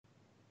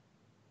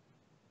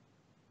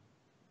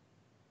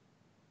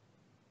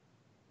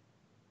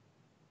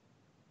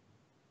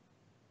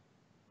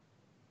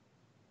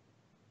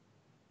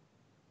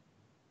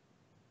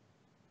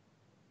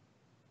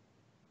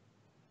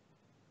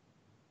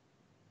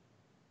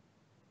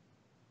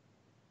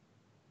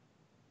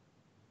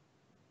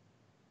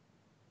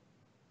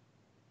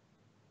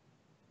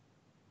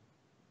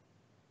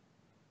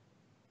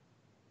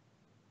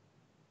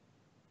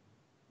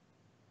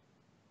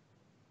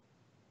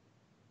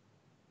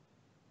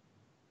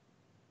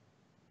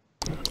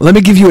Let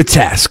me give you a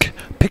task.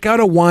 Pick out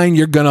a wine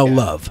you're going to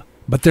love,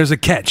 but there's a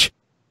catch.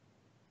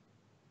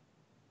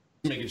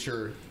 Making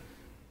sure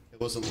it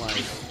wasn't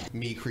like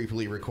me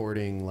creepily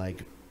recording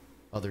like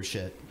other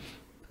shit.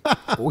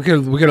 We're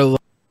gonna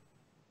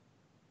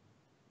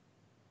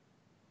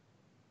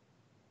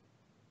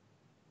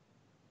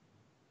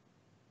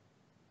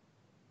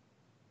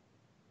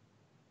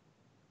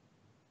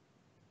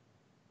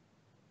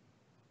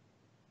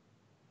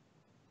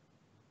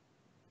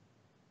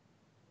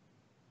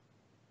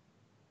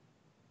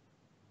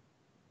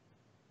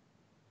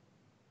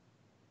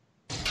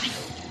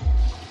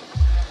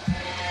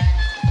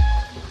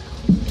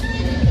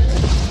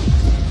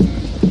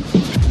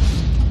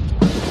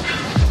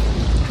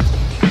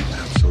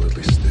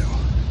Absolutely still.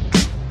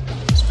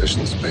 This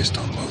vision is based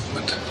on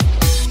movement.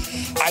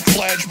 I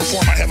pledge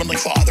before my heavenly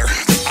Father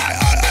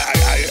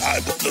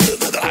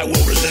that I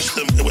will resist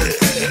them in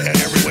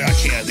every way I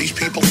can. These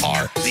people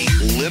are the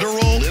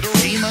literal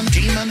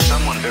demon.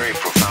 Someone very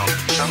profound.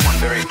 Someone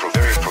very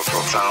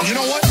profound. You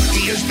know what?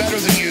 He is better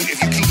than you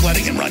if you keep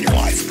letting him run your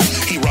life.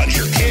 He runs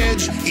your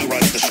kids. He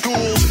runs the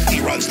schools.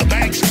 He runs the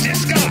banks.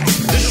 This guy,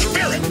 this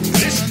spirit,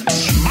 this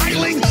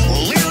smiling,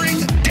 leering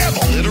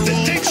devil that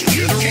thinks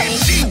you can't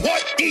see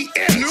what he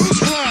is.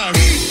 Newsflash.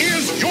 He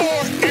is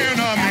your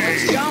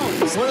enemy.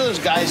 Jones. One of those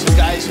guys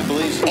who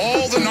believes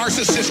all the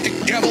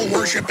narcissistic,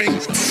 devil-worshipping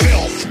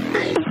filth.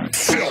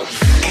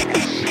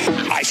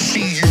 I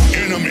see you,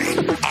 enemy.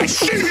 I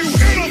see you,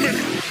 enemy.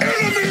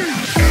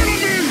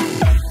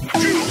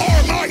 You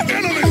are my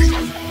enemy.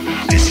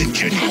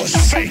 Disingenuous,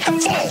 fake,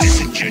 false.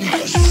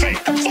 Disingenuous, fake,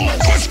 false.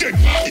 Twisted,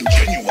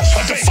 ingenuous.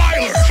 A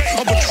defiler,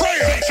 a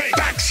betrayer,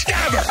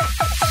 backstabber.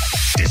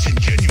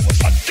 Disingenuous,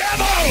 a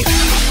devil.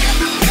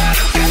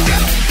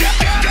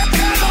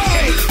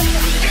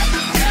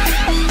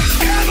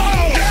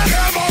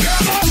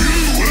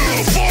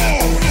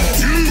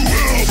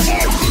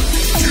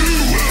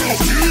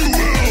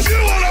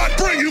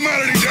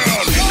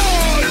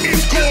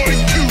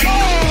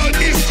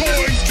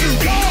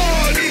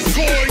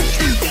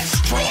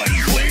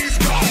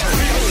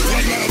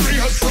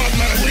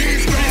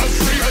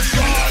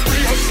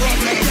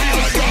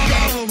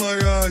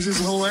 This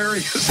is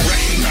hilarious.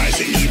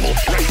 Recognizing evil,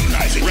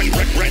 recognizing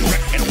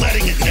and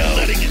letting it know.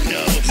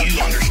 You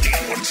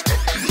understand what it's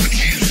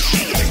you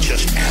see. They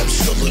just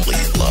absolutely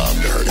love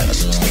to hurt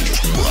innocents. They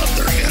just rub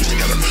their hands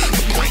together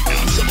to break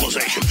down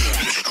civilization,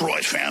 to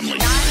destroy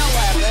families.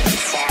 9/11.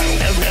 File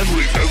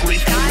everything.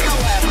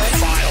 9/11.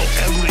 File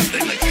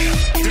everything they can.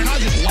 They're not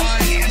just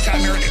lying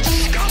anti-American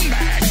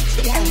scumbags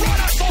that want to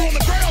run us all on the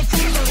ground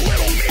because they're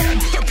little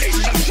men. They're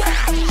pieces of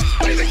crap.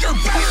 They think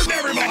they're better than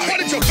everybody. That's what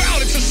it's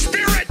about. It's a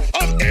spirit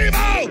of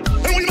evil,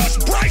 and we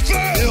must break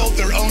them. Build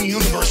their own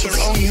universe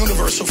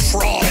of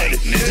fraud.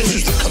 This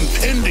is the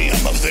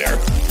compendium of their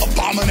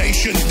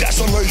abomination,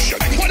 desolation.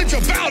 And what it's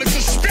about, it's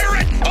a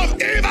spirit of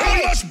evil.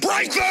 We must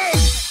break them.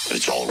 But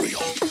it's all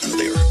real, and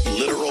they're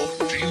literal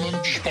demon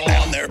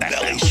on their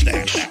belly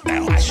snakes.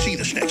 Now I see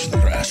the snakes in the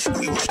grass.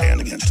 We will stand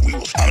against them.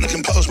 I'm going to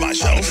compose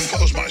myself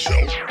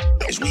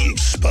as we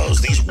expose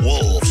these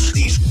wolves,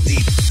 these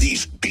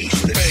beasts,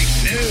 that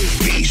fake news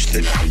beasts,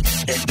 that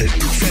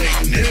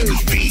fake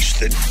news beasts,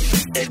 that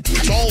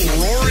it's all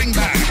roaring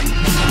back.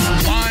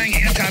 Lying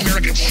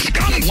anti-American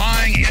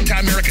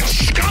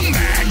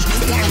scumbags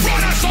that want to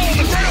run us all on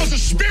the ground. The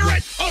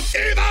spirit of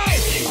evil.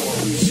 You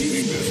are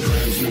receiving this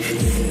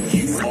transmission.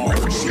 You are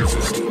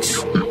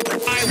resistance.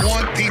 I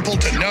want people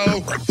to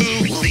know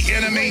who the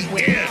enemy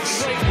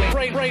is.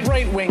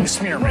 Right-wing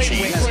smear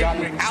machine has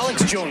gotten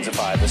Alex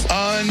Jonesified.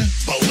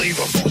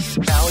 Unbelievable.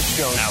 Alex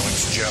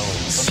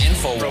Jones.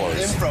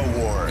 Infowars.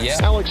 Yeah.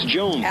 Alex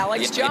Jones.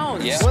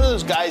 Yeah. One of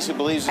those guys who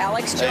believes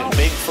Alex that Jones.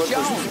 Bigfoot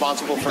was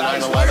responsible for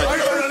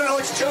 9/11.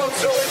 Alex Jones.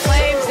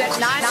 Claims that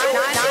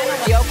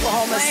 9/11, the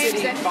Oklahoma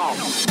City bomb,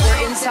 were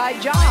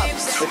inside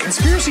jobs. The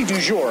conspiracy du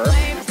jour is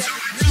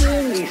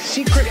a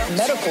secret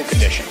medical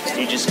condition.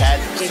 You just had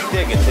to keep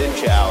digging,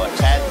 didn't you, Alex?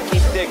 Had to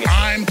keep digging.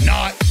 I'm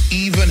not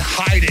even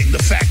hiding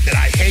the fact that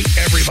I hate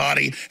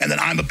everybody and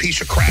that I'm a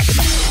piece of crap.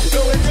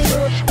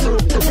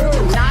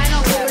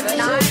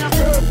 9/11. I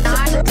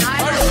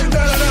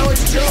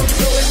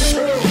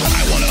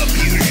want to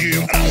abuse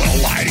you, and I want to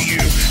lie to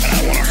you, and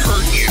I want to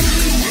hurt you.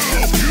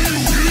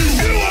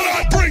 You will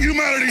not bring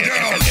humanity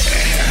down.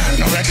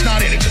 No, that's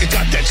not it. It's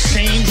got that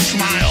same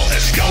smile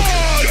as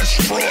skeleton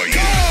destroy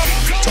you.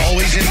 It's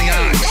always in the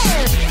eyes.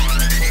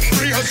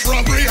 Free us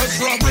from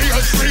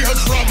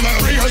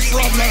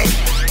them.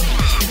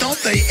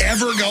 Don't they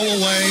ever go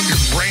away? Your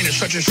brain is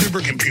such a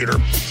supercomputer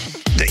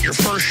that your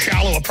first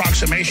shallow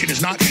approximation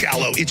is not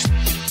shallow. It's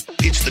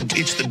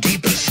the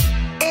deepest.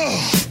 Oh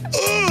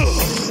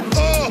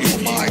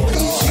my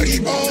gosh.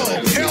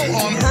 Oh, hell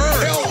on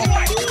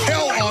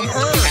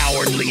earth.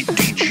 Cowardly,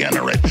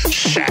 degenerate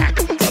sack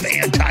of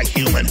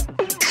anti-human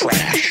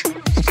trash.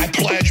 I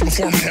pledge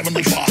before my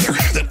heavenly Father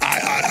that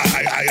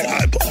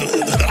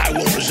I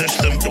will resist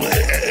them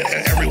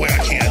every way I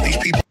can. These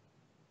people.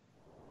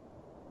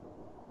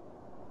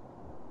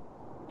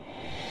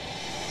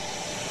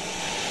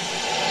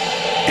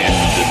 In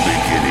the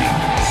beginning,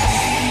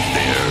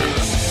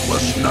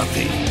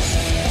 coffee.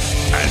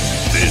 And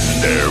then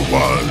there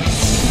was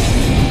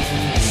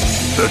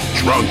the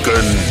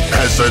Drunken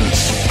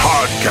Peasants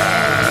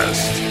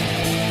Podcast.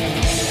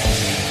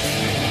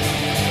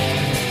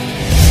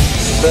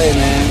 Say,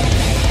 man,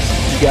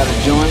 you got a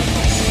joint?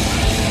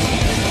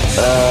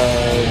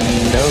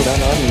 No,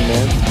 not on me,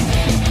 man.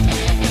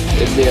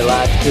 It'd be a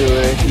lot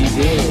cooler if you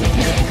did.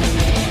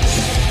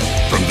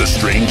 From the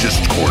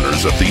strangest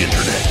corners of the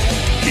internet,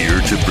 here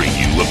to bring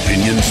you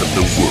opinions of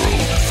the world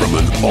from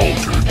an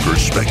altered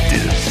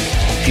perspective.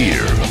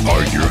 Here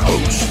are your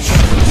hosts,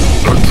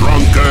 the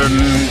Drunken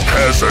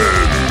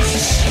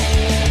Peasants.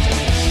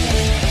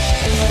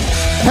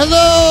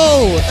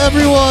 Hello,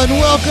 everyone.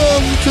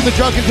 Welcome to the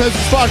Drunken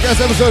Peasants Podcast,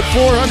 episode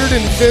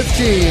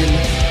 415.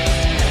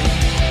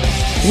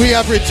 We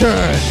have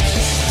returned.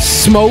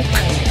 Smoke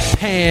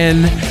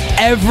pan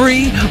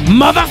every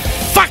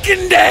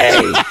motherfucking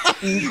day.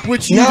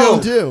 Which you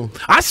don't do.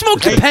 I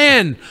smoked a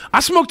pan.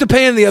 I smoked a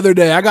pan the other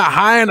day. I got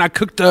high and I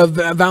cooked a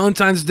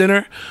Valentine's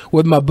dinner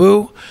with my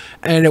boo,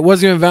 and it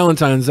wasn't even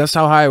Valentine's. That's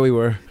how high we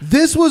were.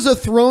 This was a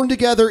thrown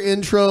together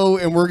intro,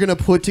 and we're going to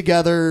put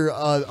together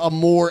a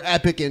more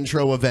epic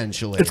intro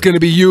eventually. It's going to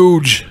be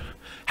huge.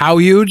 How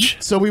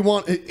huge? So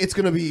it's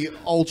going to be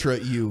ultra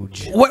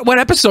huge. What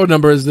episode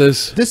number is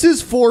this? This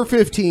is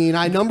 415.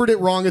 I numbered it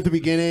wrong at the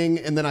beginning,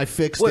 and then I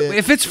fixed it.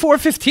 If it's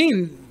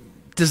 415,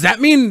 does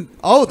that mean...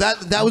 Oh,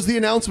 that was the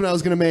announcement I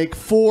was going to make.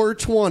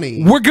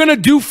 420. We're going to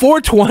do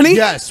 420?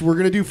 Yes, we're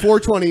going to do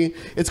 420.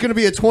 It's going to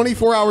be a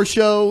 24-hour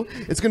show.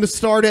 It's going to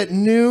start at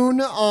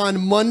noon on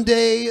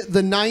Monday,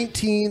 the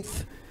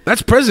 19th.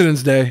 That's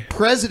President's Day.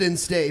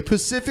 President's Day,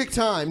 Pacific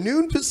time,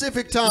 noon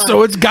Pacific time.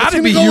 So it's got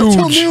to be huge. huge.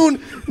 Until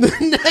noon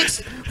the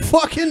next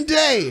fucking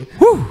day.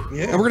 Whew.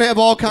 Yeah. And we're going to have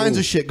all kinds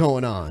of shit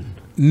going on.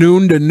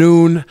 Noon to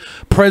noon,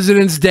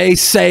 President's Day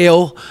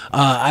sale.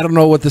 I don't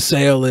know what the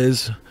sale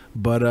is,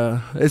 but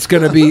it's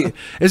gonna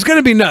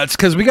be nuts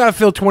because we gotta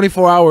fill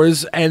 24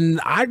 hours, and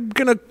I'm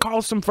gonna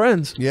call some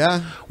friends.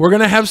 Yeah, we're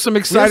gonna have some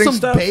exciting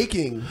stuff.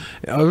 Baking.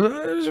 I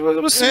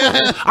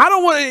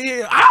don't want.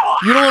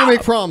 You don't want to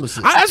make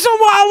promises. I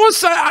want to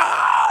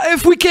say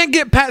if we can't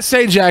get Pat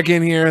Sajak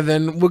in here,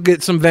 then we'll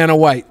get some Vanna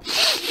White.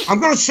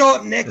 I'm gonna show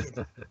up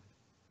naked.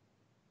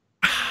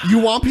 You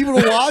want people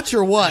to watch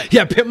or what?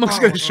 Yeah, Pitmonk's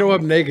gonna show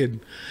up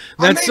naked.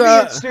 That's I may be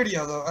in the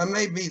studio though. I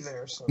may be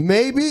there. So.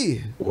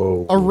 Maybe.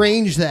 Whoa.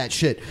 Arrange that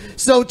shit.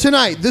 So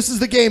tonight, this is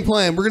the game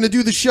plan. We're gonna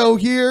do the show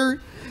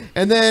here,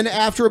 and then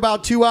after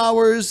about 2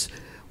 hours,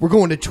 we're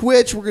going to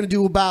Twitch. We're gonna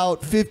do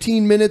about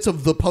 15 minutes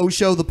of the post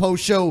show. The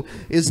post show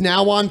is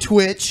now on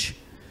Twitch,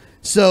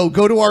 so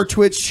go to our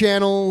Twitch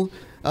channel.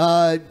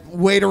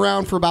 Wait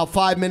around for about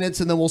 5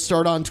 minutes, and then we'll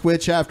start on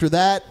Twitch after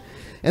that.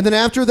 And then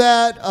after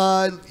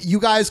that, you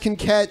guys can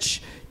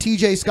catch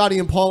TJ, Scotty,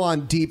 and Paul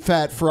on Deep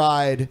Fat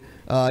Fried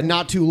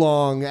not too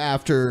long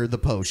after the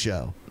post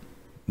show.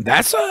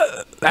 That's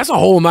a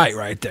whole night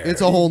right there. It's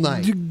a whole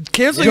night.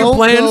 Cancel your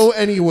plans. Don't go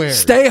anywhere.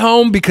 Stay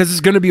home because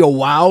it's going to be a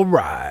wild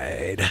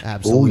ride.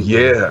 Absolutely.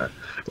 Oh,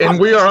 yeah. And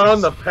we are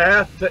on the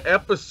path to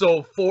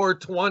episode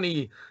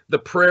 420. The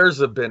prayers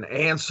have been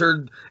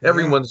answered.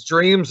 Everyone's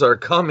dreams are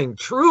coming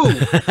true.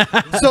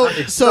 So I'm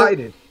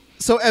excited.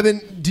 So, Evan,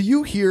 do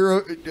you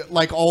hear,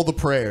 like, all the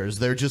prayers?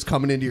 They're just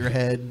coming into your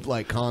head,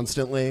 like,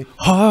 constantly?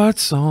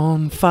 Hearts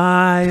on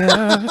fire.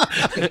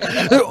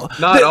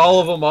 Not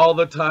all of them all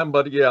the time,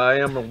 but, yeah, I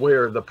am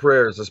aware of the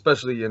prayers,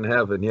 especially in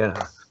heaven,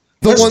 yeah.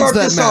 Let's start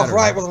this off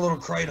right with a little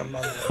kratom.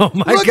 Oh,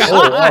 my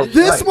God.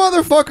 This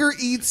motherfucker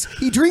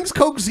he drinks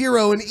Coke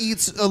Zero and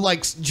eats,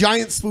 like,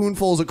 giant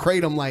spoonfuls of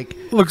kratom, like,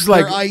 looks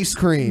like ice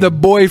cream. The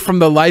boy from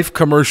the Life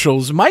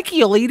commercials.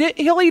 Mikey will eat it.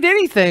 He'll eat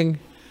anything.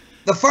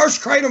 The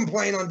first kratom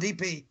plane on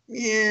DP.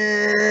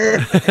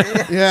 Yeah.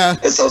 Yeah.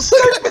 It's so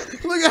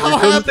stupid. Look at how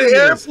happy the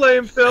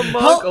airplane,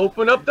 Pitmonk.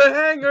 Open up the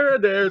hangar.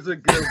 There's a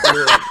good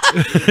girl.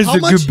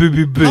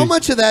 How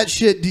much of that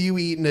shit do you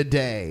eat in a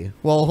day?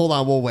 Well, hold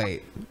on. We'll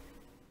wait.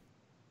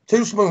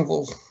 2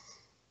 spoonfuls.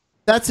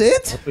 That's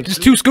it?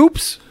 Just 2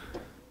 scoops?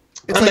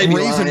 It's like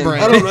Raisin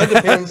Bran. I don't know. It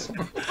depends.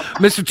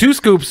 Mr. 2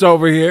 Scoops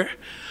over here.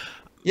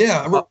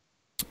 Yeah.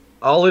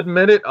 I'll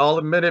admit it,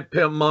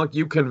 Pitmonk.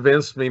 You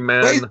convinced me,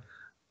 man. Wait.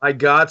 I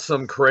got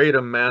some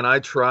kratom, man. I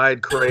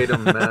tried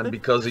kratom, man,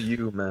 because of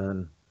you,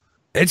 man.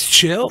 It's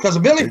chill. Because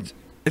of Billy.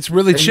 It's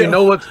really chill.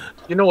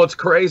 You know what's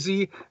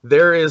crazy?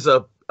 There is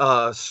a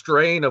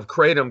strain of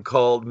kratom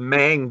called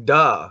Mang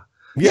Da.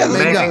 Yeah,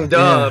 Mang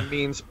Da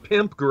means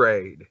pimp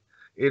grade.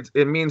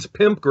 It means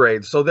pimp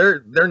grade. So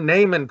they're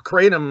naming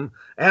kratom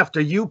after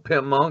you,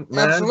 Pitmonk,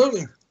 man.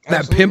 Absolutely.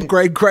 That pimp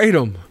grade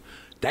kratom.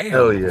 Damn.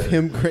 Hell yeah.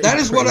 Pimp grade. That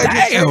is what I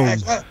just Damn.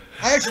 took.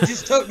 I actually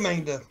just took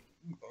Mang Da.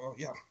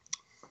 Yeah.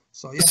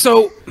 So, yeah.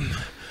 So,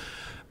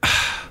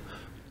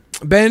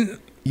 Ben,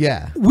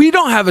 yeah, we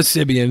don't have a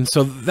Sibian,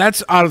 so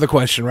that's out of the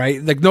question,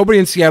 right? Like, nobody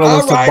in Seattle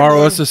wants to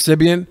borrow us a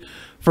Sibian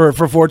for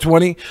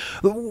 420.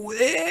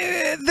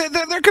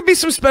 There could be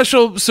some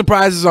special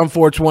surprises on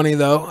 420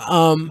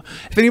 though.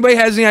 If anybody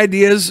has any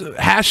ideas,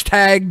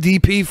 hashtag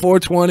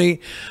DP420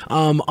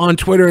 on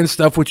Twitter and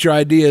stuff with your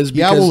ideas.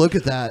 Yeah, we'll look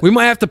at that. We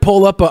might have to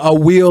pull up a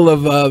wheel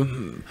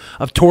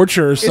of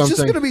torture or something. It's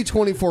just going to be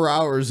 24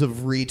 hours of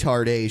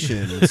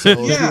retardation. So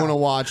if you want to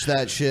watch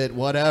that shit,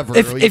 whatever.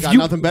 If you got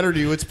nothing better to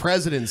do, it's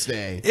President's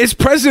Day. It's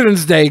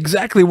President's Day,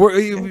 exactly.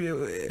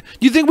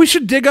 You think we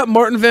should dig up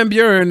Martin Van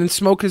Buren and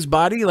smoke his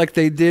body like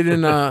they did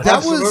in...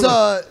 that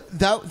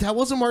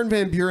wasn't Martin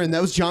Van Buren.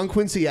 That was John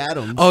Quincy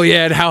Adams. Oh,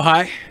 yeah, and How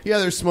High? Yeah,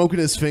 they're smoking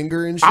his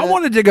finger and shit. I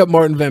want to dig up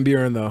Martin Van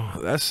Buren, though.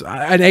 That's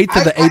an eighth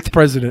of the eighth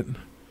president.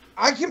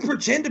 I can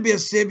pretend to be a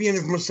Sibian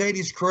if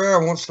Mercedes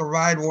Carrera wants to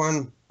ride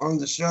one on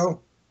the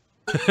show.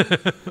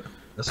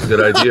 That's a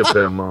good idea,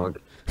 Pam Monk.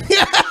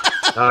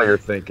 Now you're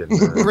thinking.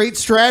 Great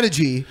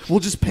strategy. We'll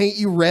just paint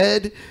you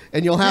red,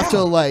 and you'll have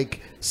to,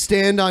 like,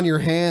 stand on your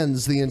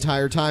hands the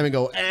entire time and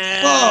go,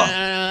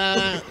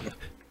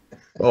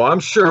 Oh,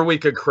 I'm sure we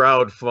could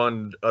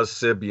crowdfund a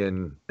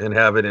Sibian and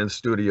have it in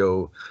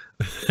studio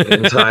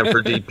in time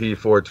for DP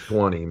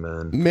 420,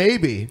 man.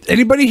 Maybe.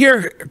 Anybody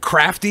here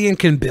crafty and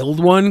can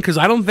build one? Because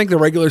I don't think the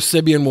regular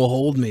Sibian will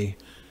hold me.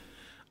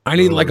 I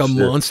need like a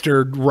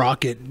monster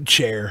rocket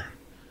chair.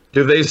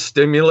 Do they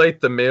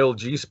stimulate the male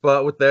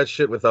G-spot with that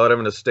shit without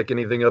having to stick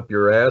anything up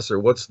your ass, or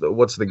what's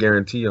the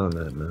guarantee on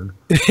that, man?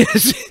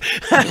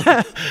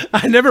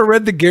 I never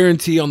read the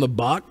guarantee on the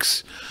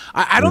box.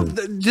 I don't.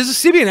 Does a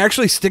Sibian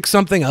actually stick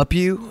something up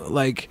you?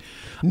 Like,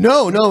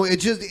 no.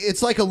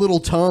 It's like a little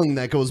tongue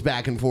that goes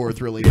back and forth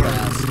really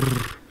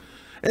fast.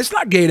 It's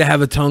not gay to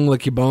have a tongue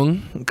like your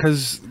bung,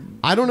 because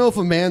I don't know if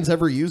a man's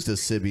ever used a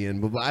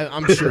Sibian, but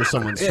I'm sure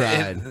someone's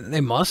tried.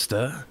 They must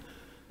have.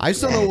 I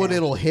just don't know what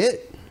it'll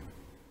hit.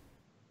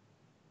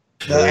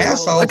 The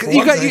asshole. Like,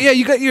 you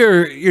got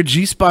your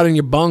G spot in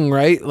your bung,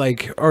 right?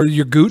 Like, or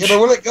your gooch. Yeah, but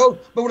will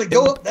it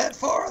go up that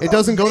far? It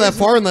doesn't go that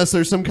far unless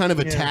there's some kind of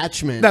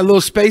attachment. That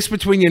little space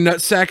between your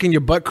nutsack and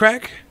your butt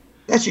crack.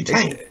 That's your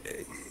taint.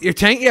 Your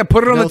taint? Yeah,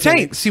 put it on the taint.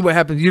 Thanks. See what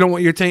happens. You don't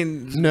want your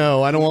taint.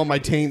 No, I don't want my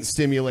taint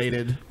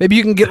stimulated. Maybe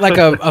you can get like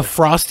a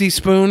frosty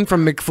spoon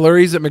from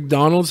McFlurry's at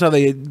McDonald's. How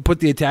they put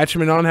the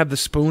attachment on, have the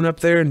spoon up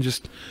there, and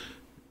just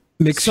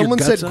mix. Someone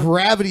your said guts up.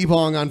 gravity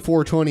bong on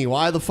 420.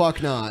 Why the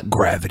fuck not?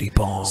 Gravity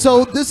bong.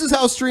 So this is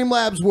how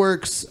Streamlabs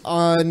works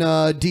on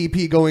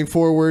DP going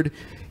forward.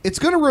 It's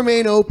going to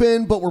remain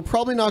open, but we're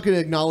probably not going to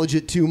acknowledge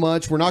it too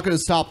much. We're not going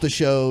to stop the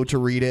show to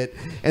read it.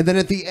 And then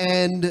at the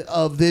end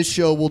of this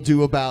show, we'll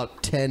do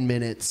about 10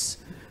 minutes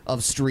of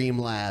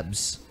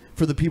Streamlabs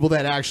for the people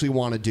that actually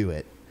want to do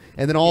it.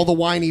 And then all the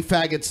whiny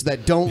faggots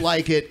that don't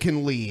like it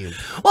can leave.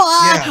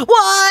 Why? Yeah.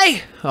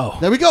 Why? Oh.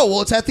 There we go.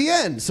 Well, it's at the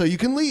end, so you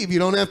can leave. You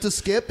don't have to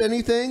skip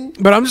anything.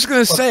 But I'm just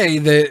going to say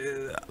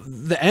that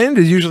the end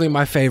is usually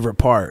my favorite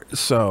part,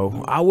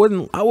 so I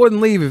wouldn't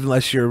leave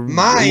unless you're a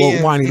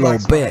little whiny little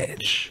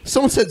bitch.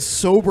 Someone said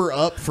sober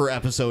up for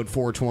episode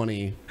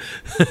 420.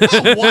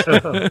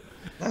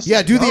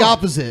 Yeah, do the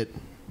opposite.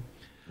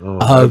 Oh,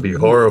 that'd be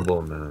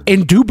horrible, man.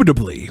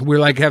 Indubitably, we're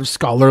like have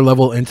scholar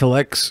level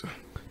intellects.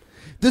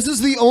 This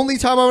is the only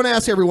time I want to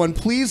ask everyone,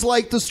 please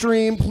like the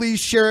stream, please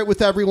share it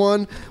with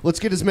everyone. Let's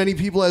get as many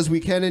people as we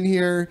can in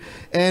here,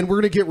 and we're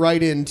going to get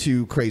right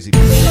into crazy.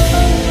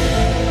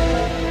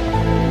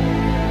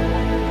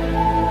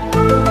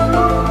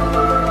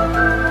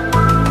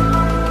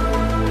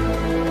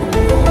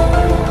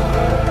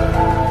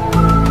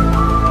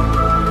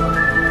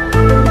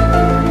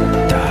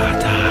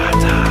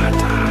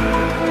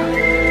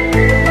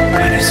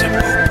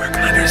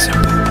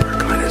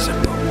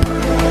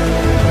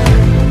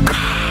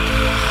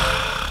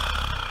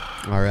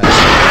 All right.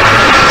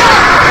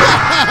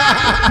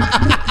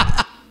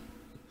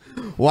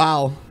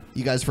 Wow,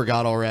 you guys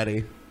forgot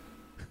already.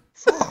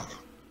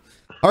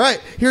 All right,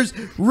 here's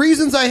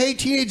reasons I hate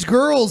teenage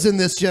girls in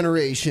this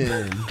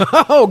generation.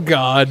 Oh,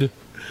 God.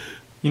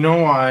 You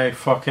know why I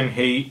fucking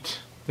hate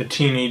the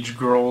teenage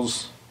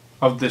girls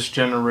of this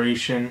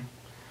generation?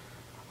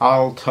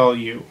 I'll tell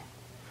you.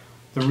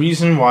 The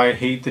reason why I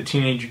hate the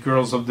teenage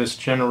girls of this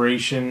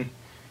generation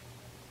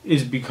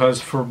is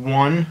because, for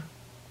one,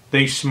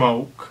 they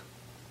smoke.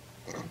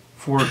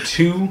 For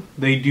two,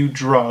 they do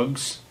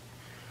drugs,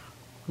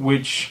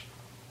 which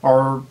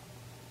are...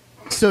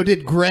 So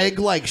did Greg,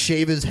 like,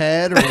 shave his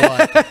head, or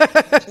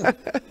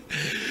what?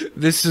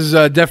 This is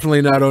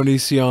definitely not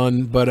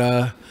Onision, but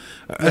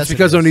that's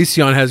because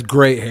Onision has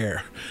great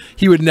hair.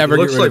 He would never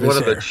get rid of his hair. Looks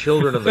like one of the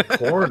children of the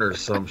corn or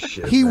some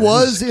shit. He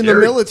was in the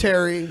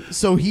military,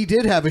 so he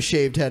did have a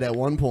shaved head at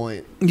one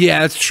point.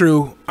 Yeah, that's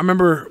true. I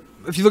remember...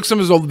 If you look at some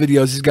of his old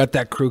videos, he's got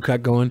that crew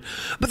cut going.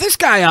 But this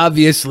guy,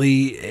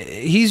 obviously,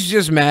 he's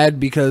just mad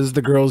because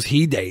the girls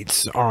he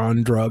dates are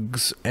on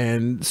drugs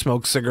and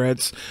smoke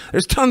cigarettes.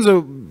 There's tons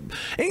of... And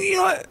you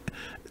know what?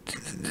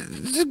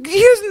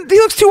 He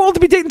looks too old to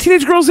be dating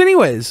teenage girls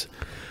anyways.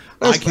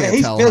 I can't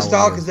He's tell pissed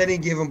how off because they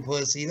didn't give him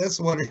pussy. That's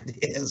what it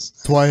is.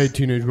 That's why I hate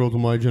teenage girls of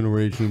my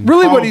generation.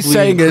 Really what he's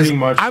saying is,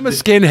 I'm a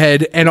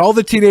skinhead, and all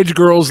the teenage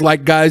girls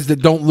like guys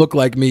that don't look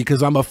like me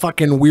because I'm a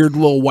fucking weird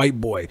little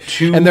white boy.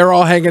 And they're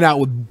all hanging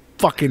out with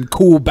fucking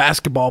cool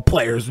basketball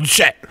players and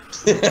shit.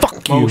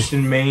 Fuck you. Most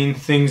and main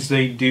things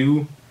they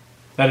do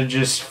that are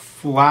just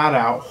flat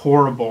out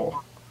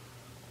horrible,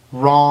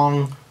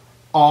 wrong,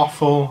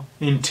 awful,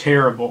 and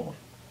terrible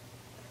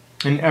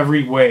in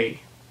every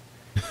way.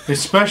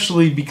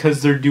 Especially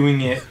because they're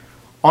doing it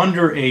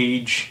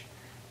underage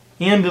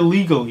and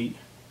illegally.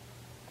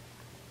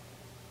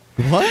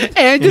 What?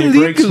 And it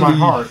breaks illegally. my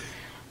heart.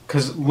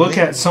 Because look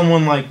at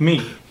someone like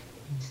me.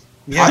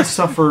 Yeah. I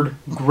suffered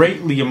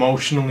greatly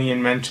emotionally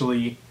and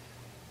mentally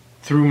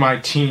through my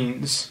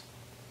teens.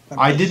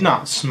 I did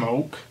not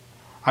smoke.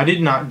 I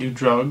did not do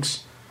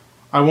drugs.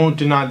 I won't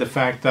deny the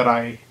fact that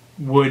I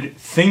would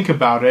think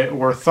about it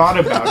or thought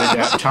about it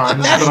at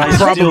times, but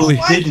I still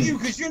didn't.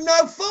 Because you're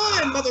no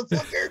fun,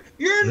 motherfucker.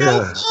 You're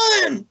no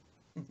fun.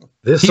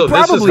 This He is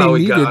how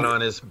probably he got needed-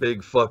 on his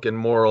big fucking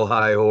moral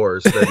high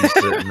horse that he's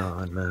sitting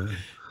on, man.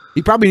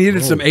 He probably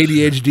needed some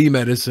ADHD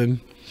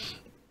medicine.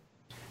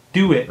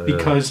 Do it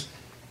because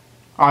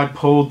I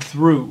pulled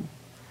through.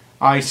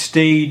 I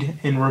stayed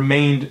and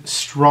remained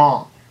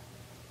strong.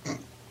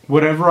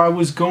 Whatever I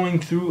was going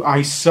through,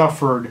 I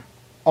suffered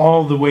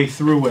all the way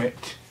through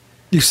it.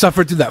 You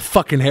suffered through that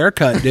fucking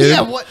haircut, dude.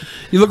 Yeah, what?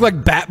 You look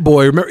like Bat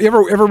Boy. Remember, you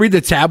ever read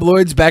the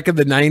tabloids back in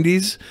the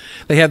 90s?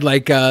 They had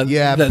like the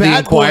Bat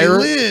Boy Inquirer.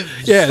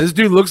 lives. Yeah, this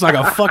dude looks like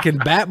a fucking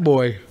Bat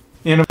Boy.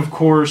 And of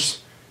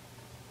course,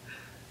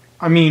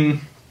 I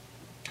mean,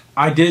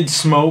 I did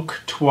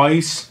smoke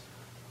twice,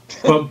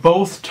 but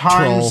both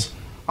times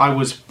I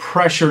was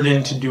pressured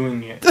into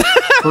doing it.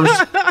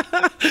 First,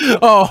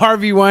 Oh,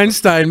 Harvey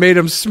Weinstein made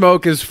him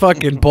smoke his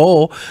fucking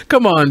bowl.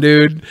 Come on,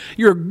 dude.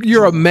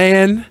 You're a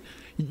man.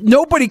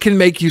 Nobody can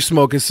make you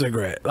smoke a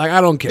cigarette. Like,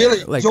 I don't care.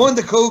 Billy, Like, join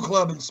the cool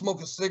club and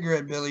smoke a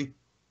cigarette, Billy.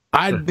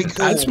 I'd Be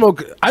cool. I'd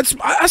smoke. I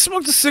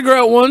smoked a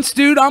cigarette once,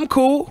 dude. I'm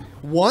cool.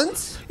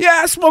 Once? Yeah,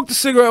 I smoked a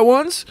cigarette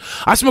once.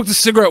 I smoked a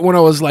cigarette when I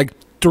was like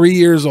 3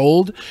 years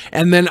old,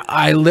 and then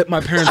I lit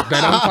my parents'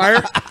 bed on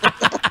fire.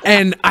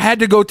 And I had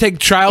to go take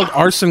child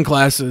arson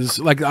classes.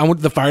 Like, I went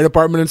to the fire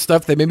department and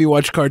stuff. They made me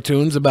watch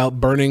cartoons about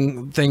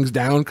burning things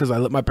down because I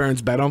lit my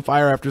parents' bed on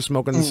fire after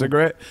smoking the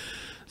cigarette.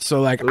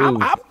 So, like,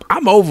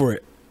 I'm over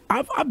it.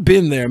 I've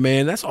been there,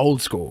 man. That's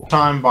old school.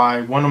 time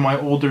by one of my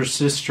older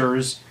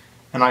sisters,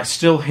 and I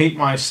still hate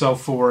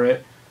myself for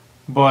it,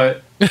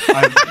 but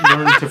I've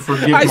learned to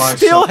forgive I myself.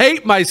 still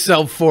hate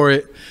myself for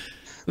it.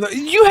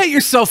 You hate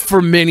yourself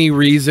for many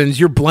reasons.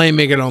 You're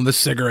blaming it on the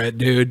cigarette,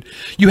 dude.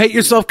 You hate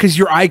yourself because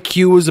your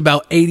IQ is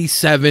about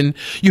 87.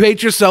 You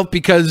hate yourself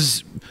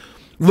because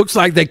looks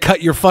like they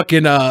cut your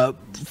fucking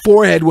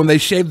forehead when they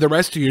shaved the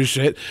rest of your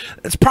shit.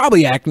 It's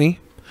probably acne.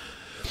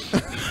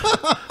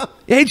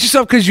 You hate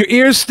yourself because your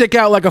ears stick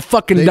out like a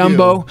fucking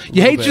Dumbo.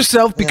 You hate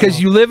yourself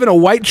because you live in a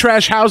white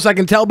trash house. I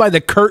can tell by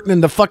the curtain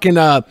and the fucking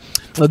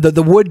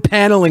the wood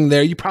paneling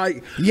there. You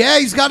probably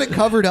he's got it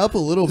covered up a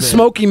little bit.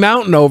 Smoky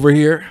Mountain over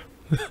here.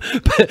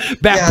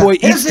 Bat Boy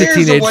eats the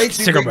His ears are way teenage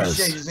too cigarette big to buzz.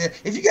 shave his head.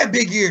 If you got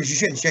big ears, you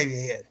shouldn't shave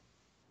your head.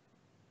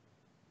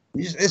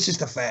 It's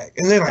just a fact,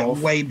 and they're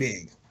like way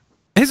big.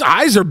 His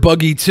eyes are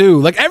buggy too.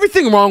 Like,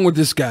 everything wrong with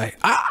this guy.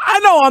 I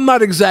know I'm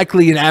not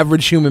exactly an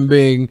average human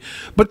being,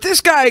 but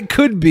this guy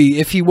could be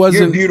if he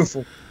wasn't. You're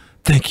beautiful.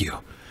 Thank you.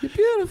 You're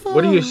beautiful.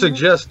 What do you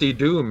suggest he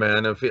do,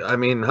 man?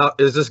 How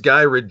is this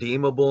guy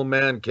redeemable,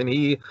 man? Can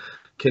he?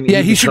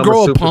 Yeah, he should become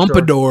grow a superstar?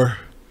 pompadour.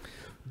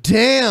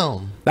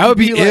 Damn. That would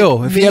be He'd like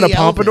ill if he had a mini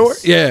pompadour.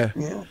 Elvis. Yeah.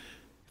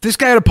 If this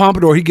guy had a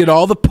pompadour, he'd get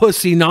all the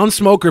pussy,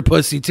 non-smoker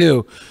pussy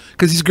too.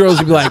 Because these girls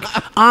would be like,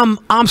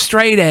 I'm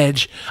straight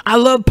edge. I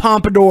love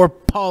Pompadour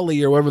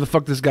Polly or whatever the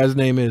fuck this guy's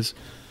name is.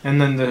 And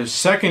then the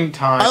second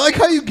time, I like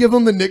how you give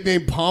him the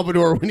nickname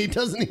Pompadour when he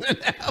doesn't even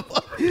have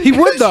one. He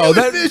would though.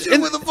 That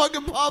with a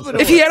fucking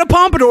Pompadour. If he had a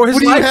pompadour, his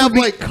would he life have would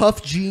be like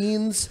cuff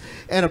jeans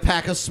and a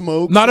pack of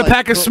smokes? not a like,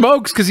 pack of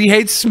smokes because he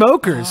hates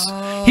smokers.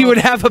 He would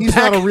have a He's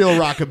pack. not a real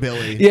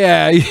rockabilly.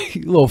 Yeah,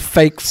 you little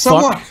fake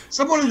fuck.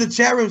 Someone in the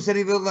chat room said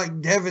he looked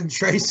like Devin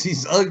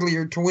Tracy's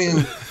uglier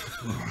twin.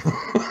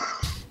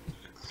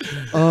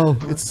 Oh,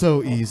 it's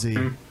so easy.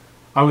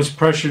 I was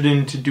pressured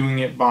into doing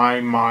it by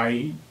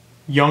my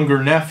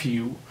younger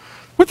nephew.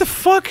 What the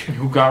fuck?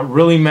 Who got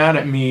really mad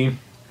at me.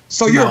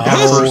 So you're at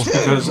first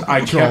because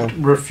I kept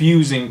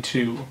refusing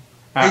to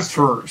at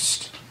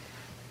first.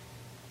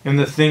 And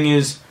the thing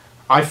is,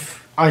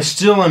 I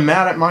still am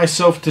mad at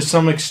myself to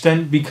some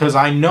extent because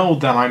I know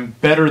that I'm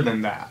better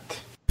than that.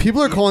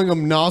 People are calling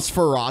him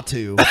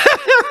Nosferatu.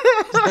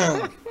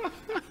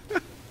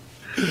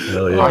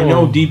 I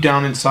know deep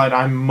down inside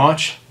I'm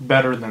much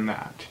better than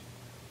that.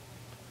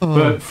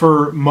 But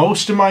for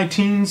most of my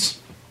teens,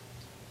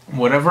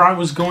 whatever I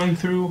was going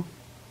through,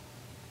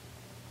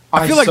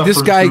 I feel like this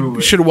suffered guy through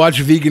it. should watch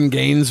Vegan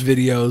Gains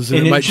videos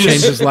and it might just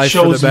change his life for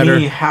the shows better.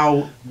 me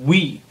how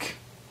weak,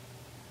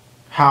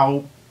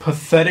 how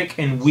pathetic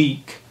and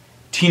weak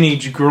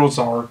teenage girls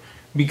are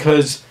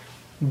because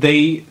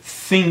they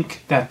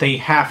think that they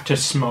have to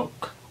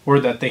smoke or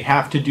that they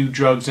have to do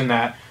drugs and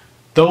that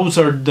those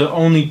are the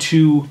only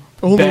two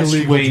best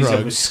illegal ways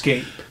of drugs.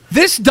 escape.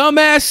 This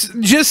dumbass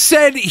just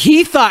said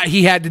he thought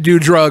he had to do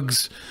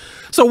drugs.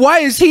 So why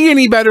is he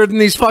any better than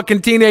these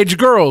fucking teenage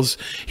girls?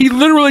 He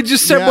literally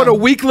just said what a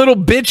weak little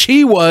bitch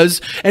he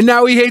was, and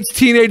now he hates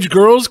teenage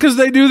girls because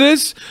they do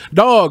this?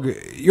 Dog,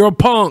 you're a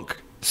punk.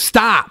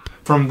 Stop.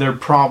 From their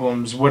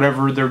problems,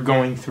 whatever they're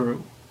going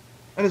through.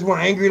 That is one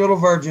angry little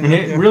virgin. And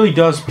it really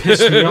does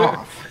piss me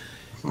off.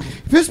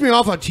 It pissed me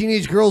off how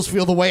teenage girls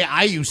feel the way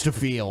I used to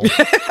feel.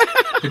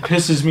 It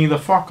pisses me the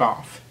fuck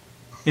off.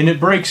 And it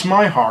breaks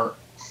my heart.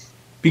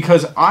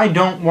 Because I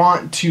don't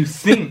want to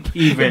think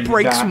even It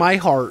breaks that my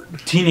heart.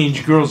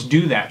 Teenage girls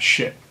do that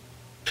shit.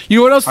 You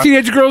know what else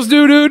teenage girls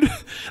do, dude?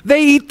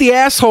 They eat the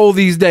asshole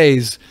these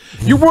days.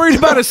 You're worried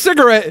about a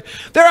cigarette.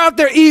 They're out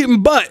there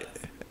eating butt.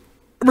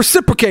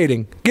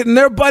 Reciprocating. Getting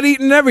their butt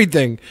eaten and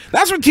everything.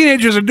 That's what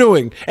teenagers are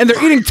doing. And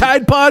they're eating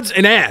Tide Pods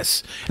and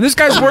ass. And this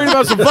guy's worried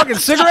about some fucking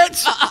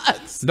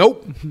cigarettes?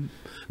 Nope.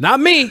 Not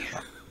me.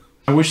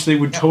 I wish they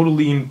would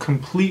totally and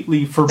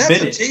completely forbid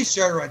That's a it.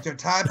 t-shirt right there.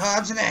 Tide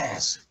Pods and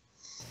ass.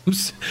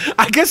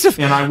 I guess if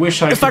I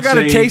wish I if I could got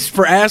a say taste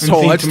for and asshole,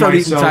 think I'd to start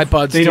eating myself, Tide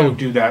Pods They too. don't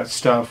do that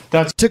stuff.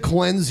 That's to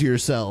cleanse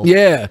yourself.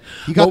 Yeah.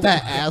 You got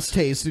that ass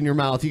taste in your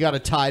mouth. You got to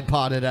Tide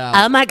Pod it out.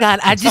 Oh my God,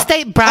 I just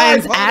ate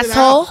Brian's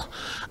asshole.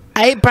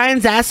 I ate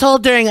Brian's asshole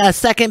during a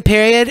second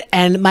period,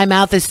 and my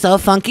mouth is so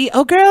funky.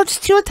 Oh, girl,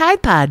 just chew a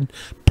Tide Pod.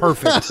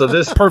 Perfect. So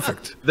this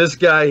perfect. This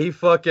guy, he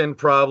fucking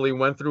probably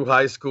went through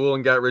high school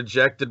and got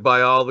rejected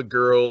by all the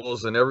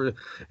girls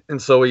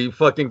and so he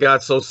fucking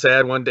got so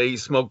sad one day he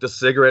smoked a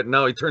cigarette. And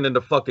now he turned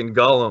into fucking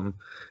Gollum,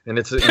 and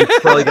he's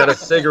probably got a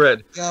cigarette.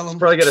 He's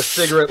probably got a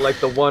cigarette like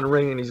the One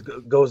Ring, and he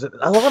goes,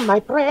 "I love my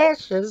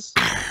precious."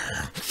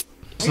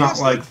 It's not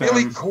like them.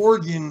 Billy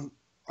Corgan.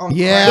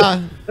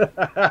 Yeah.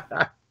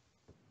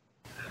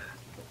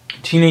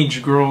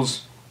 Teenage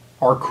girls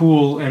are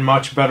cool and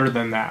much better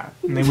than that.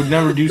 And they would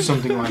never do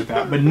something like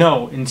that. But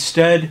no,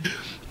 instead,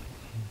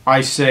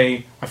 I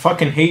say, I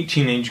fucking hate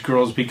teenage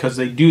girls because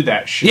they do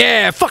that shit.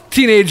 Yeah, fuck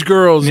teenage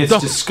girls. And it's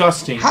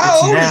disgusting. How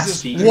it's old is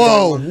nasty. this?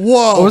 Whoa.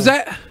 What was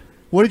that?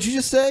 What did you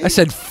just say? I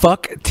said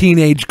fuck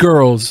teenage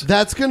girls.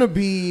 That's going to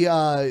be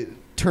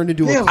turned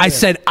into a... I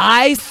said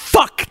I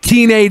fuck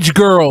teenage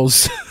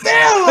girls.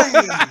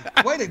 Billy!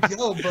 Way to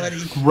go, buddy.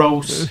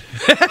 Gross.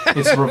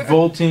 It's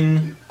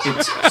revolting.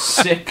 It's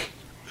sick.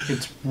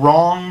 It's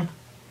wrong.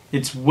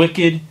 It's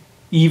wicked,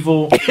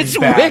 evil, It's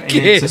and bad. wicked.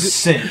 And it's a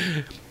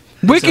sin.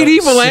 Wicked, It's a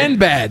evil, sin. and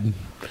bad.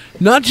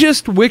 Not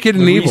just wicked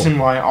and The evil. reason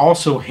why I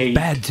also hate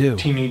Bad too.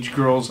 teenage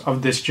girls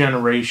of this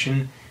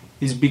generation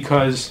is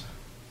because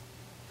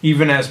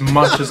even as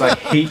much as I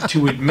hate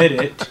to admit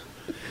it,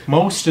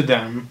 most of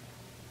them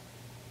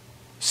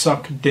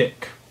suck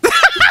dick.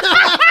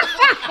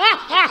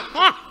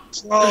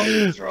 Well,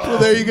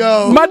 there you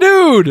go. My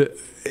dude,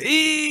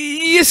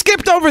 you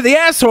skipped over the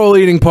asshole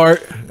eating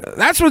part.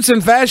 That's what's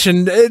in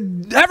fashion.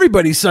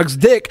 Everybody sucks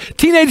dick.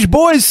 Teenage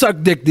boys suck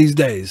dick these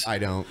days. I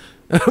don't.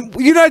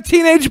 You're not a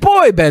teenage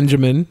boy,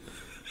 Benjamin.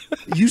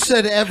 You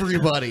said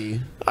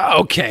everybody.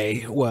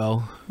 Okay,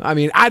 well, I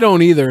mean, I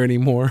don't either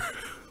anymore.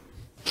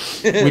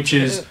 Which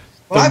is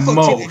Well, I the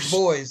fuck teenage most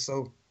boys,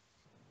 so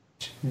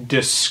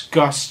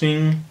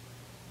disgusting,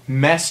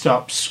 messed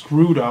up,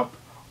 screwed up,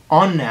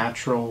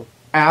 unnatural,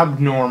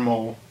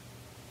 abnormal,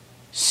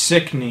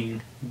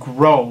 sickening,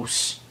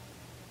 gross,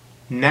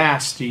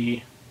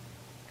 nasty,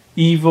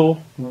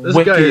 evil, This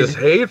wicked. guy is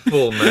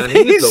hateful, man.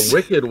 He's the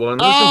wicked one.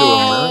 Listen to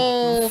him,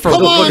 man.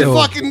 Come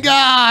on, fucking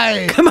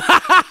guy. Come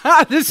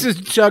on. This is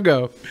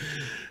Chuggo.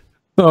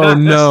 Oh,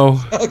 no.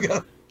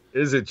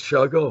 Is it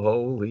Chuggo?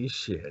 Holy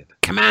shit.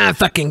 Come on,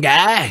 fucking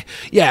guy.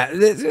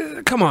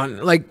 Yeah, come on.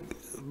 Like,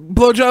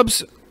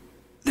 blowjobs,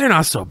 they're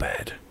not so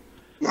bad.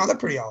 no, they're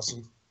pretty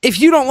awesome. If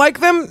you don't like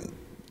them,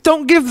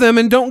 don't give them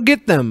and don't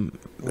get them.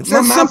 It's My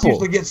that mouth simple.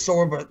 usually gets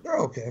sore, but they're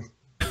okay.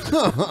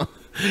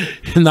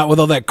 Not with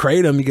all that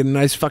kratom. You get a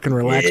nice fucking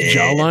relaxed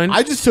jawline.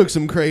 I just took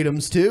some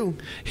Kratums, too.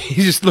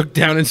 You just looked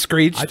down and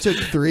screeched. I took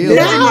 3 of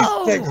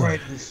them. Take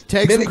Kratums.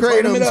 Take Billy, some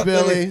cratum it Kratums, up,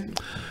 Billy.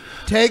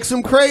 Take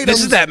some Kratums.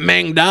 This is that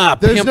manged up.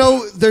 There's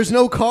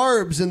no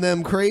carbs in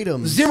them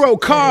Kratums. Zero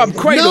carb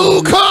kratom.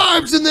 No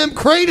carbs in them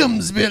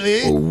Kratums,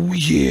 Billy. Oh,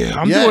 yeah.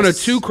 I'm Yes. doing a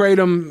 2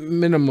 kratom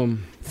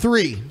minimum.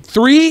 3.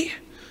 3?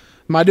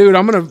 My dude,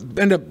 I'm going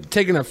to end up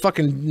taking a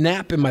fucking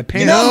nap in my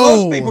pants. You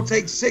know, most people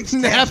take 6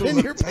 Nap capsules in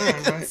at your a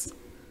time, pants. right?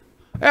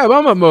 Yeah,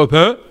 I'm a mope,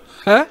 huh?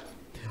 Huh?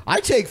 I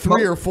take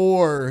 3 or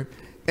 4,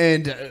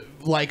 and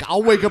like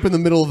I'll wake up in the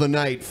middle of the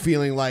night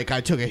feeling like I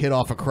took a hit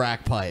off a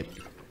crack pipe.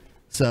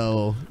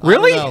 So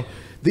Really? I don't know.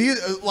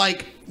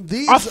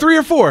 These Off 3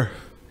 or 4?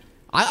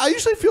 I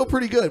usually feel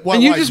pretty good.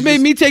 And you just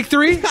made me take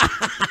 3?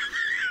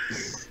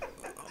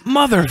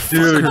 Motherfucker.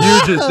 Dude,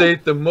 you just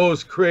ate the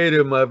most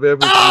kratom I've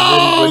ever seen.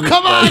 Oh,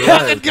 come on,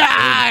 fucking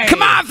guy!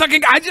 Come on,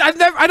 fucking guy.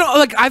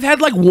 I've had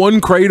like 1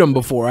 kratom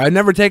before. I've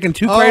never taken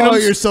 2 kratoms. Oh,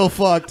 you're so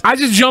fucked. I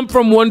just jumped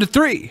from 1 to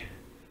 3.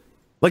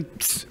 Like,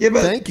 Yeah,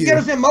 but Thank you. you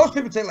understand, most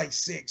people take like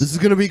 6. This is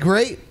gonna be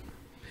great.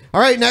 All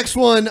right, next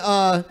one.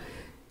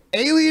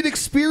 Alien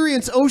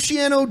Experience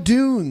Oceano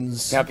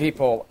Dunes. Now,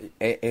 people,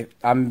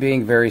 I'm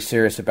being very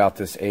serious about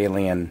this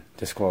alien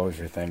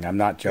disclosure thing. I'm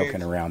not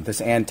joking around.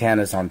 This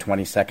antenna's on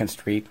 22nd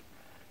Street.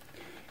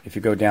 if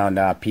you go down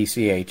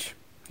PCH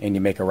and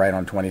you make a right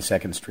on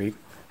 22nd Street,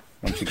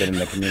 once you get in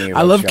the community.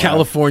 I love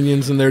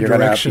Californians and their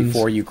directions.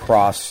 Before you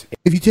cross.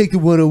 If you take the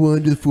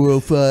 101 to the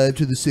 405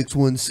 to the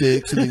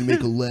 616, and then you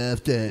make a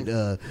left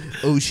at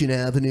Ocean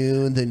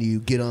Avenue, and then you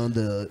get on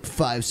the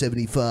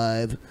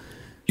 575.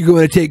 You're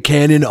going to take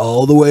Cannon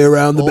all the way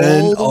around the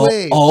bend,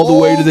 all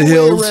the way to the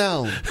hills.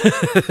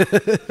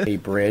 A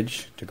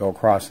bridge to go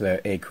across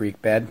a creek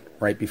bed.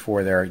 Right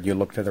before there, you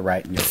look to the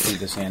right, and you'll see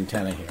this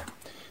antenna here.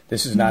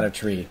 This is not a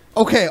tree.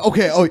 Okay.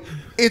 Oh,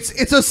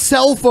 it's a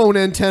cell phone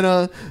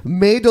antenna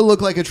made to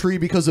look like a tree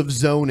because of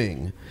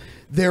zoning.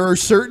 There are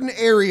certain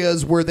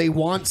areas where they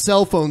want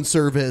cell phone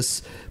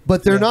service,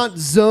 but they're not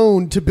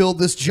zoned to build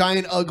this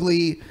giant,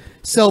 ugly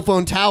cell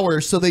phone tower,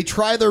 so they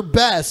try their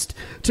best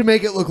to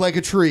make it look like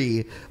a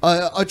tree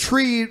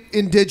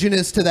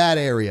indigenous to that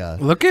area.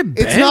 Look at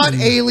Ben. It's not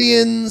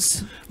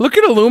aliens. Look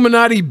at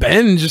Illuminati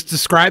Ben just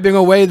describing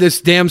away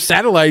this damn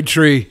satellite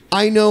tree.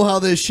 I know how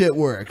this shit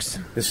works.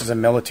 This is a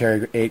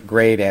military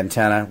grade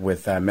antenna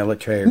with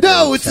military.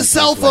 No, it's a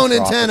cell phone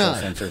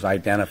antenna. Sensors. I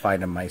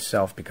identified them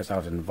myself because I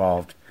was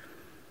involved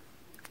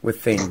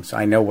with things.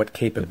 I know what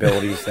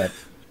capabilities that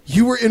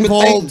you were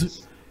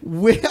involved.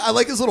 I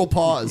like his little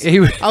pause.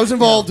 I was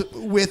involved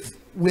with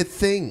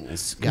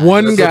things. Guys.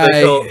 One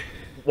guy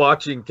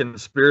watching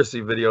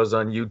conspiracy videos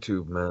on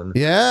YouTube, man.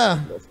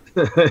 Yeah,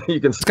 you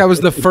can. This guy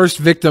was the first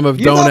victim of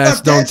Don't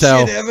Ask, Don't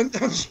Tell. Shit, Evan,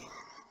 don't you?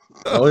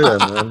 Oh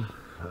yeah, man.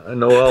 I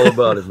know all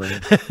about it,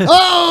 man.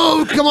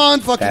 Oh, come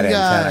on, fucking that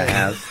guy. Antenna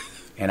has,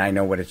 and I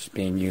know what it's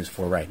being used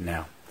for right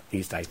now. At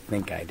least I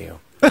think I do.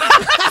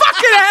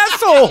 Fucking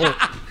asshole!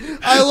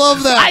 I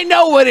love that. I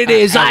know what it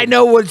is. I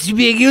know what's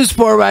being used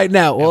for right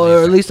now. Well,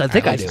 or at least I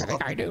think I do.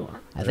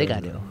 I think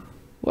I do.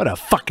 What a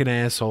fucking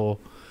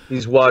asshole.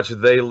 He's watched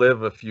They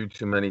Live a few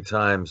too many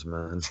times,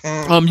 man.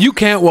 You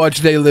can't watch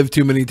They Live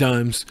too many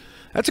times.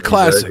 That's a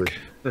classic.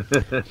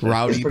 Exactly.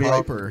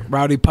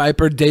 Rowdy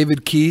Piper,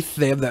 David Keith.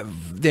 They have that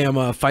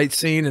damn fight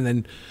scene, and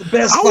then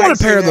best I want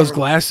a pair of those ever.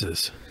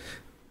 glasses.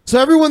 So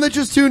everyone that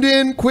just tuned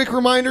in, quick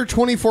reminder: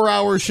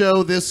 24-hour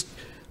show this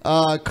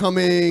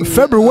coming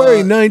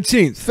February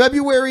 19th.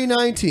 February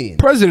 19th,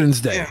 President's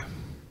Day.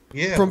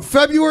 Yeah. From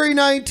February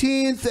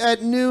 19th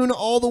at noon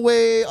all the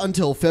way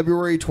until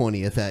February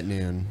 20th at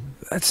noon.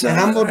 That's and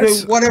I'm gonna do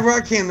whatever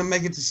I can to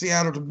make it to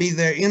Seattle to be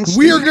there in studio.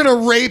 We are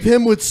gonna rape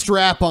him with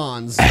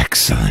strap-ons.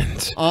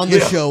 Excellent. On the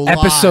show live.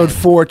 Episode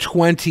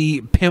 420,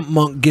 Pimp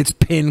Monk gets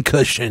pin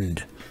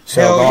cushioned.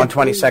 So go on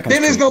 22nd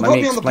Then he's Street. gonna Let put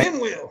me me on the explain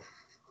pinwheel.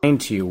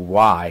 to you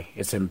why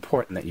it's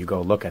important that you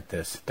go look at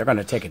this. They're going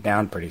to take it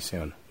down pretty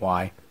soon.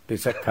 Why?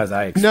 Because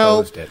I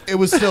exposed it. It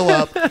was still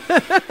up.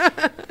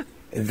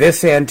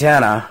 This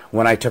antenna,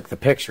 when I took the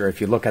picture,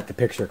 if you look at the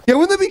picture. Yeah,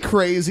 wouldn't that be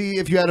crazy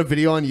if you had a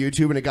video on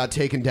YouTube and it got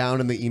taken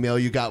down and the email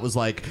you got was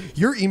like,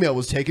 your email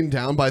was taken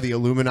down by the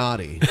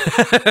Illuminati.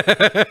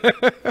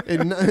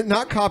 And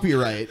not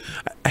copyright.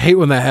 I hate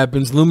when that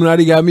happens.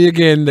 Illuminati got me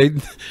again. They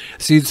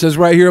see, it says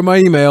right here in my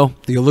email,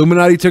 the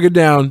Illuminati took it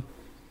down.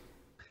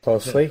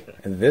 Closely,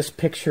 this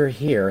picture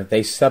here,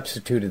 they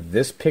substituted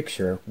this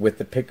picture with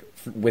the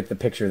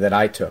picture that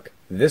I took.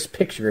 This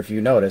picture, if you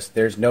notice,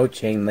 there's no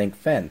chain link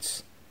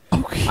fence.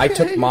 Okay. I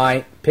took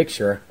my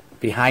picture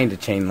behind a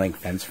chain link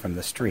fence from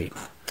the street.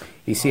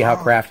 You see how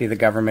crafty the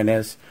government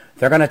is?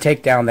 They're going to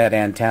take down that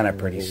antenna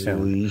pretty soon.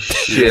 Holy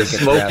shit,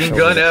 smoking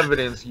gun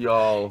evidence,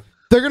 y'all.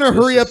 They're going to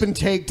hurry up and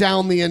take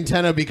down the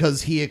antenna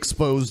because he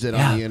exposed it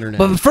on the internet.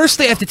 But first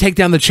they have to take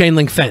down the chain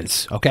link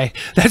fence, okay?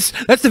 That's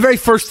the very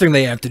first thing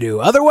they have to do.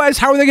 Otherwise,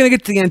 how are they going to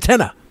get to the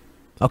antenna?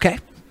 Okay?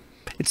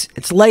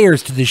 It's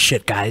layers to this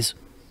shit, guys.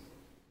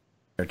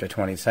 To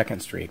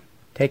 22nd Street.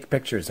 Take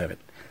pictures of it.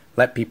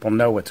 Let people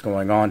know what's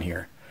going on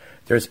here.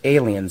 There's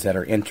aliens that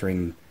are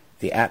entering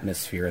the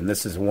atmosphere, and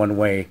this is one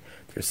way.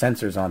 There's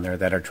sensors on there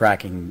that are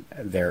tracking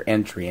their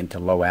entry into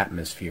low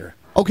atmosphere.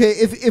 Okay,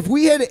 if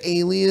we had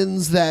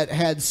aliens that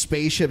had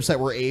spaceships that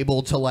were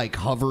able to like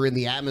hover in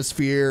the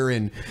atmosphere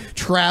and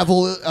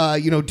travel,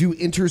 do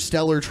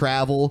interstellar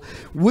travel,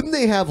 wouldn't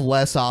they have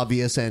less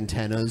obvious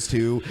antennas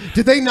too?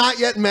 Did they not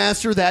yet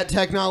master that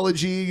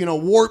technology?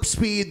 Warp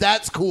speed,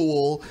 that's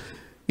cool.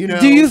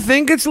 Do you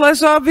think it's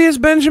less obvious,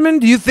 Benjamin?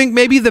 Do you think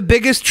maybe the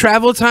biggest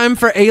travel time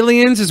for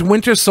aliens is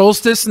winter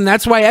solstice, and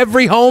that's why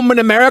every home in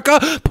America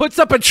puts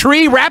up a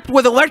tree wrapped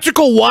with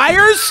electrical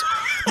wires?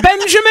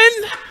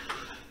 Benjamin?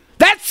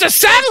 That's a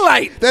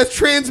satellite. That's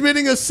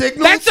transmitting a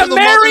signal. That's to a the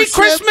Merry mothership?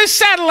 Christmas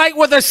satellite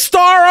with a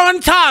star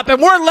on top,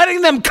 and we're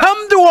letting them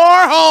come to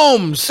our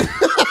homes.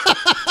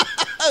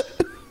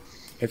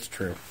 It's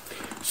true.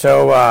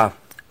 So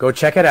go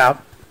check it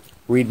out.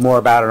 Read more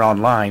about it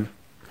online.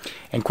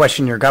 And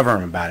question your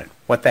government about it.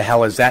 What the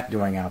hell is that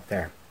doing out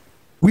there?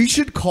 We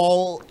should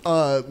call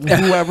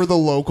whoever the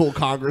local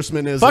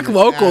congressman is. Fuck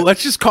local.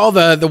 Let's just call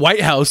the White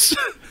House.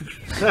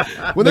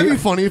 Wouldn't that be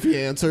funny if he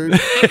answered?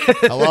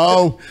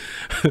 Hello?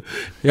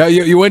 Yeah,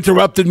 you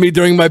interrupted me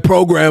during my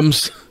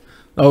programs.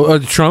 Oh,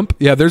 Trump?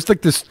 Yeah, there's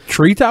like this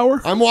tree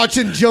tower. I'm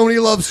watching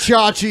Joni Loves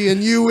Chachi,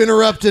 and you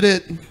interrupted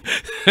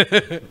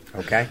it.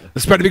 Okay.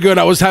 This better be good.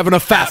 I was having a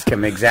fast. Ask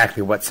him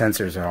exactly what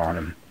sensors are on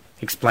him.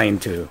 Explain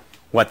to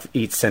what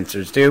each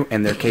sensors do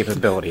and their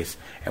capabilities.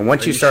 And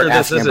once you start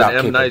asking about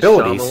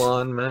capabilities,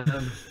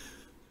 man?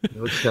 It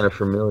looks kind of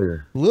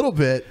familiar. A little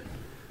bit.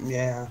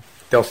 Yeah.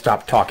 they'll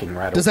stop talking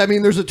right away. Does that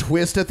mean there's a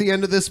twist at the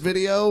end of this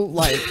video?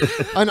 Like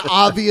an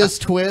obvious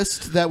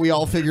twist that we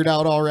all figured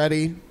out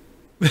already?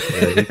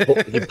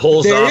 Yeah, he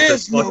pulls There off his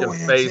is no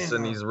fucking face, antenna.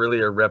 and he's really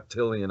a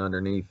reptilian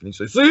underneath. And he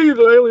says, "See,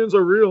 the aliens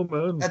are real,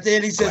 man." At the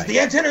end, he says, "The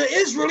antenna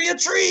is really a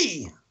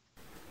tree."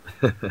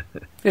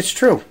 It's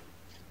true.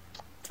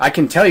 I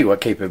can tell you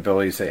what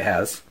capabilities it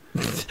has,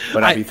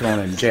 but I'd be thrown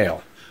in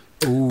jail.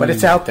 Ooh. But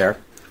it's out there.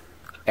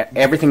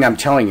 Everything I'm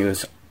telling you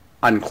is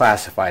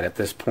unclassified at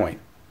this point.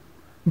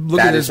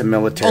 That is a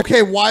military.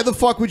 Okay, why the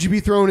fuck would you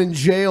be thrown in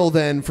jail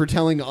then for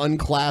telling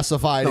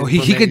unclassified Oh,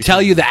 information? he could tell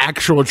you the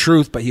actual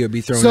truth, but he would be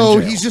thrown in So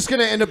jail. he's just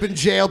going to end up in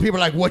jail. People are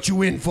like, what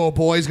you in for,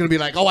 boy? He's going to be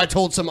like, oh, I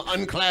told some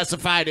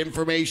unclassified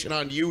information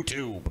on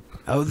YouTube.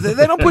 Oh,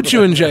 they don't put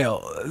you in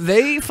jail.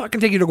 They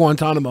fucking take you to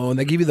Guantanamo and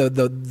they give you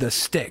the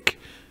stick.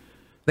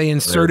 They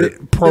insert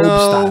it probe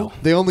style.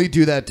 They only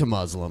do that to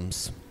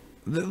Muslims.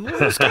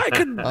 This guy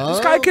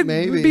could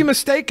be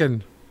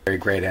mistaken. Very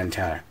great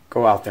antenna.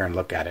 Go out there and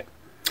look at it.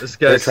 This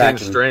guy's They're seen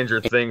tracking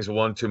Stranger Things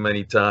one too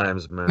many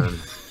times, man.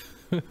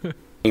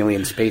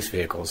 alien space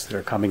vehicles that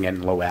are coming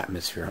in low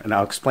atmosphere, and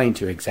I'll explain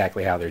to you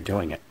exactly how they're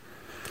doing it.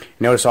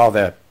 Notice all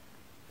the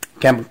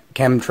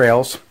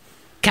chemtrails.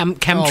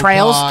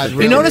 Chemtrails. God, You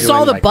really? notice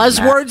all the Like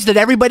buzzwords that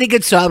everybody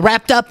gets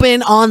wrapped up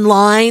in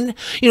online.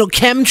 You know,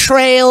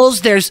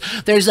 chemtrails. There's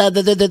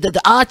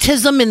the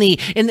autism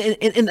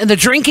in the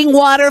drinking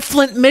water.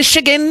 Flint,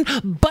 Michigan.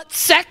 Butt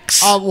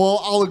sex. Well,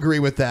 I'll agree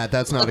with that.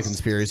 That's not a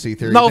conspiracy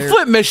theory. No,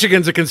 Flint,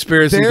 Michigan's a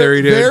conspiracy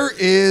theory, dude. There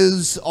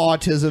is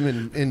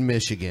autism in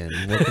Michigan.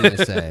 What can I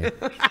say?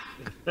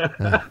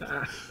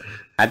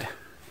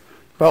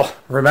 Well,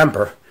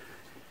 remember,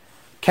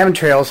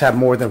 chemtrails have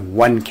more than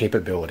one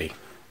capability.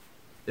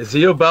 Is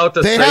he about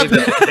to They say have-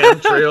 that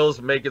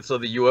chemtrails make it so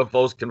the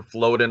UFOs can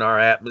float in our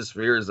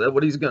atmosphere? Is that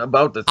what he's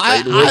about to say?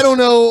 I don't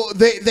know.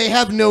 They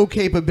have no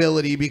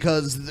capability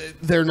because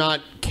they're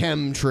not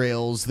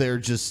chemtrails. They're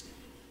just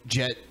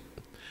jet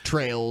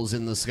trails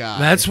in the sky.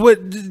 That's what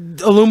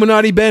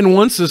Illuminati Ben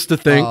wants us to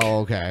think. Oh,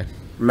 okay.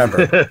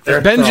 Remember,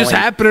 they're Ben just throwing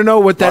happened to know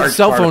what that large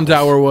cell phone particles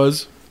tower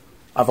was.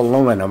 of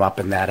aluminum up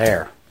in that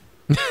air.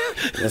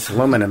 This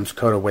aluminum's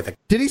coated with a...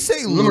 Did he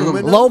say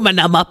aluminum?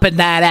 Aluminum up in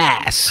that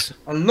ass.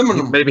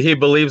 Aluminum. Maybe he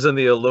believes in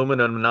the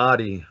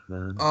Illuminati,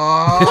 man.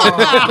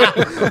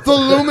 The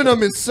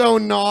aluminum is so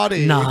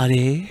naughty.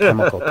 Naughty.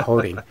 chemical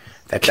coating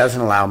that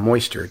doesn't allow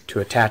moisture to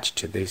attach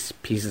to these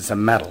pieces of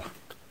metal.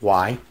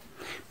 Why?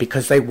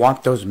 Because they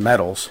want those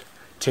metals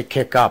to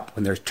kick up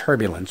when there's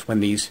turbulence,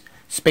 when these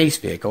space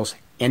vehicles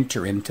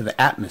enter into the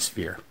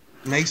atmosphere.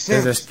 Makes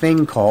There's sense. this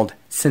thing called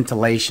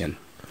scintillation.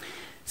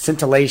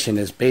 Scintillation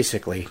is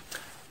basically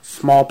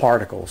small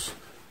particles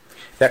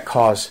that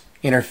cause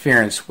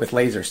interference with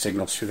laser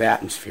signals through the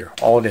atmosphere.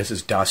 All it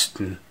is dust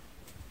and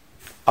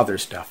other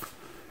stuff.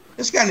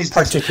 This guy needs to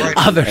take some Particularly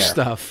credit. Other air.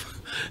 stuff.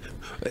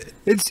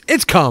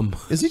 It's cum.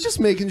 Is he just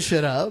making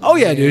shit up? Oh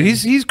yeah, dude.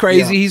 He's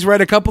crazy. Yeah. He's read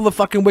a couple of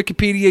fucking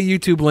Wikipedia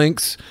YouTube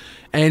links,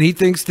 and he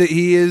thinks that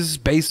he is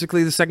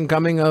basically the second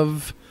coming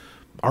of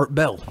Art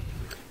Bell.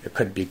 It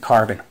could be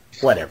carbon,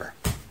 whatever.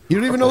 You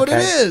don't even know what it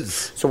Okay.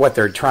 is. So what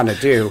they're trying to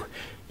do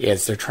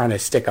is they're trying to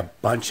stick a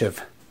bunch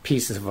of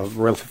pieces of a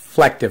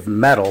reflective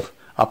metal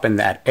up in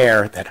that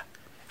air that,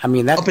 I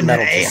mean, that Up in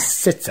metal the air. just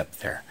sits up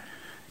there.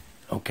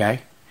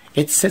 Okay?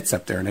 It sits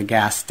up there in a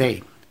gas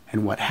state.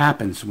 And what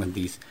happens when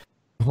these...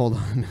 Hold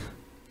on.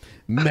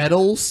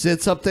 Metal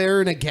sits up there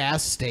in a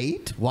gas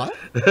state? What?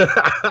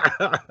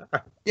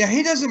 Yeah,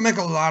 he doesn't make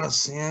a lot of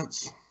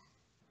sense.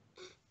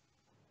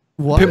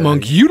 What?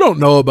 Pitmonk, you don't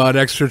know about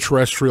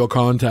extraterrestrial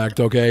contact,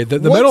 okay? The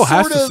What metal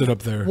has sort to of- sit up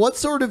there. What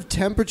sort of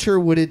temperature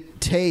would it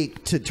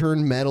take to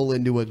turn metal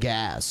into a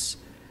gas?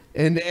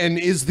 And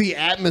is the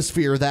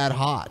atmosphere that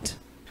hot?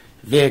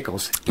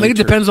 vehicles... I think it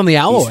enter depends on the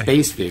alloy. These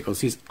space vehicles,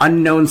 these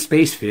unknown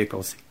space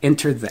vehicles,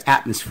 enter the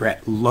atmosphere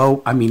at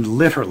low... I mean,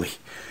 literally,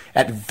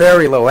 at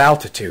very low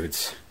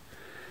altitudes.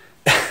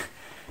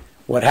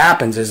 What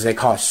happens is they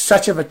cause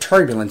such of a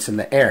turbulence in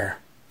the air.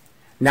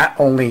 Not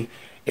only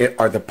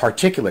are the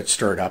particulates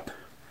stirred up,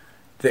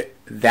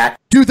 that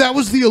Dude, that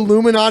was the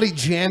Illuminati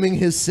jamming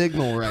his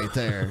signal right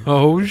there.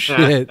 Oh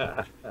shit!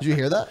 Did you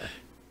hear that?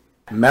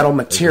 metal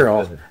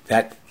material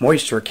that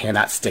moisture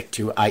cannot stick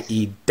to,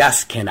 i.e.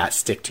 dust cannot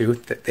stick to,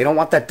 they don't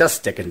want that dust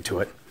sticking to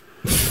it,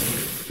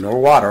 nor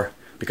water,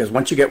 because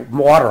once you get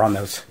water on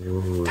those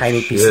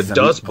tiny pieces of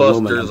aluminum,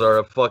 Dustbusters are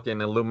a fucking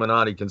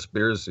Illuminati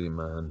conspiracy,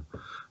 man.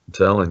 I'm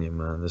telling you,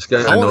 man. This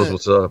guy I wanna- knows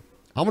what's up.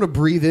 I'm going to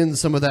breathe in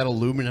some of that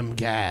aluminum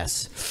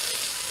gas.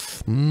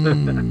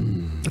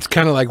 It's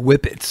kind of like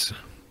whippets.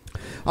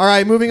 All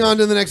right, moving on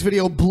to the next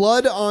video.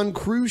 Blood on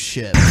cruise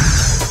ship.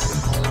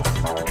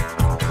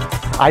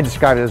 I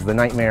describe it as the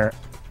nightmare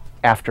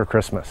after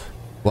Christmas.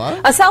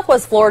 What? A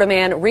Southwest Florida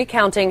man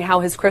recounting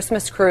how his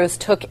Christmas cruise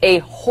took a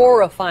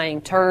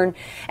horrifying turn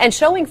and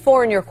showing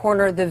 4 in your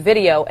corner the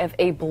video of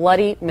a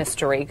bloody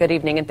mystery. Good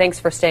evening, and thanks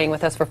for staying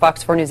with us for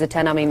Fox 4 News at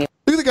 10. I'm Amy.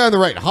 Look at the guy on the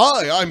right.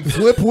 Hi, I'm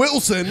Flip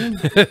Wilson.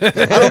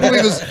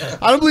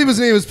 I don't believe his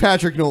name is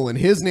Patrick Nolan.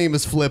 His name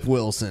is Flip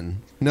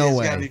Wilson. No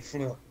way.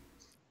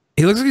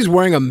 He looks like he's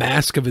wearing a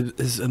mask of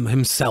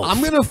himself. I'm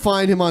going to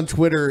find him on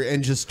Twitter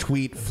and just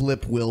tweet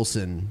Flip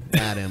Wilson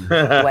at him.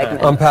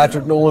 I'm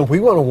Patrick Nolan. We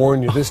want to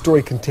warn you, this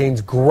story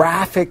contains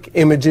graphic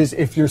images.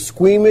 If you're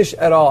squeamish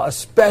at all,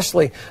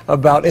 especially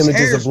about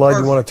images of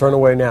blood, you want to turn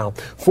away now.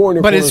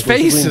 But his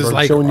face is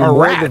like showing you a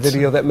more rat. of the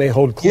video that may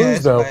hold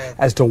clues, though,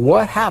 as to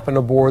what happened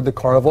aboard the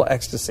Carnival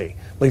Ecstasy.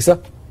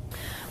 Lisa?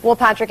 Well,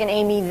 Patrick and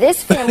Amy,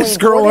 this family This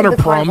girl on boarded her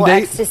the prom Carnival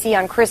date? Ecstasy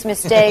on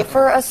Christmas Day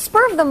for a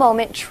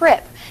spur-of-the-moment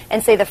trip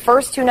and say the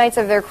first 2 nights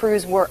of their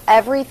cruise were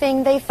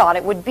everything they thought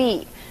it would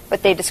be.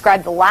 But they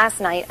described the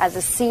last night as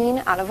a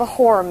scene out of a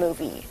horror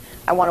movie.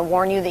 I want to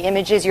warn you, the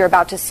images you're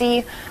about to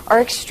see are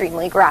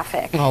extremely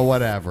graphic. Oh,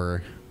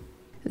 whatever.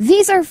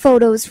 These are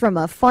photos from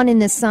a Fun in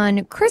the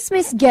Sun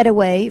Christmas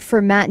getaway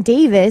for Matt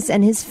Davis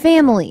and his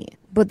family.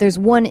 But there's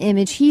one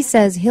image he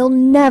says he'll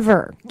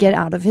never get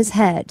out of his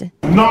head.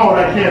 No,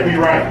 that can't be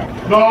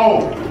right.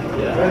 No.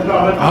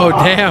 Oh,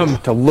 damn.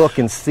 To look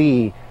and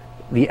see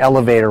the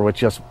elevator with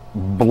just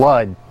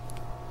blood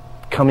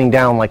coming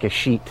down like a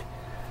sheet.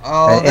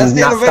 Oh, that's the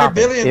not elevator stopping.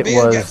 Billy and It Ben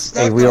got was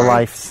stuck a real on.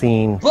 life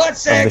scene of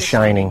The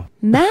Shining.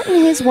 Matt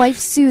and his wife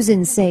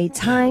Susan say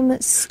time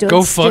stood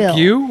Go still. fuck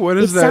you? What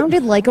is it that?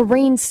 sounded like a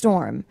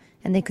rainstorm,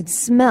 and they could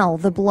smell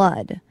the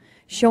blood.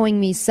 Showing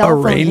me cell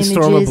phone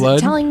rainstorm of images, blood?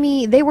 telling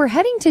me they were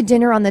heading to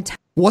dinner on the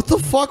What the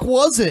fuck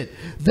was it?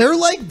 They're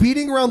like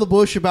beating around the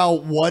bush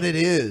about what it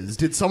is.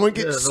 Did someone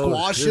get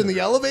squashed in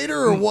the elevator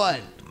or what?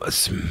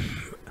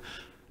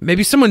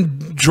 Maybe someone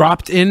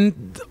dropped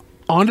in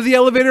onto the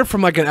elevator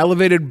from like an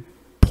elevated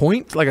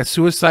point, like a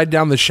suicide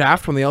down the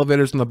shaft when the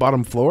elevator's on the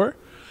bottom floor.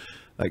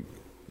 Like,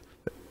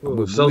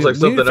 Ooh, sounds like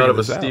something out of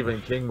a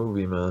Stephen King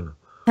movie, man.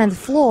 10th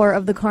floor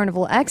of the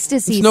Carnival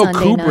Ecstasy It's no Sunday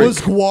Kubrick. night. Was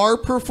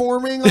Guar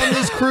performing on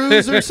this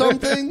cruise or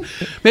something?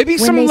 Maybe When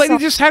some they lady saw-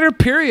 just had her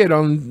period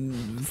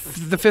on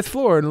the 5th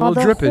floor and a Saw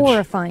little the drippage.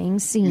 horrifying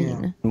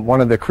scene.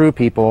 One of the crew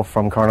people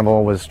from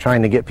Carnival was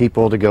trying to get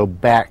people to go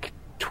back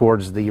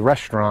towards the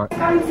restaurant.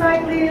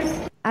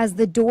 As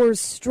the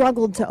doors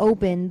struggled to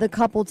open, the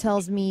couple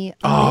tells me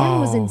a man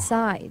was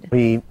inside.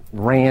 We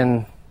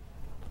ran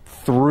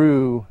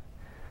through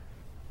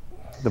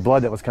the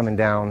blood that was coming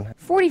down.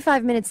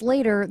 45 minutes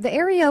later, the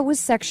area was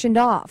sectioned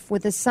off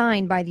with a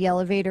sign by the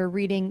elevator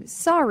reading,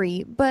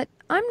 "Sorry, but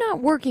I'm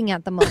not working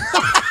at the moment."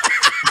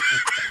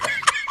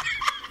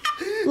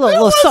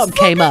 little something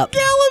came up.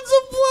 Gallons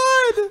of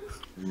blood.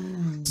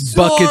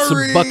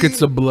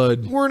 Buckets of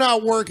blood. We're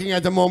not working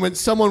at the moment.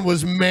 Someone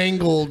was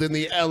mangled in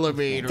the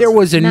elevator. There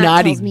was a Matt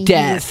naughty tells me He was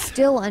death.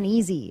 still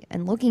uneasy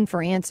and looking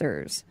for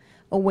answers.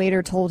 A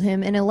waiter told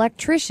him an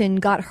electrician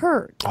got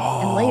hurt.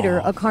 And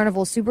later, a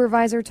Carnival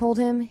supervisor told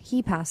him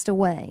he passed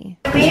away.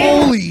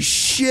 Holy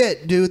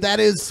shit, dude. That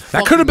is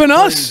That could have been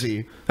crazy.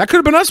 us. That could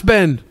have been us,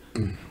 Ben.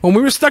 When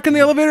we were stuck in the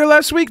elevator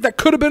last week, that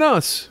could have been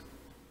us.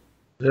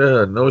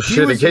 Yeah, no shit.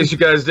 In was- case you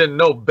guys didn't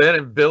know, Ben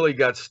and Billy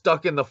got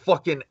stuck in the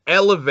fucking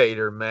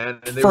elevator, man.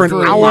 And they For were an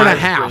doing hour and a live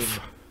half.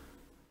 stream.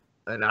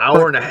 An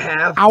hour and a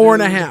half? Hour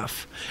and a dude?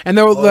 half. And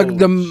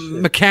the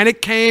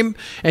mechanic came,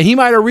 and he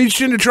might have reached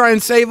in to try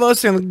and save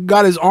us and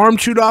got his arm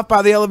chewed off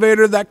by the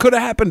elevator. That could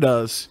have happened to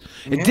us.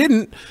 It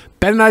didn't.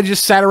 Ben and I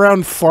just sat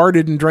around,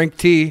 farted, and drank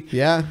tea.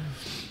 Yeah.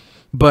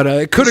 But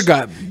it could have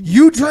got...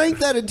 You drank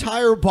that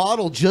entire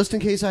bottle just in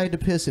case I had to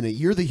piss in it.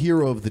 You're the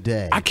hero of the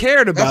day. I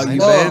cared about That's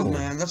you, love, Ben.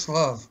 man. That's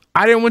love.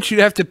 I didn't want you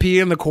to have to pee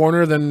in the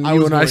corner, then you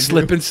was and I going to.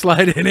 slip and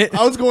slide in it.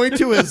 I was going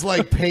to as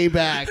like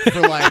payback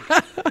for like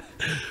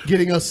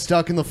getting us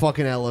stuck in the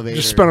fucking elevator.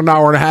 Just spent an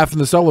hour and a half in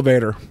this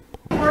elevator.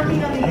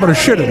 I'm gonna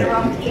shit in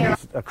it.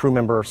 A crew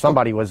member or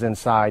somebody was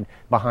inside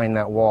behind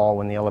that wall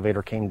when the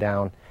elevator came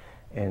down.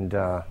 And,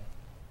 I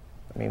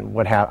mean,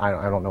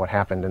 I don't know what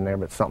happened in there,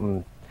 but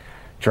something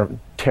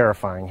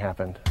terrifying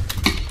happened.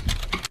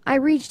 I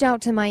reached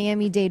out to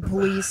Miami-Dade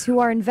police who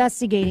are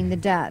investigating the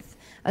death.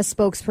 A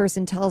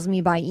spokesperson tells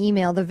me by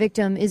email the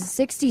victim is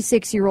a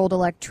 66-year-old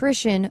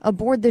electrician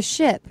aboard the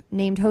ship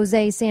named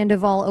Jose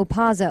Sandoval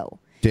Opazo.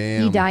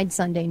 Damn. He died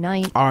Sunday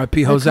night.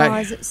 R.I.P. The Jose.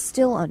 cause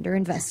still under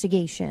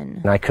investigation.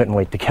 And I couldn't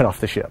wait to get off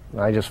the ship.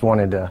 I just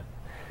wanted to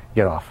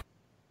get off.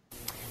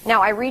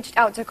 Now, I reached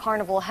out to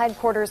Carnival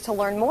headquarters to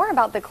learn more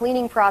about the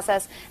cleaning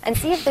process and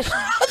see if the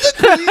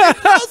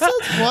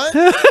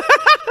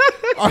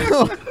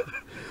What?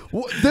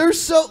 They're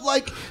so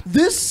like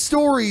this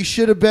story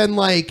should have been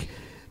like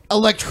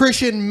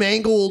electrician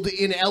mangled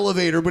in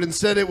elevator, but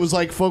instead it was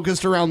like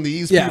focused around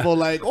these Yeah. people.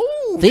 Like,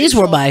 oh, These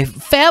were my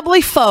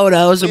family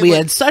photos, and we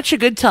had such a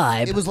good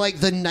time. It was like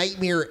the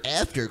nightmare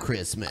after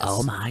Christmas.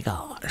 Oh my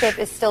God. Chip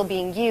is still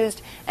being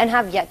used and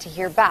have yet to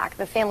hear back.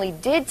 The family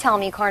did tell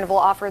me Carnival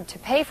offered to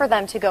pay for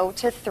them to go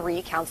to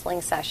 3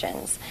 counseling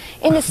sessions.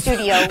 In the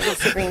studio,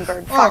 Lisa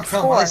Greenberg, Fox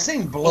 4. I've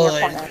seen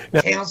blood.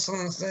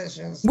 Counseling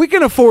sessions. We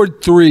can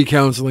afford 3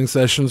 counseling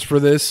sessions for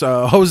this.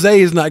 Jose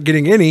is not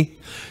getting any.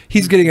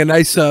 He's getting a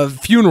nice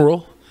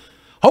funeral.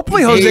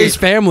 Hopefully Jose's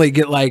family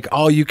get like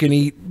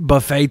all-you-can-eat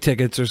buffet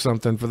tickets or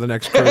something for the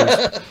next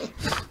cruise.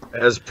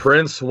 As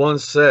Prince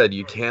once said,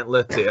 you can't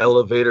let the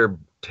elevator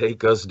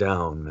take us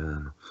down,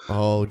 man.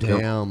 Oh,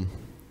 damn.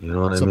 You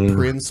know what It's I mean? a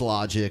Prince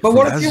logic. But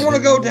what if you want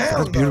to go down?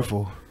 That's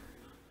beautiful.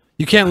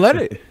 You can't let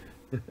it.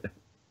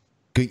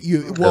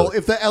 Well,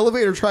 if the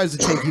elevator tries to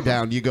take you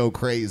down, you go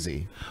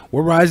crazy.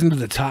 We're rising to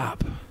the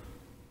top.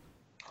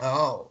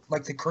 Oh,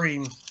 like the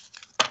cream.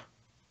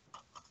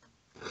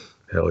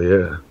 Hell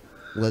yeah.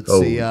 Let's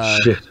Oh, see.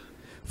 shit.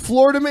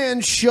 Florida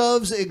man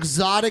shoves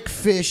exotic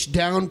fish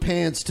down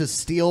pants to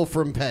steal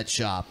from pet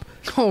shop.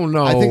 Oh,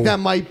 no. I think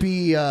that might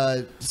be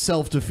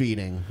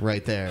self-defeating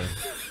right there.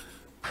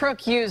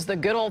 Crook used the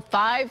good old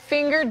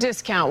 5-finger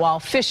discount while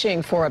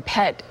fishing for a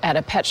pet at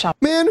a pet shop.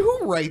 Man, who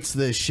writes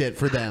this shit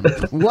for them?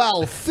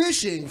 While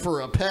fishing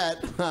for a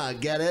pet.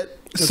 Get it?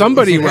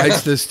 Somebody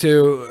writes this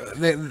too.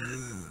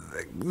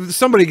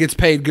 Somebody gets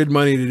paid good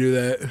money to do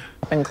that.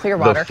 In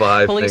Clearwater,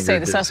 police say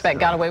the suspect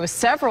got away with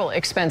several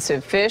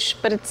expensive fish,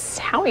 but it's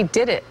how he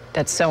did it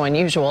that's so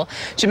unusual.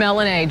 Jamel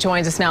Lene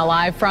joins us now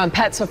live from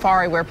Pet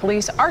Safari, where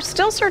police are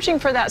still searching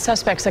for that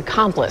suspect's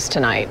accomplice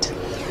tonight.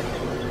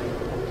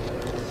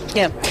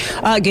 Yeah.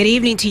 Good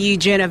evening to you,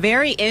 Jen. A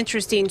very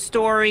interesting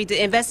story.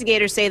 The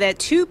investigators say that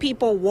 2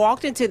 people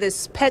walked into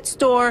this pet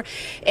store,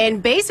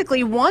 and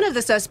basically one of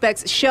the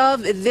suspects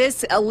shoved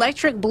this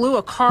electric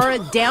blue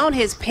Acara down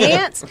his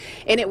pants,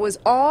 and it was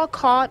all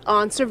caught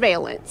on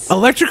surveillance.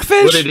 Electric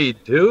fish? What did he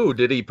do?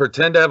 Did he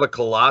pretend to have a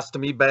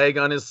colostomy bag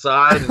on his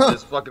side and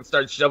just fucking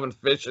start shoving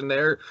fish in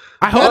there?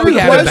 I hope he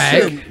had a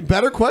bag.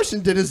 Better question,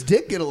 did his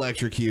dick get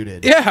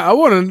electrocuted? Yeah, I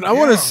want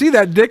to see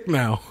that dick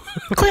now.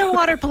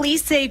 Clearwater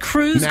police say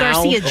Cruz Now?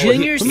 Garcia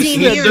Jr.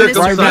 seen him in this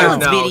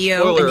surveillance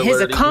video, and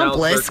his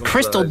accomplice,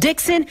 Crystal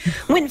Dixon,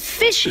 went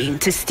fishing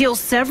to steal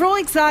several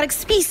exotic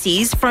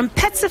species from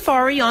Pet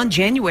Safari on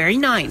January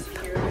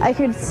 9th. I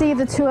could see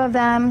the 2 of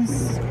them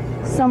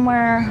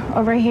somewhere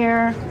over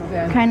here,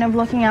 kind of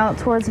looking out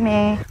towards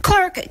me.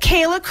 Clerk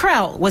Kayla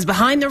Kraut was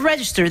behind the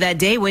register that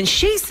day when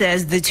she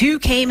says the 2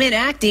 came in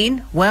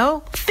acting,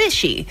 well,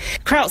 fishy.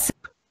 Kraut said,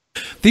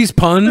 These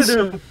puns.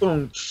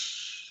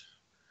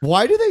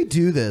 Why do they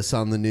do this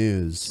on the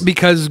news?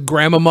 Because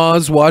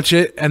grandmamas watch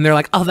it and they're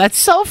like, oh, that's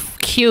so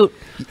cute.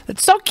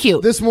 That's so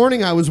cute. This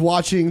morning I was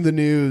watching the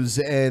news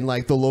and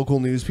like the local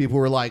news people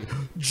were like,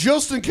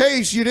 just in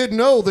case you didn't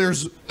know,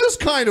 there's this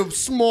kind of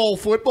small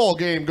football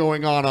game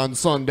going on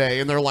Sunday.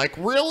 And they're like,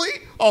 really?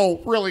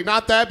 Oh, really?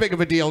 Not that big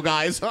of a deal,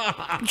 guys.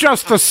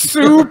 Just the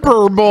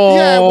Super Bowl.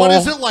 Yeah, what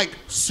is it, like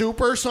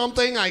super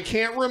something? I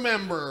can't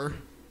remember.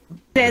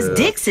 Says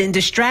Dixon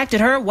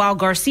distracted her while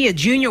Garcia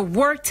Jr.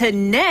 worked to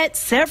net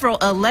several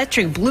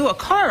electric blue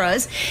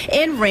Acaras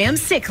and ram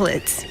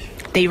cichlids.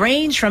 They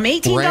range from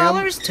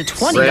 $18 to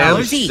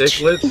 $20 each.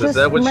 Cichlids? Is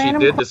that what she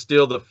did to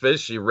steal the fish?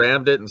 She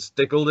rammed it and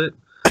stickled it?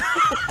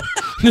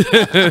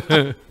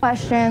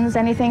 Questions,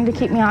 anything to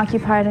keep me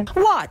occupied.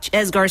 Watch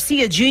as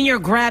Garcia Jr.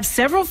 grabs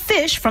several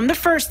fish from the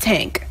first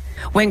tank.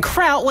 When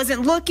Kraut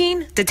wasn't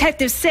looking,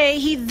 detectives say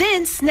he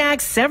then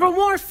snagged several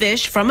more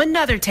fish from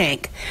another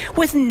tank.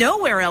 With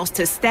nowhere else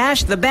to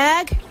stash the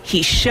bag,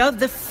 he shoved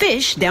the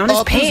fish down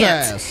his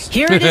pants.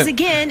 Here it is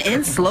again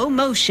in slow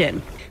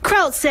motion.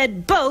 Kraut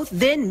said both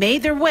then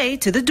made their way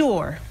to the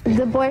door.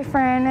 The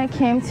boyfriend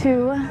came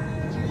to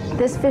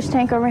this fish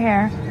tank over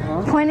here,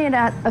 pointed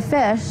at a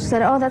fish,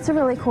 said, oh, that's a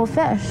really cool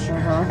fish,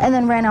 and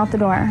then ran out the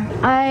door.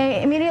 I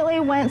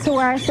immediately went to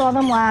where I saw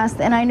them last,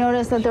 and I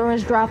noticed that there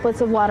was droplets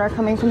of water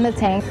coming from the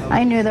tank.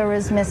 I knew there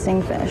was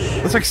missing fish.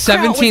 It's like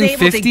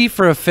 $17.50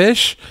 for a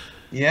fish.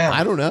 Yeah,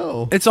 I don't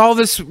know. It's all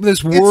this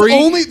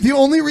worry. The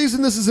only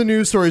reason this is a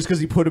news story is because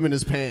he put him in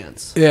his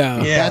pants. Yeah,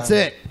 that's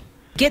it.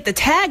 Get the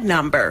tag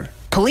number.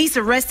 Police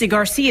arrested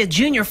Garcia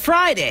Jr.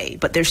 Friday,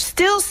 but they're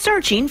still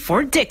searching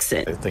for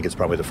Dixon. I think it's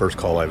probably the first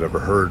call I've ever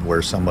heard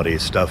where somebody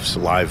stuffs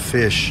live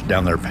fish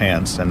down their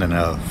pants and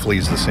then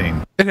flees the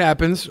scene. It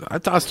happens. I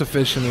tossed a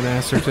fish in an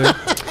ass or two.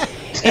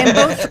 And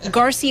both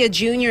Garcia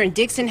Jr. and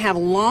Dixon have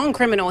long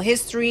criminal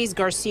histories.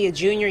 Garcia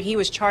Jr., he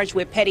was charged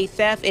with petty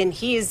theft, and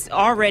he is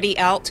already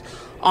out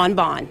on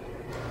bond.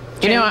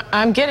 You know,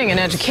 I'm getting an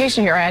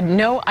education here. I had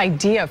no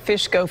idea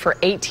fish go for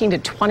 $18 to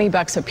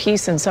 $20 a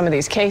piece in some of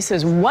these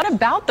cases. What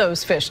about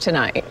those fish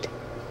tonight?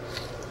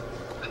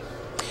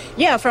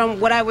 Yeah, from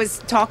what I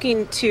was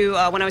talking to,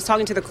 when I was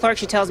talking to the clerk,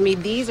 she tells me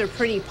these are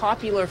pretty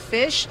popular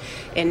fish.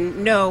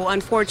 And no,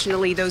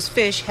 unfortunately, those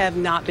fish have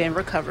not been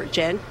recovered,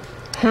 Jen.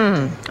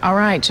 All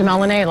right,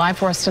 Jamel Lene, live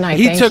for us tonight.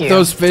 He Thank took you.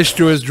 those fish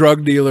to his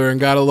drug dealer and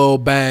got a little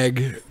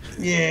bag.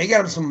 Yeah, he got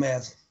him some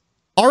meth.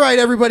 All right,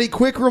 everybody,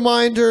 quick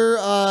reminder.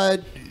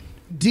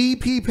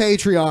 DP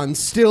Patreon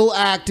still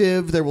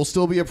active. There will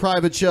still be a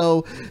private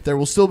show. There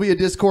will still be a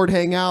Discord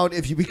hangout.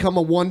 If you become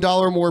a $1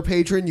 or more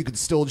patron, you can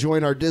still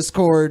join our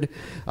Discord.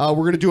 We're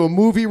going to do a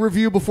movie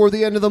review before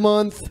the end of the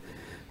month.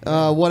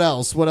 What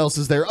else? What else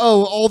is there?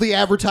 Oh, all the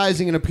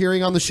advertising and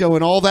appearing on the show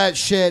and all that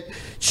shit.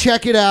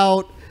 Check it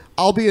out.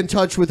 I'll be in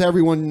touch with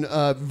everyone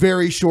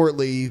very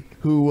shortly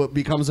who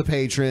becomes a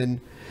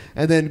patron.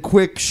 And then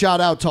quick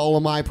shout out to all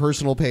of my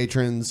personal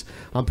patrons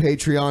on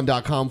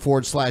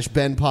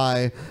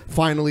patreon.com/BenPie.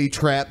 Finally,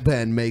 Trap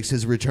Ben makes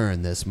his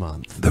return this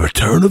month. The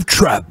return of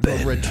Trap Ben.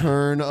 The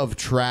return of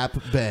Trap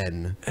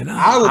Ben. And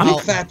I will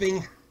be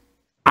clapping.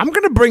 I'm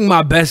going to bring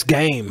my best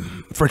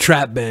game for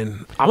Trap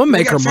Ben. I'm going to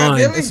make her mine.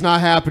 It's not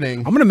happening.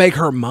 I'm going to make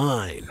her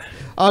mine.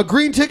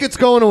 Green ticket's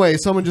going away.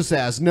 Someone just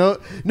asked. No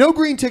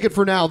green ticket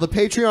for now. The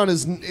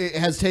Patreon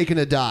has taken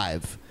a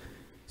dive.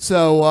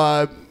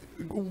 So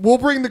we'll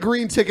bring the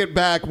green ticket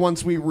back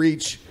once we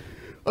reach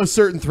a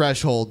certain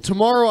threshold.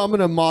 Tomorrow I'm going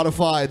to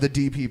modify the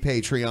DP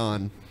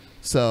Patreon.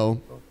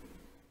 So,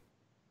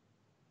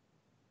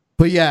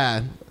 but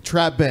yeah,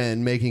 Trap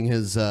Ben making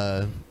his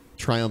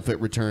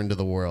triumphant return to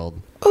the world.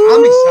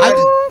 I'm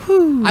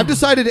excited. I've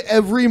decided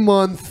every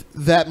month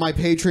that my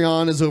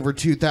Patreon is over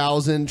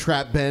 2,000,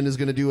 Trap Ben is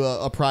going to do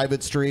a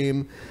private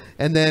stream.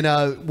 And then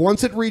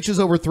once it reaches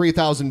over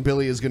 3,000,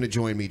 Billy is going to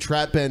join me.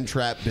 Trap Ben,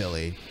 Trap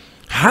Billy.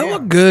 I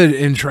look good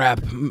in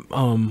trap.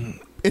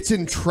 It's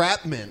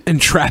entrapment.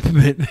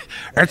 Entrapment.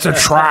 It's a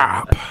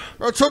trap.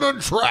 It's an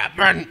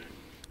entrapment.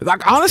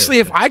 Like, honestly,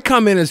 if I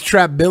come in as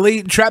Trap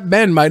Billy, Trap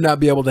Ben might not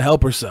be able to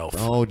help herself.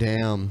 Oh,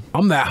 damn.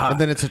 I'm that hot.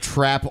 And then it's a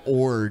trap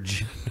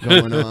orge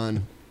going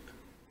on.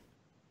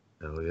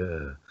 Hell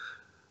yeah.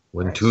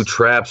 When two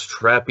traps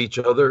trap each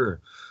other,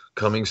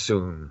 coming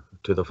soon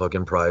to the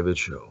fucking private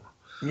show.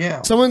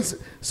 Yeah.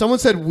 Someone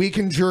said we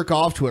can jerk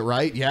off to it,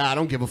 right? Yeah, I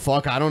don't give a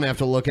fuck. I don't have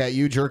to look at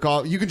you jerk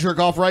off. You can jerk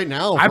off right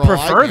now. I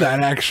prefer that,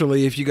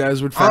 actually, if you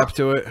guys would flap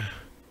to it.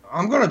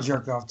 I'm going to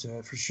jerk off to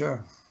it for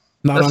sure.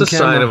 That's a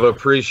sign of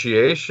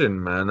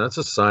appreciation, man. That's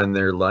a sign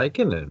they're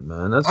liking it,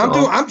 man.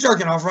 I'm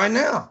jerking off right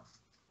now.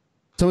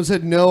 Someone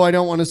said, no, I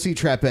don't want to see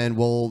Trap Ben.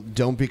 Well,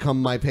 don't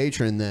become my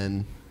patron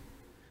then.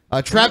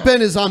 Trap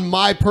Ben is on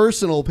my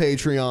personal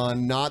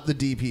Patreon, not the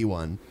DP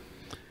one.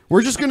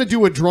 We're just going to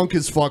do a drunk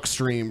as fuck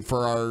stream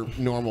for our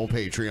normal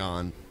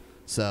Patreon.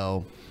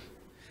 So,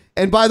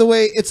 and by the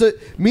way,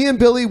 me and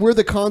Billy, we're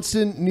the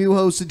constant new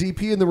hosts of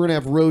DP, and then we're going to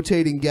have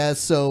rotating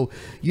guests. So,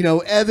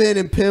 Evan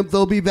and Pimp,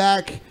 they'll be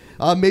back.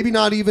 Maybe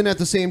not even at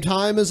the same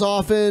time as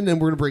often, and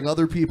we're going to bring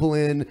other people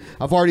in.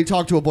 I've already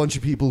talked to a bunch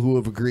of people who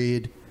have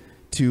agreed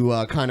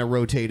to kind of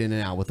rotate in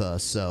and out with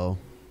us. So,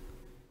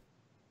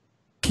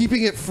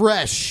 keeping it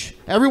fresh.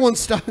 Everyone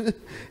stop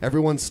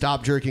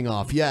jerking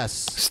off. Yes.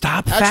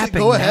 Stop Actually,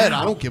 fapping go ahead.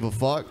 now. I don't give a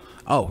fuck.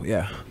 Oh,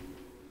 yeah.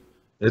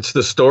 It's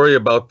the story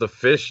about the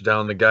fish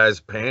down the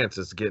guy's pants.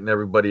 It's getting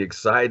everybody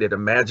excited.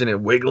 Imagine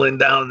it wiggling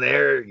down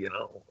there,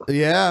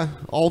 Yeah,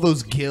 all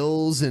those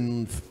gills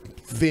and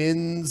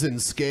fins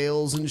and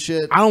scales and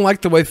shit. I don't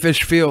like the way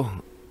fish feel.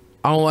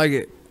 I don't like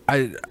it.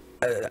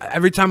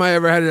 Every time I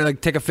ever had to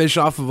take a fish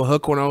off of a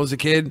hook when I was a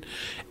kid,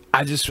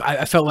 I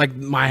felt like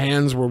my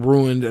hands were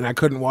ruined and I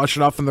couldn't wash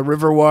it off in the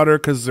river water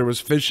because there was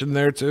fish in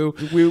there too.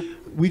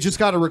 We just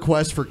got a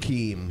request for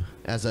Keem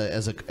as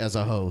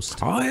a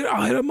host. I'll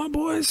hit up my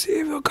boy, see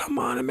if he'll come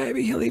on, and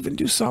maybe he'll even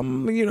do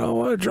some,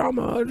 a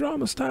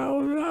drama style. I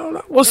don't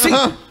know. We'll see.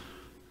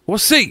 We'll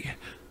see.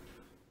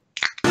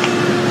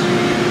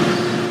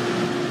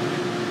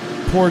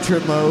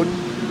 Portrait mode.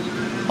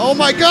 Oh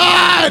my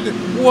God!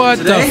 What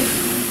Today, the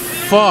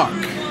fuck?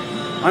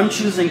 I'm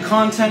choosing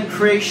content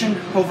creation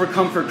over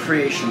comfort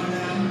creation.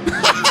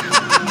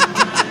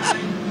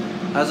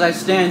 As I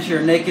stand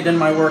here naked in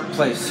my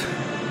workplace,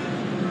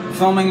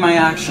 filming my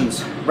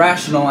actions,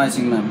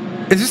 rationalizing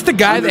them. Is this the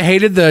guy that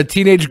hated the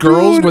teenage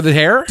girls with the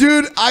hair?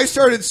 Dude, I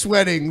started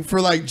sweating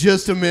for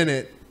just a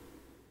minute.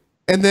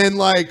 And then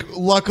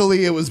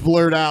luckily it was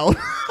blurred out.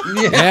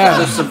 Yeah.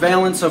 The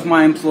surveillance of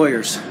my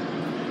employers.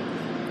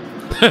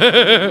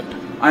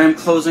 I am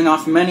closing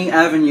off many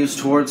avenues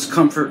towards a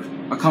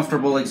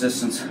comfortable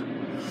existence.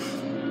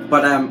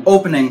 But I'm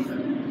opening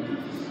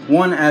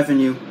one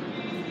avenue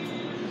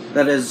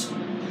that is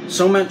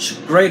so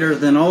much greater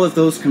than all of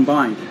those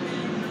combined.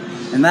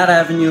 And that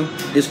avenue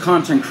is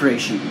content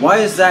creation. Why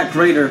is that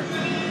greater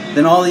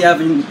than all the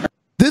avenues?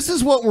 This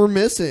is what we're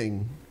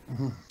missing.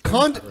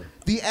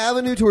 The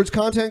avenue towards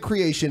content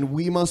creation,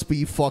 we must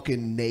be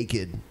fucking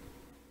naked.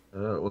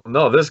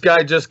 No, this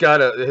guy just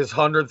got his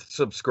 100th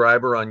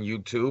subscriber on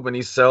YouTube, and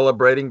he's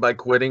celebrating by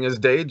quitting his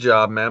day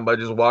job, man, by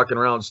just walking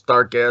around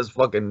stark ass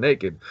fucking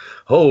naked.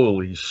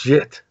 Holy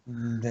shit.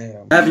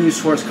 Damn.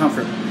 Avenues towards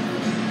comfort.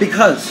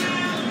 Because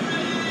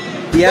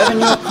the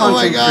avenue of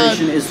content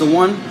creation is the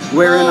one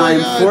wherein I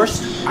am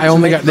forced I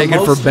only got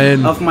naked for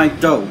Ben. of my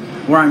dough,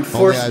 where I'm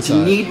forced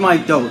to knead my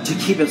dough to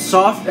keep it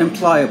soft and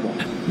pliable.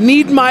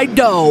 Knead my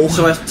dough.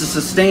 So as to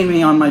sustain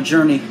me on my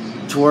journey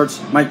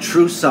towards my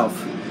true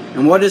self.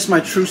 And what is my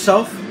true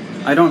self?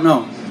 I don't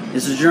know.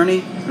 It's a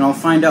journey, and I'll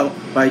find out.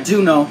 But I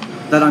do know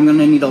that I'm going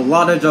to need a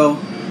lot of dough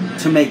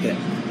to make it.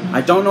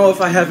 I don't know if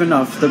I have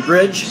enough. The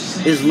bridge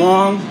is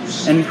long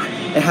and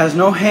it has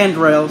no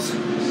handrails,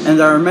 and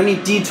there are many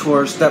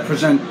detours that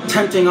present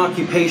tempting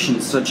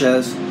occupations such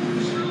as,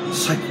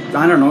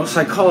 I don't know,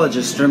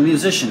 psychologist or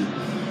musician.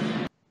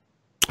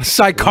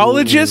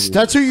 Psychologist?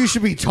 That's who you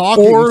should be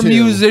talking or to.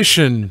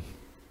 musician.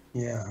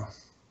 Yeah.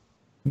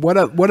 What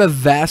a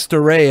vast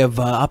array of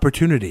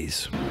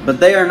opportunities. But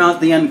they are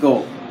not the end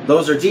goal.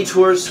 Those are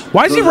detours.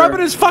 Why is he rubbing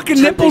his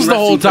fucking nipples the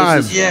whole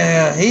time?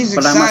 Yeah, he's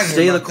But I excited must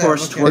stay the about that.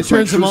 course Look at towards it. my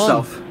Turns him true on.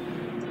 self.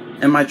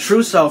 And my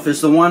true self is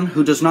the one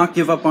who does not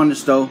give up on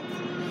his dough.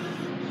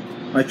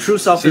 My true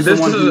self See, is the this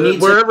one who is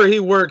needs wherever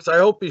he works. I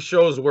hope he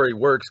shows where he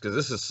works, because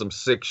this is some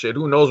sick shit.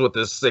 Who knows what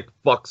this sick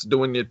fuck's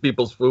doing to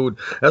people's food?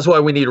 That's why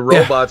we need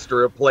robots to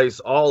replace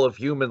all of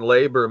human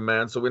labor,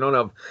 man. So we don't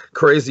have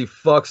crazy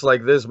fucks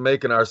like this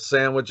making our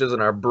sandwiches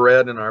and our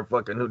bread and our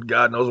fucking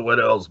God knows what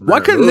else. Man. Why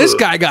couldn't this Ugh.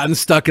 guy gotten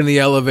stuck in the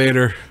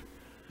elevator?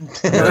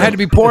 It had to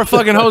be poor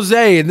fucking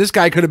Jose, and this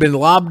guy could have been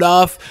lobbed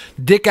off,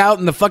 dick out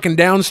in the fucking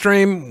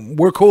downstream.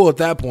 We're cool at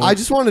that point. I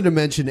just wanted to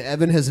mention,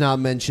 Evan has not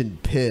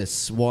mentioned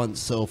piss once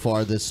so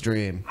far this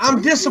stream.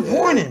 I'm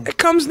disappointed. It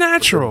comes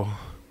natural.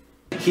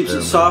 keeps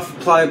it soft,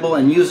 pliable,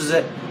 and uses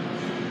it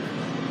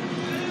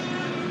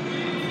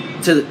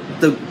to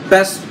the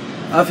best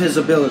of his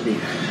ability.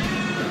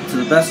 To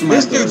the best of my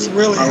ability. This dude's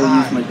really I will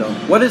high. use my dough.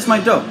 What is my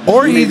dough?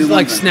 Or You may he's be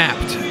like wondering.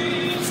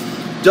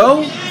 snapped.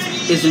 Dough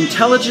is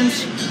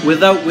intelligence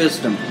without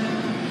wisdom,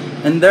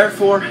 and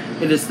therefore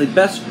it is the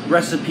best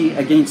recipe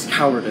against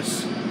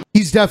cowardice.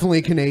 He's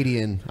definitely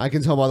Canadian. I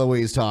can tell by the way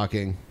he's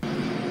talking.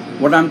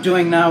 What I'm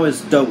doing now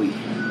is doughy.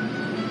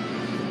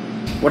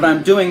 What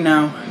I'm doing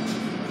now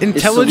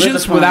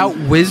Intelligence is without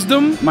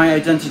wisdom? My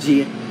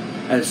identity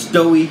as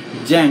Doughy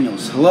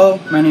Daniels. Hello,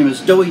 my name is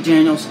Doughy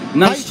Daniels.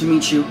 Nice to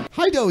meet you.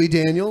 Hi, Doughy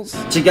Daniels.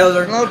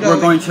 Together, Hello, we're Doughy.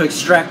 going to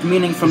extract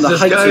meaning from Is the this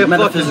heights guy of a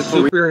fucking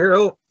metaphysical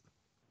superhero?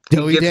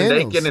 Doughy He gets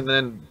Daniels. naked and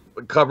then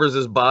covers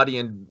his body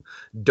in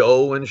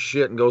dough and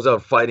shit and goes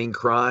out fighting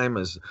crime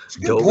as It's a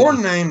good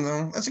porn name,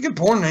 though. That's a good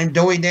porn name,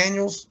 Doughy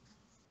Daniels.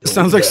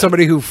 Sounds like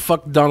somebody who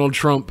fucked Donald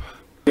Trump.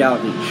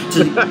 reality.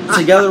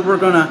 Together, we're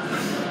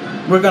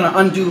gonna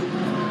undo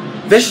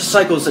vicious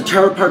cycles that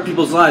tear apart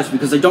people's lives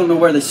because they don't know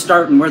where they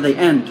start and where they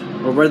end,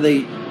 or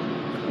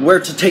where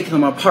to take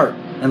them apart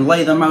and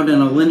lay them out in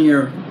a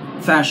linear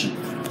fashion.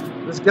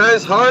 This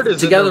guy's heart is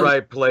in Together- the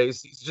right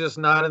place. He's just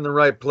not in the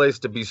right place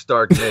to be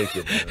stark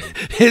naked. Man.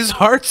 His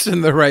heart's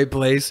in the right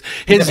place.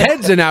 His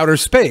head's in outer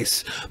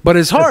space. But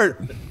his heart,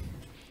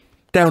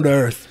 down to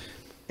earth.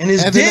 And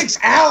his Evan- dick's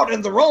out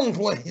in the wrong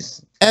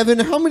place. Evan,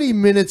 how many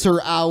minutes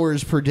or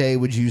hours per day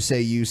would you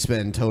say you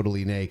spend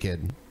totally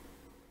naked?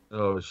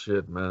 Oh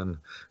shit, man!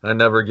 I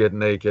never get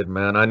naked,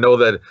 man. I know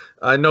that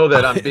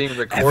I'm being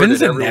recorded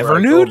Evan's a everywhere never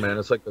I go, nude? man.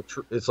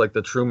 It's like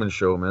the Truman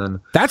Show, man.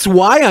 That's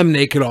why I'm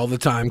naked all the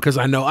time, because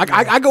I know.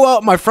 I go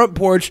out my front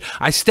porch,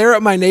 I stare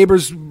at my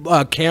neighbor's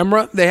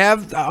camera they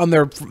have on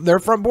their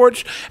front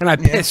porch, and I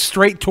piss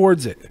straight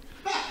towards it.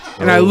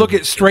 And I look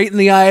it straight in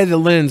the eye of the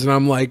lens, and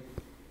I'm like,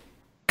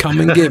 come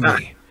and get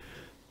me.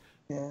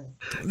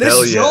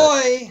 Hell yeah.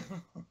 Joy.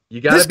 You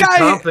gotta This be guy-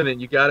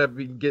 confident. You gotta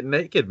get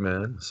naked,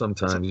 man.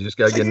 Sometimes you just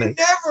gotta get naked.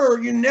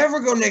 You never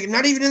go naked.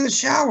 Not even in the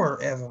shower,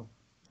 Evan.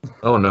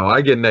 Oh no,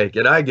 I get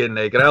naked. I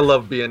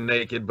love being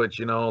naked, but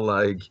you know,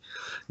 like,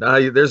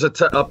 there's a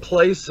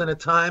place and a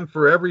time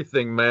for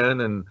everything, man.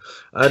 And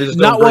I just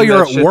don't Not while bring you're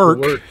that at shit to work.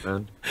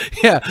 man.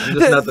 Yeah. I'm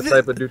just not the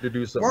type of dude to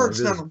do something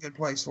Work's like not this. a good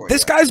place for you.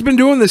 This guy's been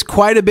doing this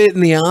quite a bit in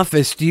the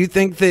office. Do you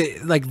think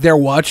that like they're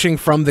watching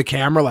from the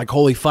camera, like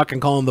holy fucking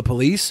calling the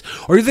police,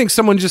 or do you think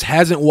someone just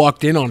hasn't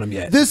walked in on him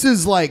yet? This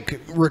is like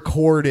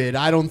recorded.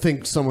 I don't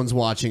think someone's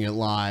watching it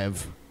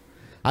live.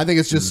 I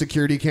think it's just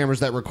security cameras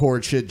that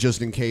record shit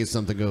just in case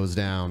something goes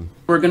down.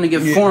 We're gonna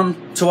give form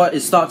to what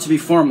is thought to be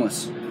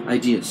formless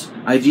ideas.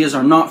 Ideas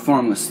are not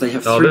formless. They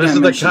have No, three this is the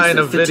dimensions kind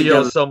that of fit video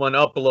together. someone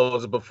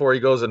uploads before he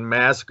goes and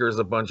massacres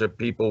a bunch of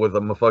people with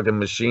a fucking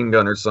machine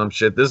gun or some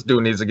shit. This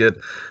dude needs to get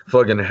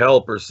fucking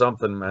help or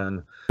something,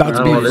 man. About to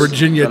I be don't know, this-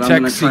 Virginia But I'm Tech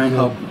gonna try and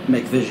sequel. help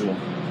make visual.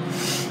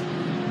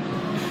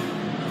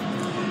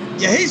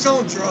 Yeah, he's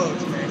on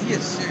drugs, man. He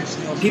is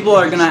seriously on People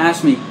are gonna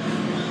ask me,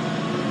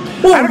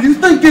 "What are you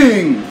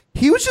thinking?"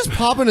 He was just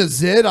popping a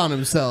zit on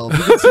himself.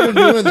 You can see him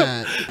doing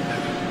that.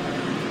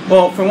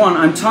 Well, for one,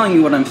 I'm telling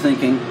you what I'm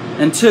thinking,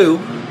 and two,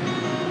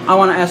 I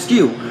want to ask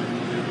you,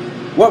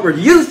 what were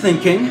you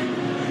thinking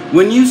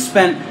when you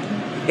spent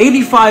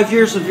 85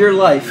 years of your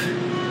life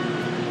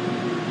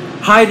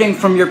hiding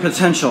from your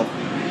potential,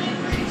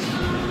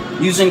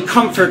 using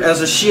comfort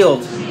as a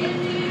shield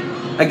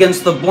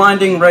against the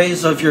blinding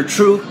rays of your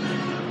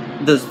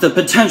the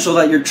potential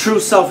that your true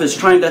self is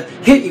trying to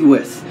hit you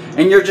with,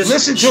 and you're just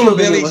Listen to him,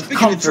 shielding Billy. it with Speaking the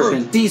comfort truth.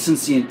 and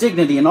decency and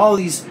dignity and all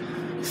these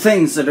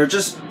things that are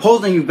just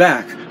holding you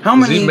back. How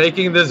Is many? he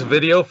making this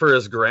video for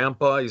his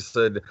grandpa? He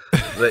said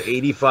the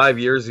 85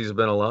 years he's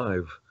been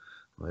alive.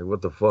 Like,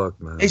 what the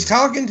fuck, man? He's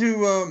talking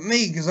to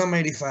me because I'm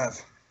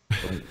 85.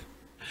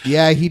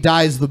 Yeah, he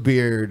dyes the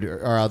beard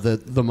or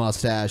the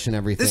mustache and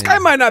everything. This guy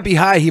might not be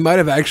high. He might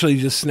have actually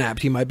just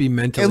snapped. He might be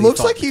mentally. It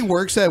looks fucked. like he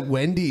works at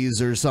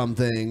Wendy's or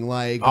something.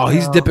 Like, Oh,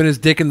 he's dipping his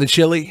dick in the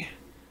chili.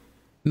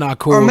 Not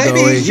cool. Or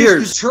maybe though. he's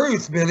just the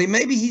truth, Billy.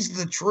 Maybe he's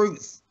the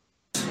truth.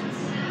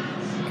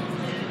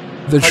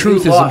 The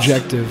truth is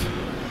objective.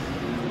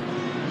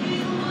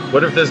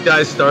 What if this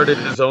guy started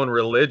his own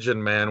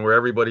religion, man, where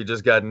everybody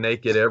just got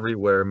naked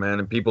everywhere, man,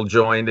 and people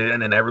joined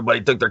in and everybody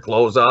took their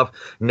clothes off?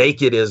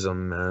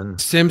 Nakedism, man.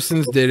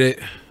 Simpsons did it.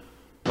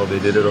 Oh, they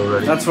did it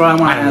already? That's what I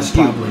want to ask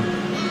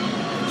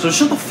you. So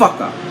shut the fuck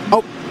up.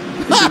 Oh.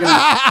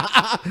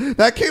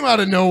 That came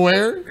out of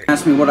nowhere.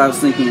 Ask me what I was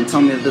thinking and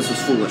tell me that this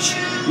was foolish.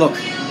 Look,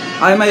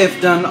 I may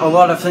have done a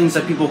lot of things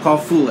that people call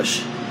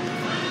foolish,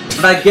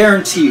 but I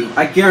guarantee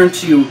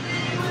you,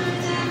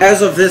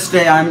 as of this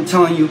day, I'm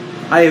telling you,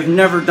 I have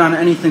never done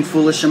anything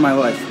foolish in my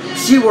life.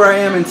 See where I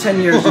am in 10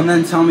 years and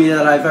then tell me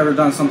that I've ever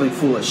done something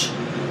foolish.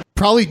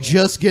 Probably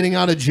just getting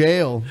out of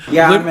jail.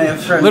 Yeah, I may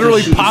have threatened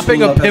Literally to shoot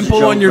popping a school up as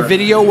pimple on your joke or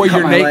video where cut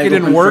you're my leg naked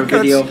and open for work.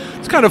 video.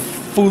 It's kind of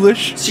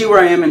foolish. See where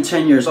I am in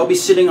 10 years. I'll be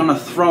sitting on a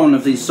throne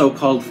of these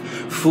so-called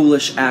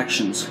foolish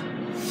actions.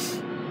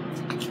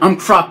 I'm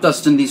crop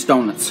dusting these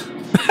donuts.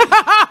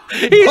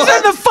 He's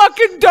in the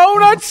fucking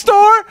donut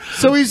store.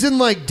 So he's in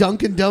like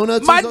Dunkin'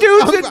 Donuts. My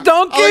dude's at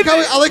Dunkin'.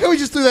 I like how he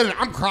just threw that in.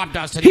 I'm crop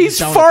dusting. He's these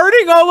donuts.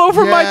 farting all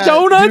over my Yeah,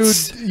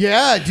 donuts. Dude,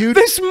 yeah, dude.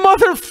 This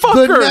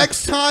motherfucker. The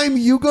next time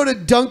you go to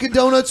Dunkin'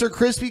 Donuts or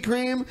Krispy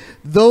Kreme,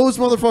 those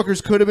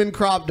motherfuckers could have been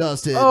crop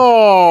dusted.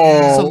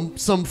 Oh.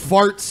 Some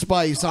fart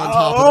spice on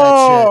top of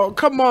that Oh,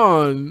 come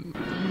on.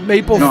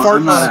 Maple No,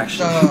 fart. I'm not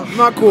actually.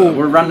 Not cool.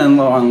 We're running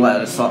low on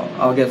lettuce.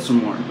 I'll get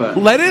some more. But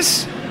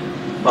Lettuce?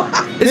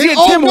 Is he at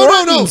oh, Tim no,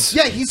 Hortons?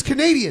 No. Yeah, he's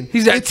Canadian.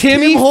 He's at It's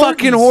Timmy Tim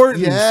fucking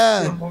Hortons.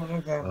 Yeah.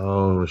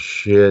 Oh,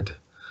 shit.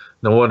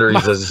 No wonder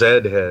he's a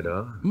Zed head,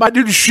 huh? My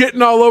dude's shitting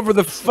all over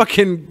the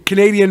fucking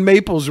Canadian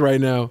maples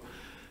right now.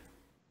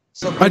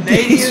 So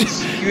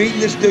Canadians, you're eating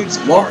this dude's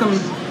welcome.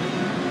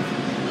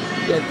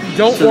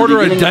 Don't To the order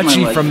a beginning of my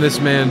duchy life. from this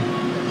man.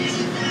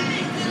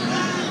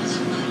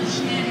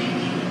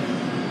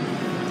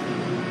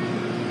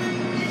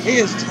 He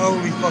is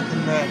totally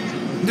fucking nuts.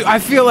 Dude, I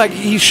feel like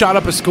he shot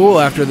up a school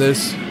after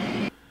this.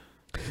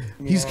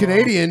 He's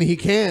Canadian. He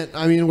can't.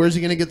 I mean, where's he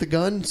going to get the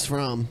guns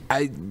from? Bear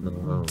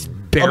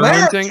America.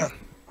 hunting?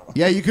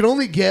 Yeah, you can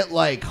only get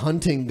like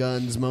hunting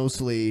guns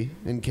mostly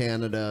in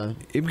Canada.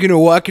 I'm going to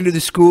walk into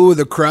the school with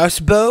a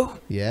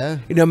crossbow. Yeah.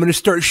 And I'm going to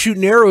start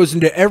shooting arrows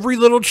into every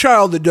little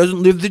child that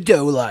doesn't live the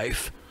dough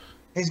life.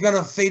 He's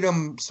gonna feed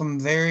them some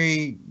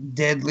very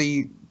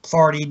deadly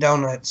farty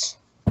donuts.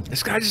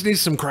 This guy just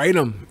needs some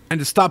kratom and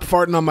to stop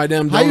farting on my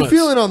damn How donuts. you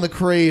feeling on the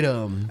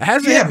kratom? It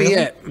hasn't hit me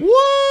yet.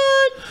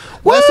 What?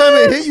 Last time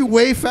it hit you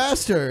way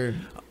faster.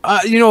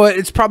 You know what?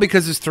 It's probably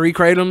because it's 3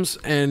 kratoms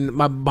and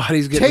my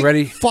body's getting Take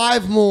ready.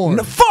 5 more.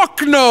 No,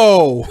 fuck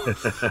no.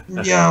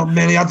 Yeah,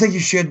 Billy, I think you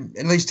should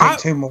at least take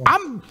 2 more.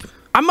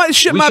 I might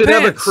shit We my should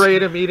have a pants.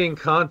 kratom eating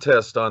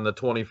contest on the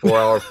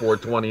 24-hour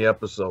 420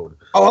 episode.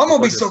 Oh, I'm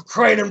gonna be so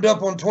kratomed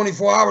up on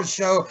 24 Hours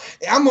show.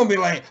 I'm gonna be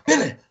like,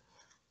 Billy,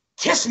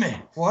 kiss me.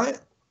 What?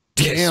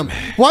 Damn.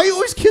 Why are you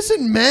always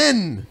kissing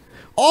men?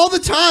 All the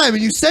time,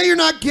 and you say you're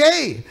not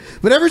gay.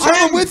 But every time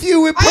I'm with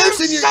you in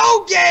person, I'm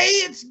so gay,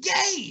 it's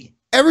gay.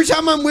 Every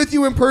time I'm with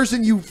you in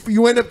person, you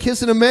end up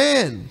kissing a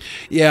man.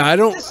 Yeah, I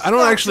don't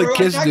actually True.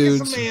 kiss I did not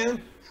dudes. Kiss a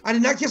man. I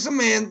did not kiss a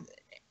man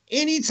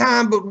any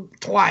time but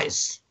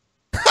twice.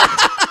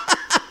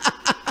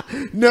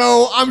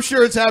 No, I'm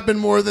sure it's happened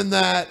more than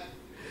that.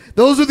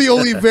 Those are the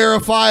only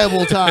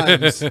verifiable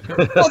times.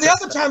 Well, the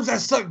other times I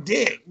sucked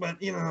dick,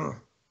 but you know.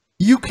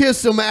 You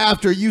kiss them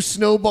after. You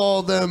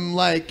snowball them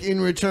like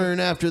in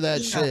return after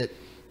that shit.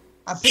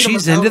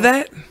 She's into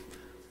that?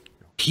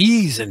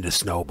 He's into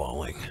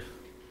snowballing.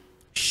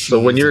 So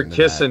when you're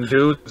kissing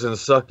dudes and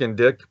sucking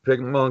dick, Pig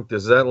Monk,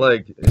 is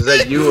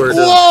that you or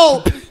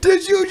Whoa!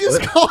 Did you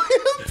just call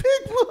him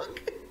Pig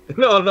Monk?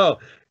 No.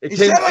 It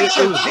said like it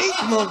said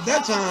pink monk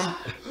that time.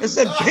 It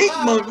said pink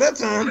monk that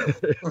time.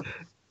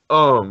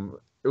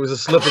 It was a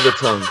slip of the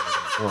tongue.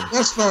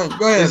 That's fine.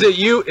 Go ahead. Is it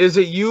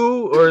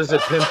you or is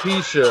it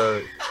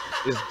Pimpisha?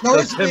 No,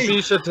 does it's me.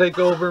 Pimpisha take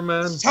over,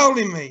 man? It's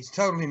totally me. It's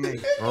totally me.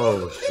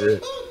 Oh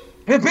shit.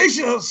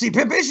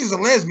 Pimpisha's a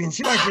lesbian.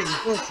 She likes eating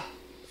pussy.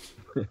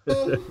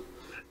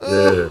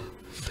 Yeah.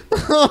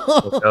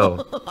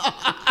 No.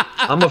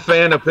 I'm a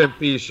fan of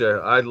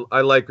Pimpisha.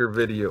 I like her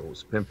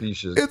videos.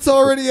 Pimpisha's. It's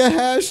already a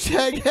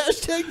hashtag.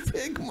 Hashtag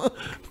Pig Monk.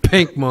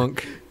 Pink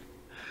Monk.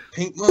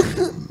 Pink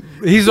Monk.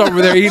 He's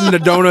over there eating the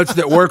donuts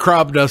that were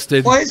crop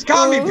dusted. Well, he's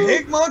calling me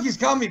Pig Monk. He's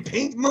calling me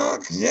Pink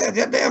Monk. Yeah,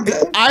 that damn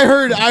thing. I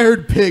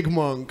heard Pig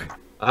Monk.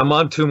 I'm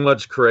on too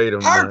much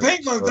kratom. I heard man.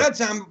 Pink Monk that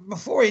time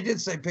before he did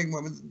say Pig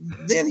Monk.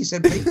 But then he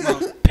said Pink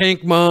Monk.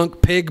 Pink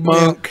Monk, Pig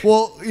Monk. Yeah,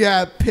 well,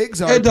 yeah,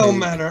 pigs are. It don't pig.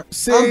 matter. I'm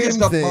Same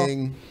just a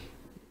thing. Monk.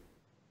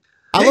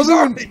 I love Pigs it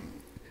are when pig.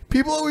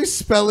 people always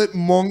spell it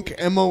Monk,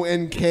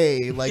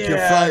 M-O-N-K, like you're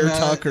Yeah, Friar man.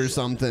 Tuck or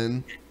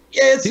something.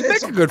 Yeah, He makes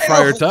it's a good playoff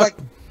Friar of, Tuck.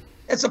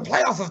 it's a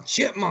playoff of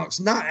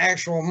chipmunks, not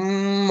actual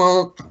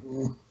monk.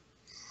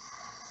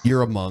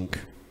 You're a monk.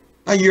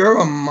 You're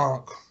a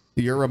monk.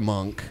 You're a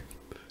monk.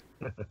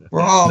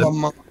 We're all a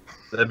monk.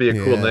 That'd be a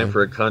cool name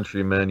for a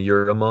country, man.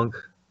 You're a monk.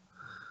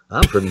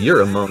 I'm from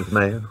You're a Monk,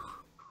 man.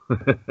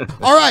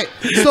 All right,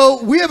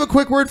 so we have a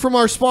quick word from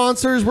our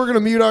sponsors. We're going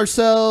to mute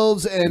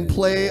ourselves and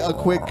play a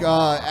quick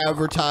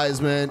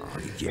advertisement.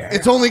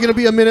 It's only going to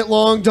be a minute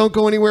long. Don't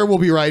go anywhere. We'll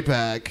be right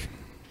back.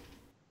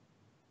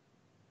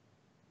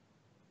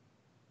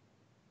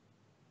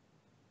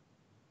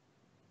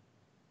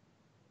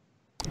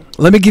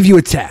 Let me give you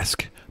a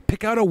task.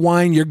 Pick out a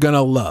wine you're going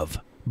to love.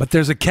 But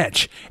there's a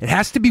catch. It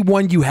has to be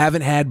one you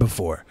haven't had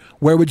before.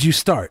 Where would you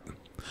start?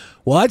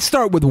 Well, I'd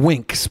start with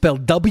Winc,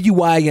 spelled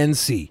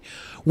W-I-N-C.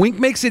 Winc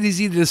makes it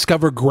easy to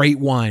discover great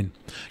wine.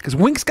 Because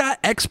Winc's got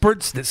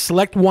experts that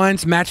select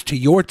wines matched to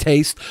your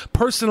taste,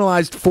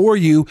 personalized for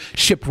you,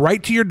 shipped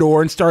right to your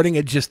door, and starting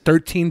at just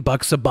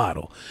 $13 a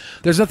bottle.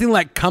 There's nothing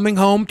like coming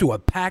home to a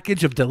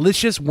package of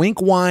delicious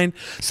Winc wine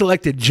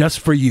selected just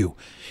for you.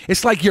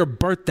 It's like your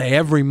birthday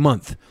every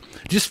month.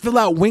 Just fill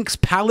out Winc's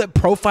palate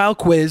profile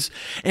quiz,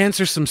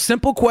 answer some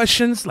simple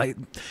questions like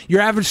your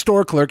average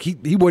store clerk,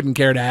 he wouldn't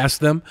care to ask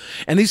them.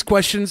 And these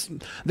questions,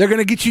 they're going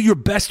to get you your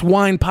best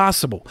wine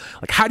possible.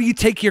 Like, how do you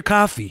take your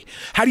coffee?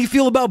 How do you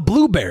feel about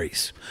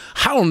blueberries?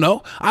 I don't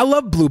know. I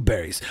love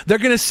blueberries. They're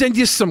going to send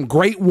you some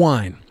great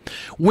wine.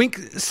 Winc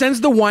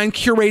sends the wine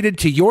curated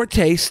to your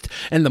taste,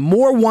 and the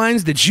more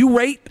wines that you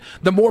rate,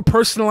 the more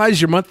personalized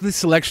your monthly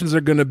selections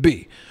are going to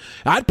be.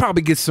 I'd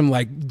probably get some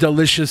like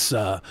delicious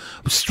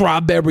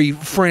strawberry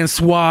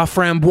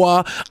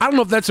framboise. I don't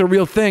know if that's a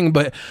real thing,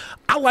 but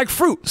I like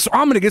fruit, so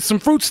I'm going to get some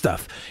fruit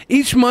stuff.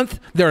 Each month,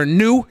 there are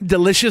new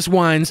delicious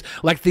wines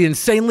like the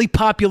insanely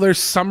popular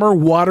Summer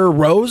Water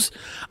Rose.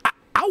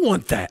 I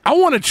want that. I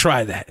want to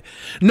try that.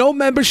 No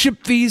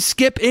membership fees,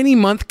 skip any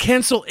month,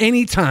 cancel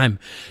anytime.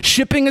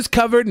 Shipping is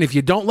covered, and if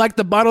you don't like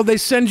the bottle they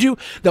send you,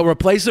 they'll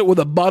replace it with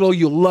a bottle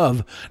you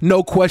love.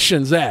 No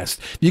questions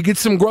asked. You get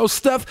some gross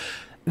stuff,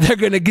 they're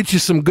going to get you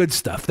some good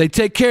stuff. They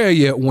take care of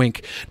you at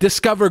Winc.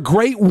 Discover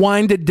great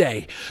wine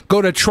today.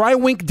 Go to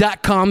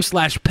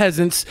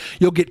trywinc.com/peasants.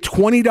 You'll get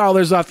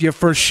 $20 off your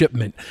first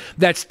shipment.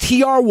 That's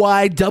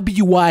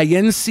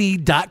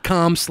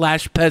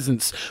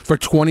trywinc.com/peasants for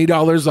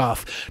 $20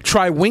 off.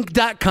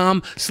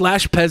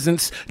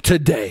 Trywinc.com/peasants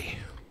today.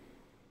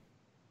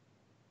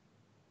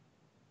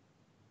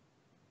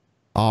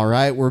 All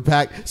right, we're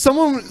back.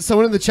 Someone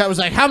in the chat was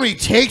like, "How many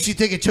takes do you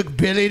think it took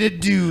Billy to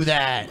do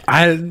that?"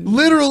 I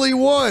literally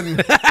one.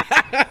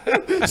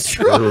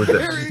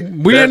 Strawberry.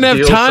 We didn't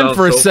have time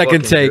for a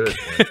second take.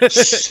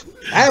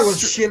 That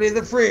was Chili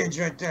the Fridge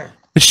right there.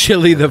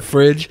 Chili the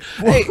Fridge.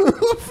 Hey,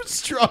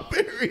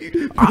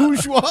 strawberry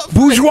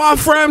bourgeois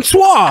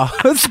Francois.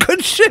 That's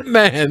good shit,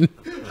 man.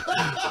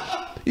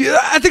 Yeah,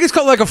 I think it's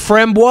called like a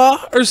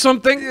framboise or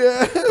something.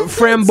 Yeah,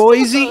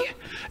 framboise.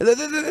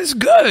 That's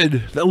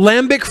good. The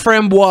lambic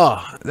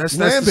framboise. That's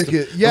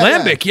lambic.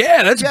 Lambic.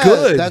 Yeah, that's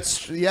good.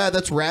 That's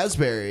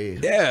raspberry.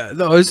 Yeah,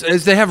 no.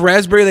 As they have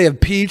raspberry, they have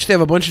peach. They have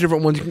a bunch of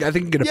different ones. I think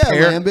you can get a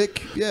pear.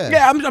 Lambic. Yeah.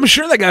 Yeah, I'm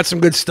sure they got some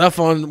good stuff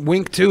on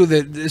Winc too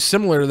that is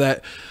similar to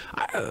that.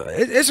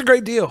 It's a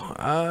great deal.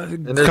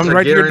 And there's comes a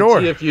right to your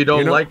door. If you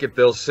don't like it,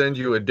 they'll send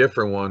you a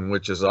different one,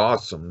 which is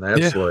awesome.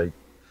 That's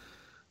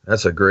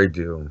that's a great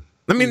deal.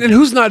 I mean, and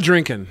who's not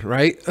drinking,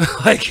 right?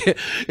 Like a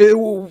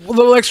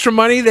little extra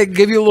money, they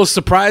give you a little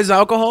surprise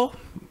alcohol.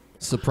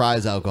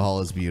 Surprise alcohol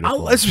is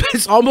beautiful.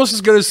 It's almost as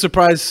good as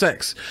surprise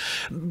sex.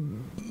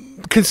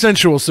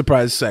 Consensual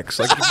surprise sex.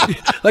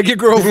 Like your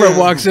girlfriend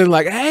walks in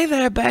like, "Hey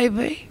there,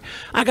 baby.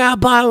 I got a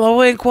bottle of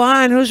Winc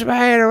wine. Who's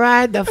ready to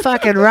ride the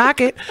fucking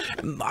rocket?"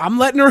 I'm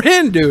letting her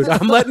in, dude.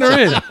 I'm letting her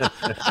in.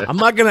 I'm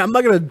not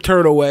gonna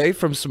turn away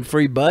from some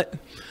free butt.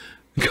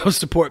 Go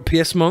support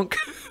PS Monk.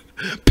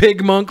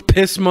 Pig Monk,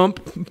 Piss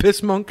Monk,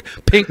 Pink Monk.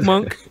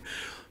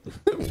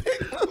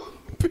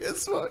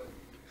 Piss Monk.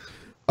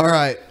 All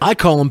right. I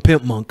call him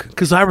Pimp Monk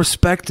because I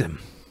respect him.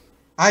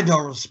 I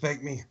don't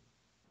respect me.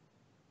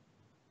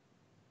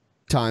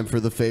 Time for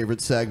the favorite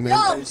segment.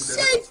 Yo,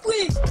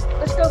 safely!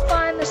 Let's go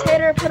find this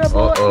hater and put a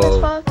bullet in his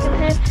fucking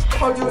head.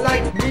 How you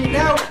like me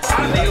now?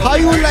 How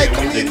you like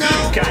me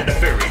now? Kind of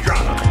fairy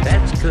drama.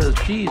 That's because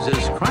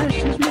Jesus Christ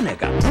is my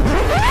nigga.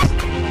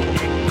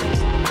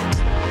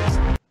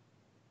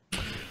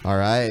 All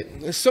right.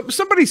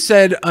 Somebody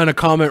said on a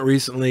comment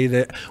recently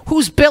that,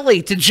 "Who's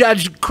Billy to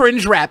judge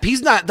cringe rap?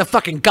 He's not the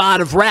fucking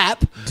god of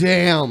rap."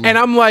 Damn. And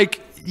I'm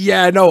like,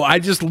 yeah, no, I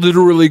just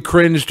literally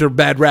cringed to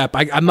bad rap.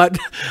 I'm not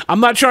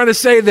trying to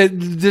say that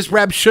this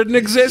rap shouldn't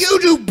exist.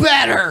 You do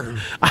better.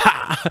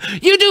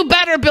 You do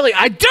better, Billy.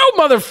 I do,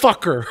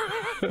 motherfucker.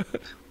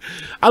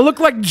 I look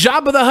like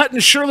Jabba the Hutt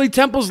and Shirley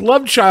Temple's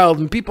love child,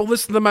 and people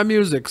listen to my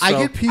music. So. I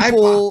get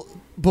people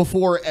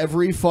before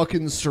every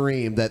fucking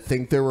stream that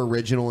think they're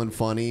original and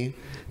funny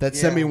that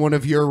send me one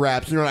of your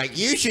raps and they're like,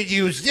 "You should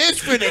use this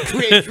for the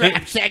cringe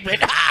rap segment."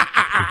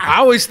 I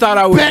always thought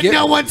I would bet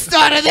no one's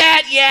thought of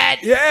that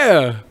yet.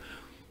 Yeah.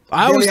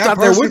 I always thought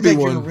there would be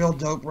one. You're a real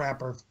dope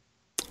rapper.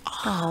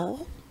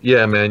 Oh.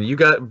 Yeah, man,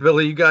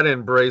 Billy, you got to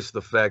embrace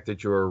the fact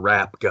that you're a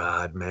rap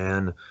god,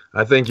 man.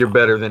 I think you're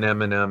better than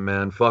Eminem,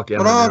 man. Fuck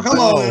Eminem. But come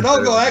on, man.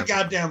 Don't go that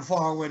goddamn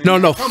far with it.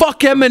 No, fuck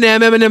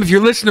Eminem. Eminem, if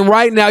you're listening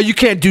right now, you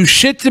can't do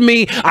shit to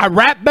me. I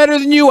rap better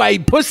than you. I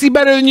eat pussy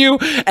better than you.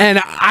 And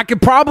I could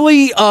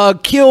probably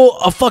kill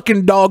a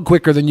fucking dog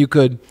quicker than you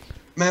could.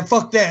 Man,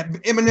 fuck that.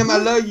 Eminem, I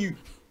love you.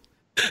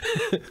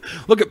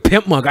 Look at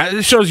Pimp Monk.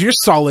 This shows your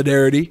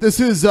solidarity. This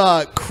is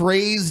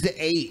Crazed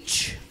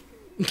H.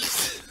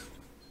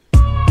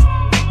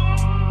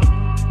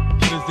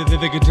 Listen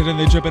to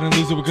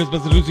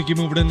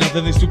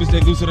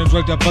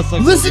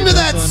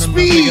that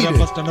speed.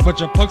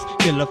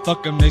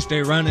 Fuck them, they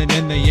stay running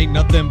and they ain't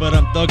nothing but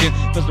I'm thugging.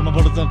 First of my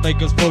bullets on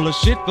fakers full of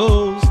shit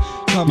fools.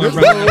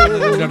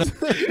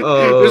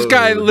 This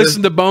guy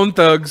listened to Bone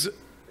Thugs.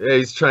 Yeah,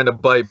 he's trying to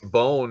bite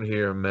bone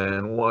here,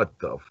 man. What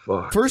the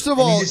fuck? First of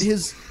all,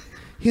 his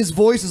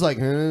voice is like.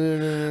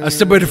 Yeah,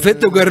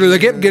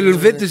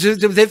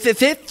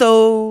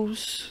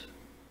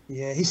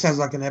 he sounds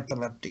like an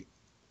epileptic.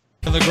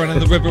 The ground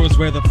and the river was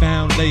where the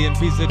found lay in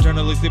peace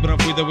eternally sleeping on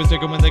free that was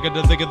taken when they got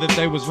to think that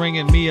they was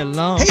ringing me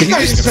along. I think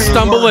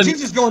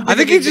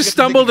he just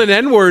stumbled an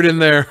N-word in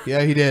there.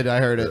 Yeah, he did. I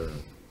heard it.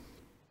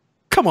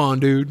 Come on,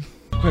 dude.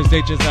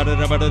 They just out of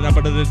down in the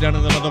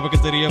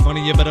motherfucking city of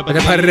honey. You better put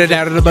it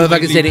out of the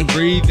motherfucking city.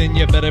 Breathe, and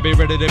you better be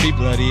ready to be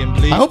bloody and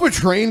bleed. I hope a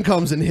train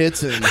comes and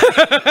hits him.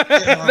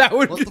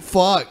 What the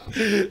fuck?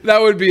 That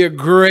would be a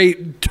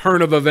great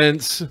turn of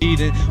events. What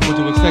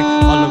to expect?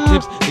 All the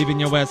tips, leaving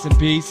your ass in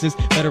pieces.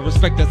 Better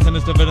respect that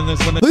sinister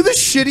villainous one. Look at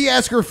this shitty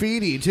ass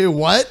graffiti too.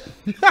 What?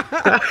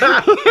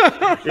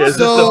 Yeah, this is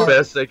the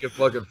best they can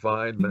fucking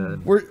find,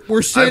 man.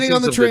 We're standing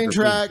on the train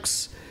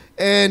tracks.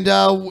 And,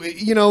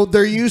 you know,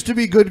 there used to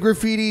be good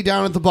graffiti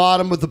down at the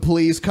bottom, but the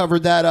police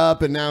covered that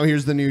up, and now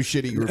here's the new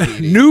shitty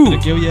graffiti.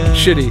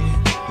 Shitty.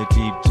 The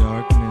deep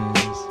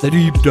darkness. The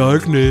deep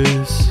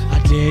darkness. I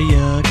dare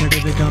ya,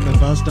 come and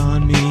bust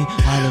on me.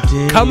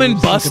 Come and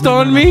bust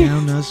on me?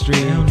 Down the street.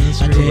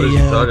 I dare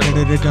ya,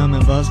 come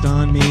and bust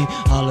on me.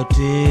 All of tips.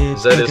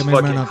 Is that his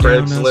fucking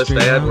Craigslist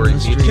ad where he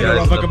meets guys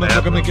in the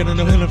bathroom?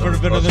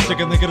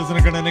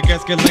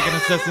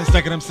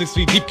 Stacking them 6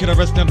 feet deep, can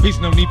arrest them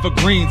beast, no need for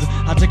greens.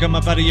 I take them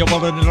up out of your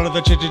wallet and all of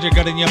the shit you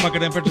got in your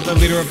pocket and purchase the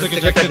leader of the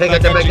He's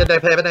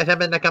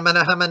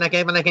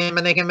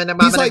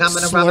like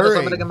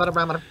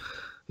slurring.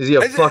 Is he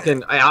a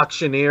fucking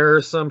auctioneer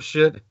or some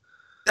shit?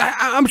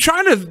 I'm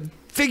trying to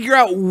figure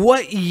out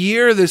what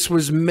year this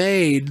was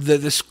made.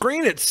 The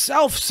screen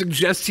itself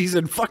suggests he's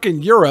in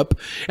fucking Europe,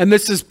 and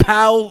this is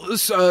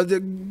PAL's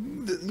the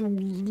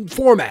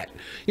format.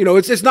 You know,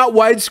 it's not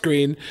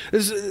widescreen,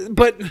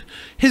 but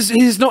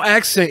his no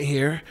accent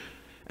here.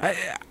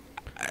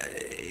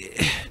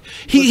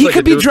 He like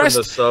could be dressed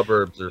from the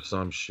suburbs or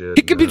some shit.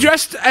 He could be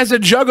dressed as a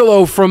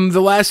juggalo from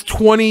the last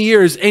 20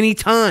 years,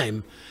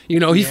 anytime. You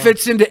know, he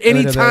fits into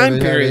any time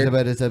period.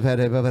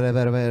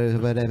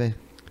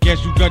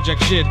 Yes, you got jack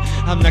shit.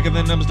 I'm knocking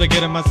the numbers to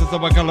get in my sister.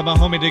 I call up my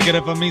homie to get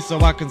it for me so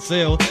I can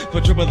sell.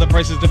 For triple the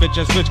prices, the bitch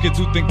ass rich kids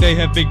who think they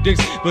have big dicks.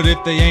 But if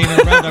they ain't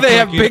around, they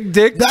have big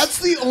dicks? That's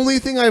the only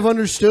thing I've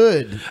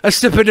understood. A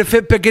sip of the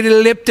fit, picket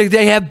lip,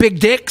 they have big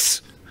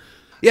dicks?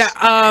 Yeah,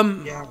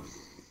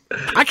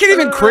 I can't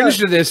even cringe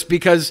to this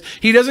because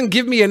he doesn't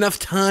give me enough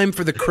time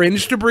for the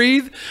cringe to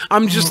breathe.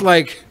 I'm just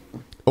like...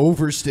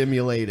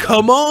 overstimulated.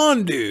 Come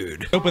on,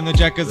 dude. Open the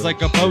jackets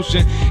like a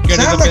potion.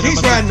 Sounds like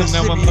he's riding the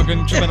now I'm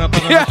fucking tripping up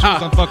on the shoes.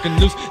 I'm fucking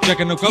loose.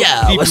 Checking no coat.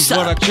 Yo, what's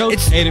up?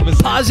 It's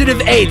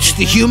Positive H,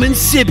 the human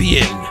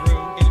Sibian.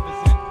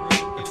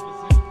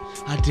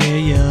 I dare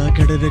ya,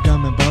 to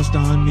come and bust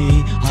on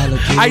me.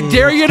 I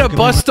dare you to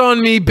bust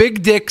on me,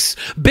 big dicks.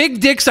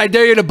 Big dicks, I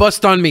dare you to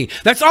bust on me.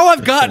 That's all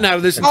I've gotten out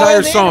of this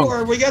entire song.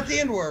 N-word. We got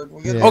the N-word.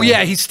 Oh,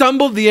 yeah, he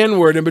stumbled the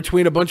N-word in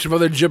between a bunch of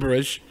other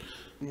gibberish.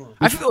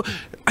 I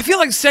feel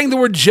like saying the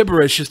word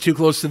gibberish is too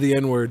close to the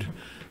N-word.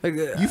 Like,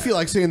 you feel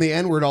like saying the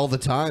N-word all the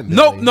time.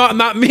 Nope,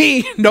 not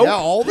me. Nope. Yeah,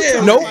 all the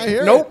time.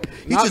 Nope.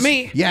 Not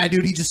me. Yeah,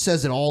 dude, he just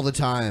says it all the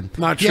time.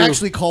 Not he true.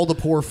 actually called a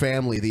poor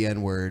family the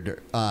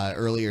N-word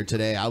earlier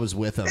today. I was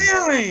with him.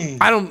 Really?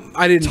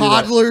 I didn't.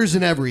 Toddlers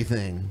and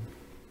everything.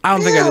 I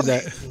don't think I did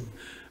that.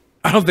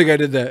 I don't think I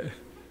did that.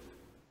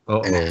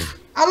 Uh-oh.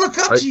 I look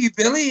up to you,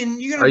 Billy, and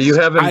you're gonna. Are you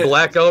having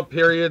blackout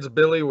periods,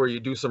 Billy, where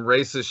you do some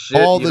racist shit?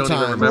 All the you don't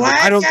time. Even remember?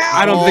 I don't think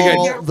I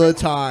did. All the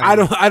time.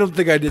 I don't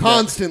think I did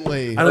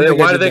constantly. That.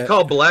 Why do they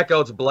call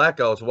blackouts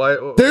blackouts? Why?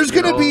 There's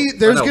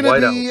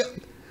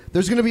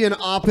gonna be an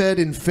op-ed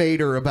in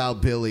Fader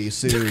about Billy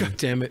soon. God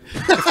damn it!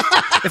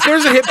 If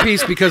there's a hit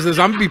piece because of this,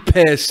 I'm gonna be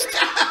pissed.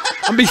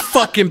 I'm gonna be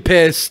fucking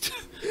pissed.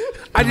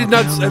 I did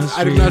not say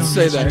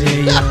that.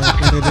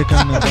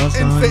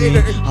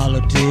 All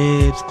the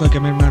tips, click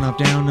them and run up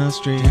down the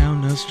street.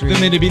 They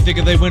made to be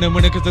thinking they win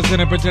because they're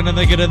sitting pretending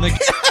they get in the.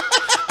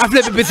 I've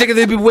never been thinking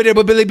they'd be winning,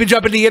 but Billy be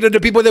dropping the end of the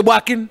people they're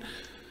walking.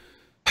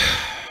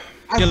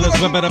 Killers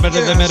were better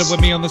than better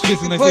with me on the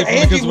streets, and they say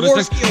for because what it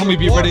takes. Homie,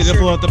 be ready to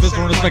pull out the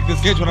pistol and respect this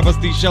gauge when I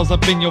bust these shells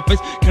up in your face.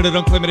 Cut it,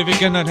 don't claim it if you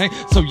cannot hang.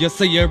 So you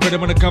say you're ready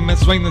when I come and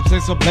swing, then say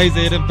so blaze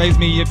it and phase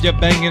me. If you're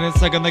banging in a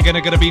second, they're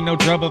gonna be no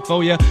trouble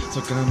for ya.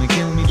 So come and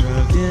kill me,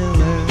 drug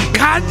dealer.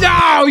 God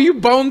no, you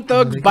bone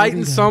thugs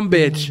biting some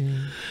bitch.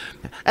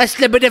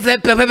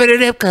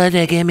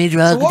 Gonna give me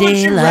drug So what would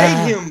you dealer.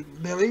 rate him,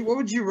 Billy? What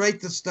would you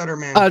rate the stutter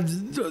man?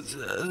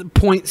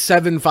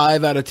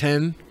 0.75 out of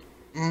 10.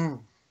 Mm.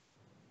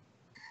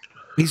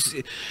 He's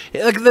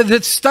like the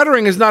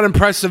stuttering is not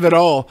impressive at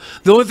all.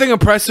 The only thing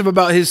impressive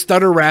about his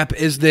stutter rap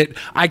is that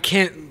I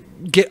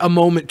can't get a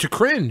moment to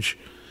cringe.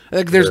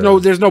 Like there's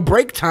no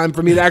break time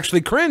for me to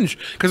actually cringe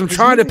because I'm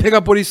trying to pick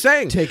up what he's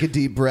saying. Take a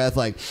deep breath,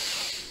 like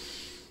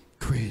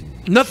cringe.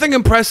 Nothing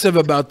impressive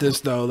about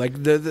this though. Like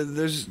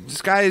there's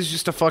this guy is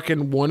just a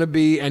fucking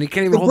wannabe, and he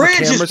can't even hold the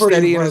camera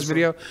steady in his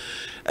video.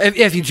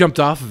 If he jumped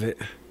off of it,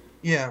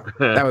 Yeah.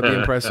 that would be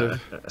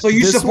impressive. So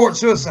you support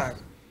suicide?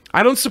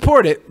 I don't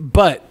support it,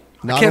 but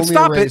Not I can't only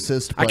stop a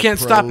racist, it. I but can't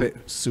stop it.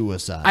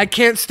 Suicide. I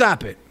can't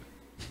stop it.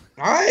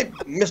 All right,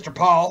 Mr.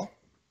 Paul.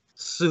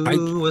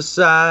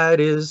 Suicide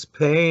is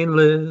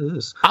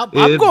painless. I'm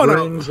it going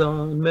brings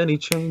on many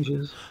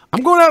changes.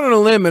 I'm going out on a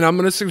limb, and I'm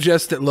going to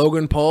suggest that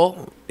Logan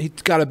Paul, he's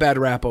got a bad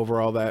rap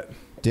over all that.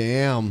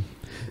 Damn.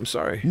 I'm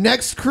sorry.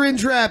 Next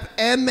cringe rap,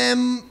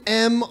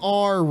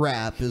 MMR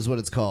rap is what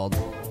it's called.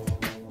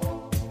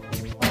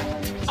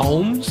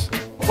 Holmes?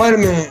 Wait a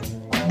minute.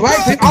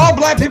 All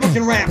black people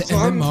can rap. So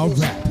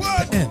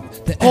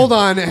Hold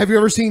on. Have you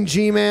ever seen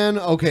G-Man?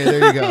 Okay,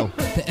 there you go.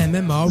 The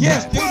MMR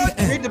Yes, rap.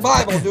 dude. Read the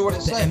Bible. Do what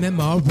it says. The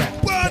MMR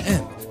rap.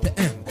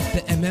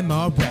 The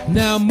MMR rap.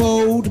 Now,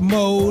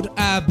 mode,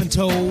 I've been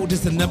told,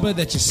 is the number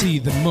that you see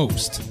the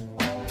most.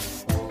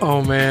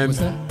 Oh, man. What's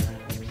that?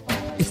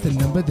 It's the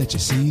number that you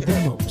see the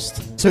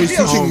most. So he's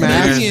teaching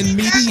math.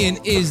 Median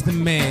is the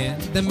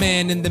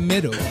man in the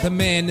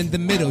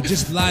middle,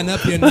 Just line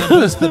up your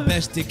numbers the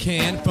best you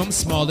can, from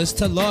smallest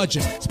to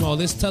largest.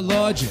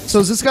 So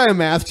is this guy a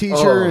math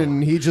teacher,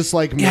 and he just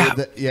like made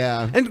that?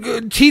 Yeah.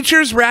 And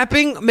teachers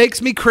rapping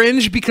makes me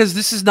cringe because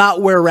this is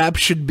not where rap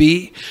should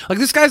be. Like,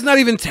 this guy's not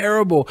even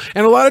terrible.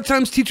 And a lot of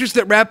times teachers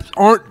that rap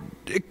aren't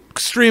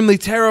extremely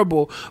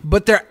terrible,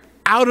 but they're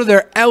out of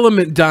their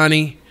element,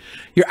 Donnie.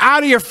 You're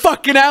out of your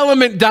fucking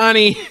element,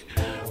 Donnie.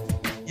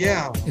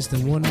 Yeah. It's the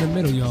one in the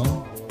middle,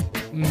 y'all.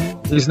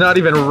 Mm-hmm. He's not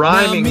even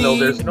rhyming, though.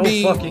 There's no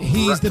Me, fucking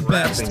he's the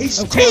best.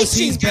 Of course,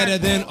 he's better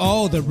than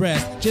all the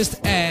rest.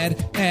 Just add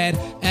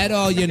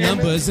all your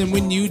numbers, and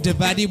when you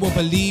divide, you won't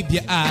believe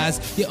your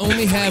eyes. You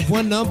only have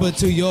one number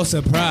to your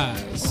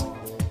surprise.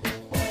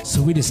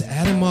 So we just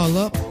add them all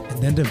up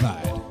and then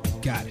divide.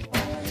 Got it.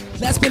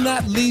 Last but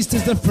not least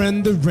is the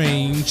friend the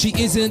range. She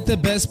isn't the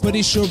best, but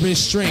he sure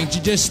is strange.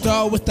 You just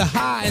start with the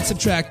high and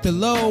subtract the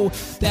low.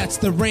 That's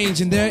the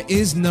range, and there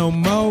is no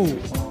mo.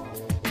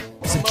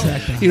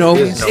 Subtract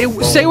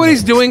the say what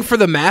he's doing for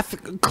the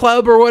math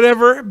club or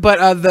whatever, but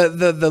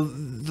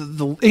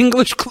the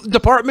English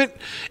department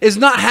is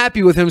not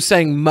happy with him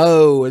saying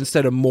mo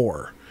instead of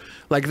more.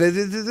 Like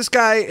this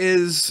guy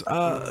is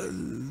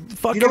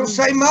fucking. You don't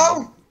say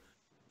mo?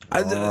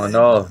 Oh,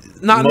 no.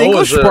 Not in the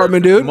English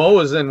department, dude. Mo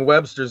is in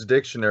Webster's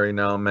dictionary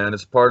now, man.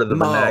 It's part of the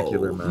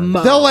vernacular, man.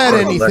 They'll add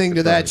anything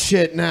to that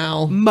shit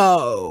now.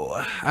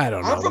 Mo. I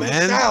don't know, I'm from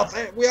man. the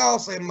South. We all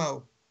say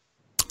mo.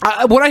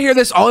 When I hear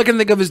this, all I can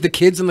think of is the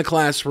kids in the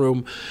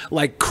classroom,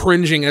 like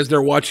cringing as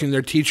they're watching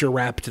their teacher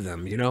rap to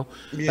them. You know,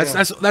 Yeah.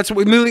 that's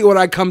immediately what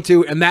I come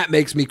to, and that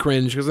makes me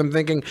cringe because I'm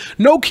thinking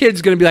no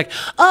kid's gonna be like,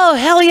 "Oh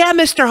hell yeah,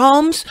 Mr.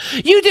 Holmes,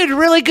 you did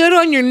really good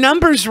on your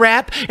numbers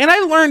rap, and I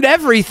learned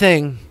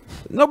everything."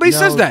 Nobody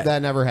says that.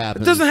 That never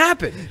happens. It doesn't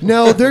happen.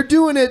 No, they're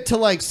doing it to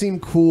like seem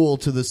cool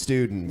to the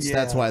students. Yeah.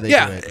 That's why they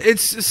Yeah, do it.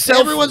 it's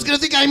Everyone's gonna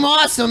think I'm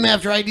awesome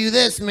after I do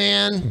this,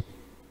 man.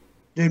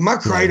 Dude, my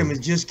kratom has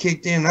just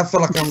kicked in. I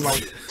feel like I'm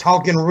like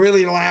talking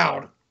really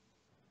loud.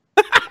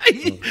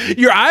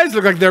 Your eyes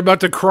look like they're about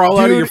to crawl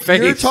out of your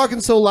face. You're talking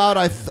so loud,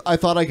 I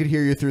thought I could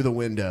hear you through the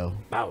window.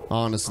 Wow.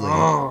 Honestly.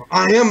 Oh,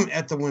 I am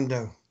at the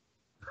window.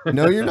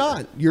 No, you're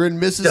not. You're in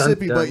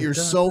Mississippi, Dun, dun, but you're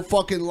dun. so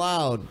fucking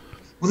loud.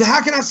 Well, then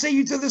how can I see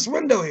you through this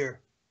window here?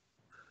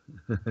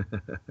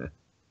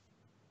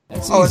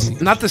 That's Oh, easy.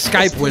 Not the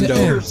Skype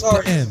window.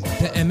 Sorry.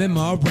 The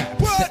MMR rap.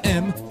 The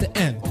M.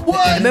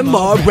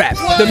 MMR rap.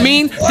 The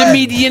mean, the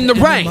median, the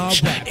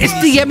range. It's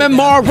the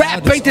MMR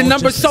rap. Ain't the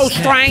number so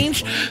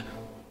strange?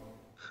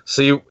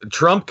 See,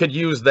 Trump could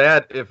use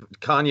that if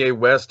Kanye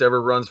West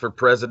ever runs for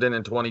president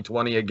in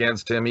 2020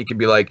 against him. He could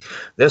be like,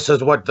 this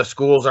is what the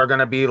schools are going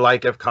to be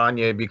like if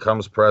Kanye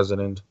becomes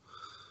president.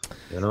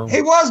 You know?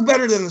 He was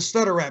better than the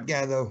stutter rap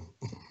guy, though.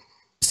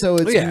 So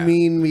it's Yeah.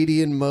 mean,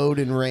 median, mode,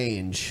 and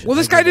range. Well,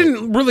 this guy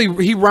didn't really.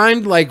 He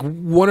rhymed like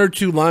one or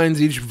two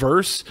lines each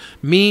verse.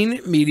 Mean,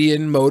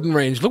 median, mode, and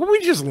range. Look what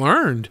we just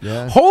learned.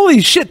 Yeah.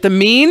 Holy shit! The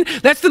mean.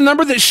 That's the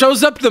number that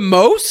shows up the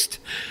most.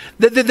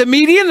 The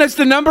median. That's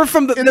the number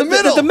from the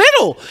middle. The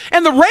middle.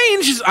 And the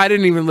range is. I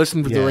didn't even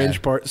listen to the Yeah.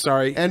 range part.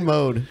 Sorry. And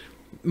mode.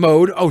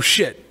 Mode. Oh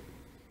shit.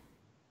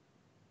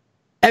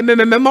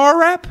 MMR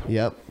rap?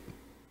 Yep.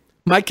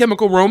 My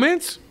Chemical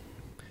Romance?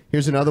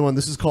 Here's another one.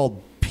 This is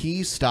called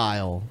P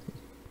Style.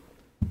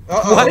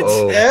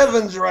 What?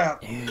 Evans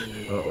rap.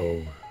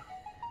 Uh-oh.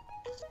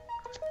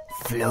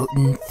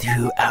 Floating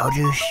through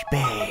outer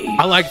space.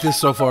 I like this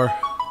so far.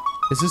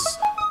 Is this...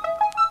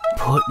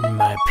 Putting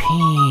my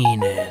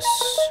penis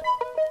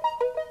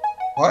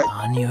what?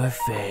 on your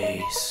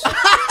face.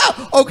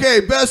 Okay,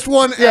 best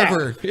one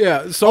ever.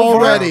 Yeah, so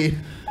already.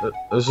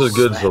 This is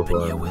good so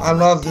far. I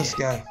love this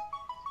guy.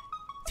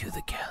 Through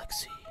the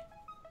galaxy.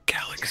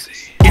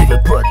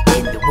 Everybody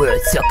in the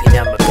world sucking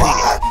on my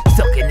penis,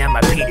 sucking on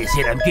my penis,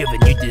 and I'm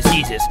giving you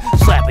diseases,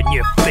 slapping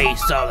your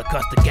face all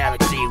across the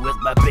galaxy with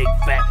my big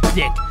fat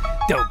dick.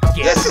 Don't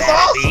get This is mad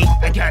at me.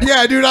 awesome. I got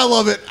Yeah, dude, I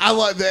love it. I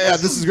love that. Yeah,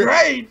 this is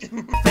great.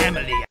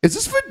 family. Is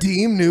this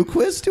Vadim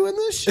Newquist doing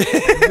this shit?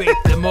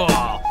 Rape them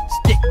all.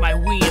 Stick my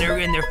wiener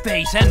in their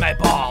face and my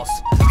balls.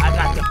 I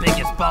got the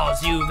biggest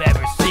balls you've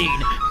ever seen.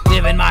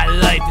 Living my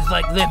life is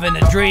like living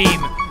a dream.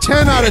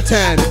 10 out of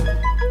 10.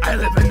 I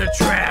live in the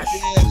trash.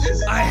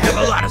 I have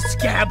a lot of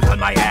scabs on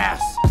my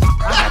ass.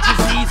 I got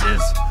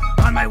diseases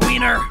on my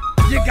wiener.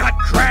 You got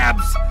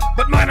crabs,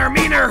 but mine are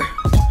meaner.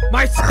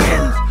 My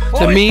skin's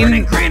always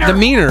turning greener. The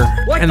meaner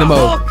Like and the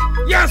mode.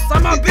 Hulk. Yes,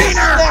 I'm a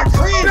beaner.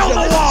 Build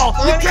a wall.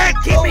 You can't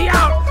keep me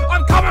out.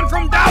 I'm coming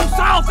from down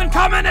south and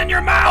coming in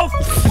your mouth.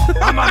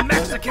 I'm a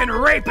Mexican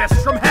rapist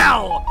from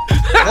hell.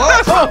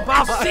 Trump,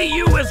 I'll see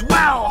you as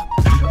well.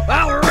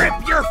 I'll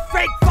rip your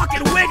fake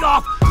fucking wig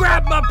off,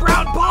 grab my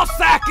brown ball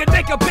sack and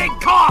make a big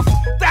cough.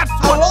 That's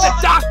what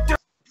the doctor...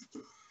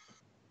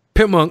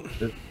 Pimp Monk.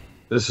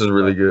 This is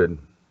really good.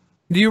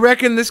 Do you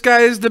reckon this guy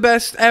is the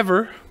best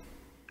ever?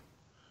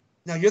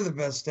 No, you're the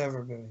best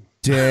ever, baby.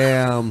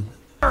 Damn.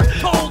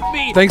 Told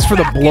me Thanks for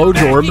the back in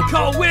blowjob.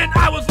 Mexico when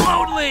I was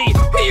lonely.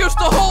 He used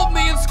to hold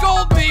me and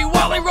scold me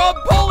while he rubbed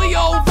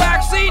polio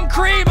vaccine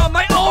cream on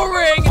my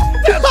O-ring.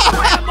 That's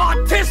why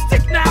I'm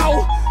autistic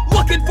now.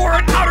 Looking for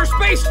an outer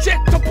space chick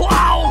to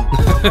plow.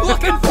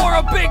 Looking for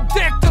a big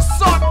dick to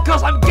suck.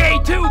 Cause I'm gay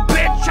too,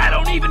 bitch. I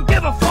don't even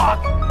give a fuck.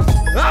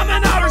 I'm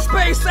an outer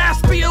space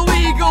aspie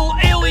illegal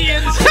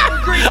alien.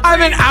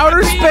 I'm an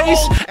outer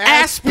space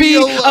aspie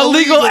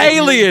illegal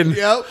alien.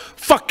 Yep.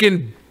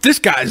 Fucking, this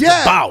guy's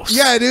the boss.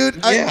 Yeah, dude.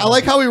 I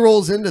like how he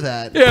rolls into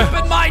that. Yeah.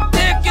 Put my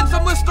dick in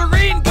some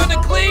Listerine,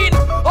 gonna clean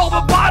all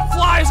the bot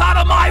flies out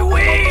of my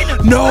ween.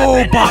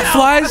 No, bot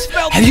flies?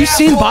 Have you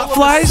seen bot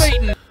flies?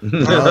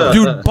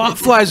 Dude, bot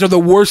flies are the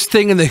worst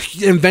thing in the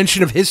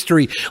invention of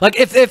history. Like,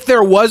 if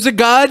there was a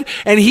god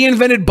and he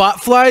invented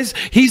bot flies,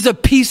 he's a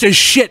piece of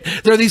shit.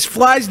 They're these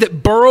flies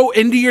that burrow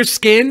into your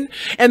skin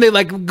and they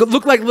like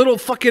look like little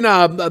fucking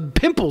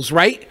pimples,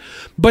 right?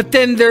 But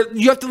then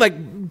you have to like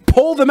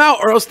pull them out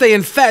or else they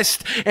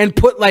infest and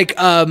put like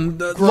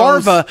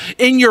larvae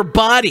in your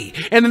body,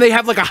 and then they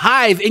have like a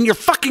hive in your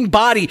fucking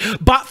body.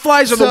 Bot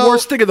flies are the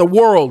worst thing in the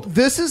world.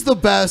 This is the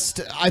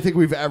best I think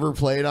we've ever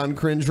played on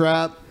Cringe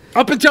Rap.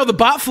 Up until the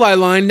botfly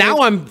line,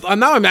 now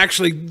I'm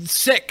actually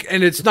sick,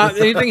 and it's not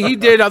anything he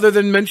did other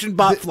than mention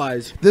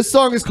botflies. This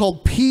song is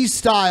called P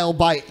Style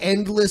by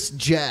Endless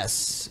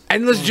Jess.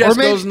 Endless Jess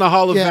goes in the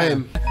Hall of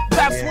Fame.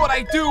 That's what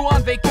I do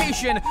on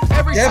vacation.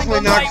 Every single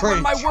night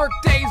when my work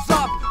day's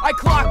up, I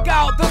clock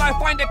out, then I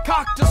find a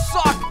cock to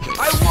suck.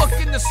 I look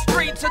in the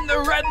streets in the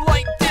red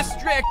light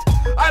district.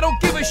 I don't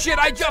give a shit,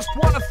 I just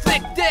want a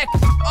thick dick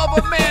of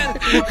a man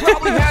who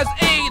probably has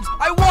AIDS.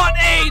 I want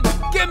AIDS,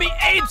 give me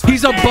AIDS.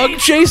 He's a bug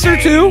chaser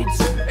too?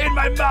 In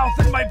my mouth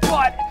and my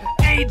butt.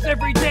 AIDS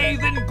every day,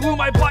 then glue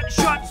my butt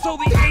shut so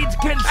the AIDS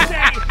can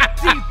stay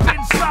deep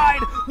inside.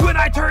 When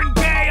I turn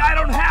gay, I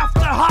don't have to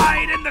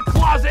hide in the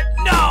closet.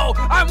 No,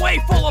 I'm way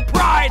full of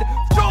pride.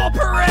 Throw a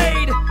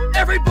parade,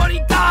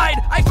 everybody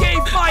died. I gave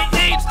my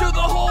AIDS to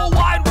the whole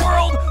wide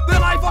world.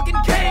 Then I fucking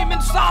came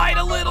inside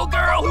a little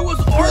girl who was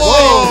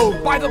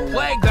orphaned by the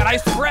plague that I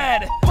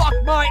spread. Fuck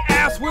my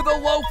ass with a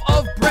loaf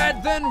of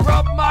bread, then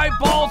rub my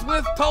balls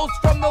with toast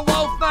from the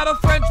loaf. Not a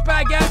French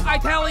baguette,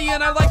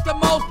 Italian I like the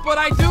most, but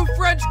I do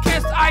French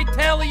kiss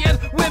Italian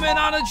women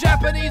on a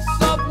Japanese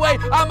subway.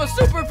 I'm a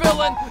super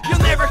villain, you'll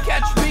never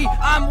catch me.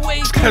 I'm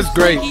way too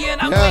sneaky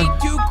and I'm way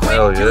too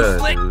quick, too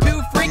slick,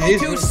 too freaky,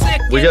 too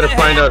sick. We gotta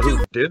find out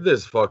who did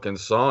this fucking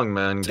song,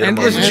 man. Get him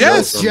on Endless the show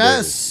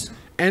Jess. someday.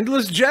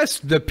 Endless Jess,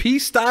 the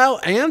P-style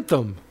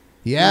anthem.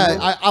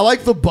 Yeah, I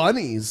like the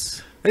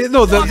bunnies.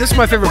 No, this is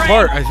my favorite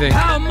part, I think.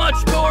 How much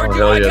more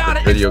do I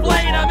gotta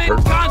explain? I'm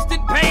in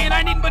constant pain.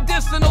 I need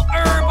medicinal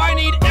herb. I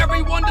need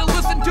everyone to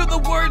listen to the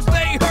words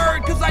they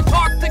heard, cause I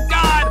talk to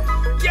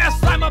God.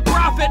 Yes, I'm a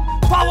prophet.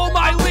 Follow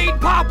my lead,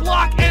 pop,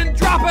 lock, and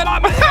drop it.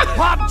 I'm a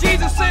hip-hop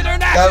Jesus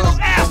International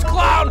ass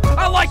clown.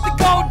 I like to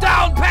go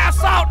down,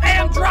 pass out,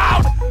 and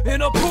drown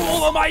in a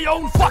pool of my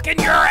own fucking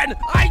urine.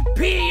 I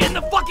pee in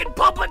the fucking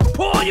public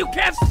pool. You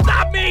can't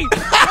stop me.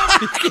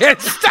 You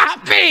can't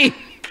stop me.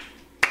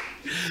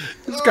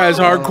 This guy's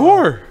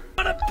hardcore.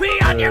 I'm gonna pee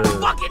on your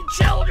fucking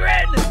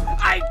children.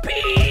 I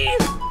pee.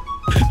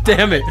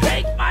 Damn it.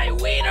 Take my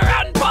wiener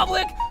out in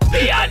public.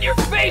 Pee on your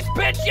face,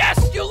 bitch.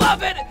 Yes, you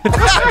love it.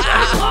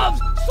 Everybody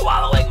loves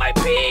swallowing my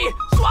pee.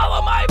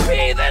 Swallow my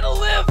pee, then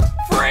live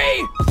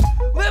free.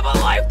 Live a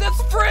life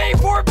that's free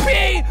for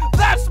pee.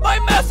 That's my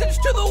message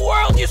to the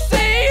world, you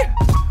see.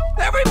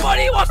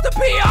 Everybody wants to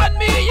pee on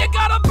me. You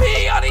gotta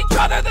pee on each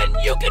other, then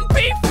you can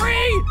be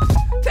free.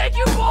 Take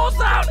your balls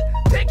out,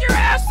 take your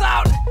ass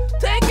out,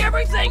 take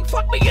everything,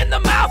 fuck me in the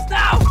mouth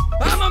now.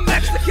 I'm a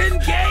Mexican,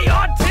 gay,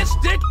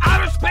 autistic,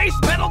 outer space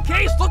metal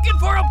case, looking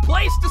for a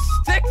place to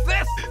stick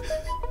this.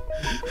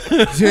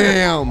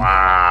 Damn.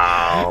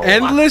 Wow.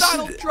 Endless.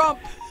 Donald Trump.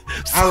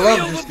 I love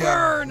Feel this the guy.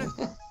 burn.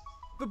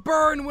 The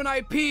burn when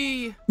I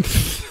pee.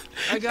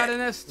 I got an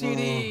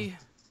STD.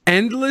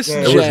 Endless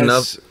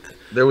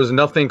There was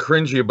nothing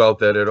cringy about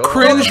that at all.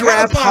 Cringe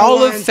rap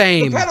Hall of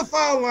Fame. The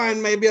pedophile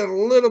line may be a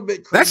little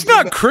bit cringy. That's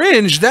not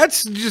cringe.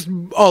 That's just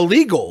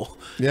illegal.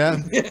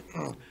 Yeah.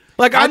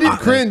 Like I didn't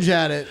cringe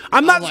at it.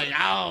 I'm not.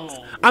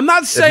 I'm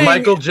not saying If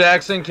Michael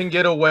Jackson can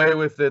get away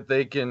with it,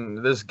 they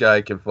can. This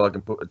guy can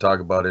fucking talk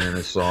about it in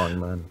his song,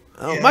 man.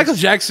 Michael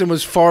Jackson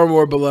was far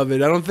more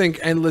beloved. I don't think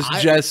Endless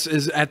Jess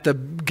is at the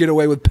get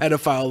away with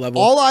pedophile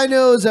level. All I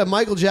know is that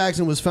Michael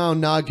Jackson was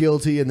found not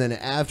guilty, and then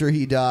after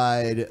he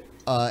died,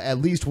 at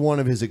least one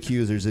of his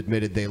accusers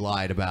admitted they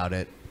lied about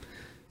it.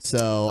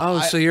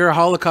 So, so you're a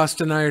Holocaust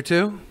denier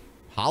too?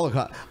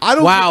 Holocaust. I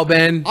don't. Wow,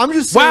 Ben. I'm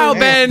just saying. Wow,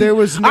 Ben. There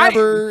was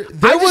never.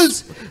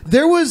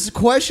 There was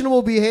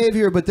questionable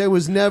behavior, but there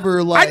was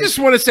never like. I just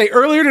want to say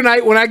earlier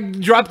tonight when I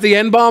dropped the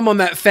N-bomb on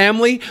that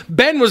family,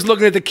 Ben was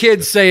looking at the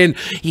kids saying,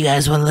 "You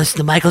guys want to listen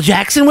to Michael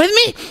Jackson with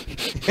me?"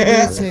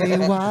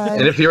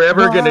 And if you're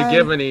ever going to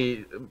give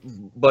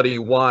anybody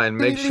wine,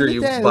 make sure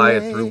you buy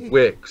it through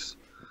Wix.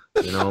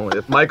 You know,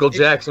 if Michael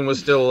Jackson was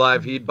still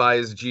alive, he'd buy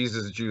his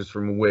Jesus juice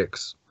from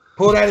Wix.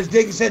 Pulled out his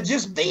dick and said,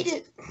 "Just beat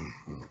it."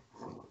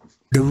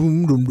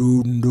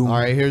 All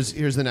right, here's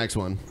the next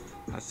one.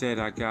 I said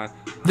I got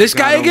this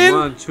guy again.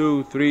 1,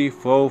 2, 3,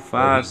 4,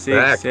 5, 6,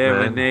 back,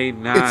 7, man. 8,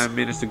 9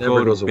 minutes to go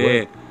to goes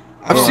away. bed.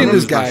 I've seen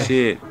this guy.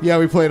 Shit. Yeah,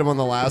 we played him on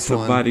the last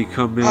Somebody one.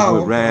 come in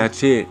with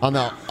ratchet. On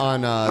the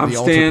I'm Ultra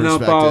staying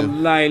up all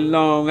Perspective. night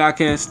long. I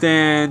can't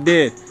stand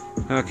it.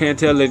 I can't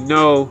tell it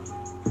no.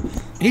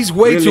 He's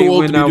way really, too old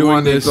when to be I doing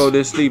want this. To go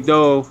to sleep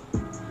though,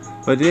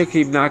 but they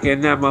keep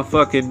knocking at my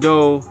fucking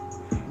door.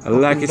 I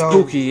like it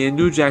spooky in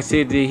New Jack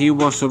City. He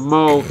wants some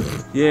more.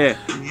 Yeah.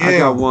 I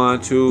got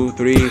 1, 2,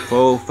 3,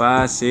 4,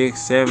 5,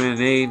 6,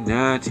 7, 8,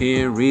 9,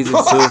 10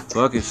 reasons to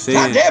fucking sin.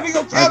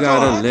 I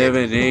got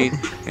 11, 8,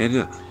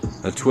 and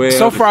a 12.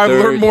 So far, I've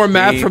learned more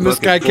math 13, from this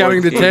guy fucking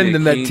counting to 14, 10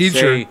 than that can't teacher.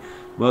 say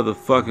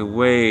Motherfucking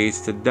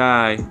ways to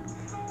die.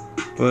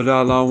 But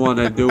all I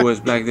wanna do is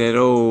black that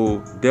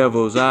old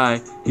devil's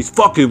eye. He's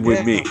fucking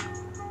with me.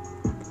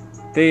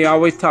 They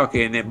always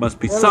talking. It must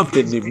be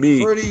something to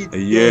me.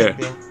 Yeah.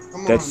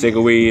 That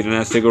cigarette and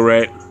that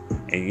cigarette.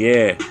 And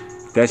yeah.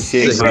 That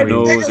shit in my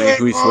nose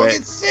and we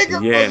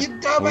sweat. Yeah.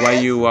 Why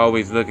you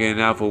always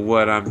looking out for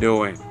what I'm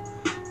doing?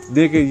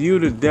 Nigga, you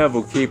the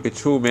devil. Keep it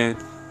true, man.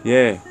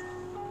 Yeah.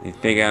 You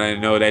think I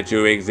didn't know that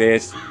you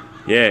exist?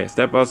 Yeah.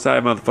 Step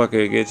outside,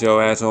 motherfucker. Get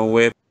your ass on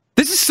whip.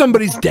 This is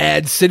somebody's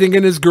dad sitting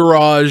in his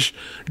garage,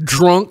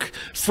 drunk,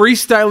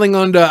 freestyling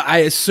onto, I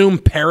assume,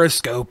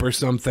 Periscope or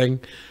something.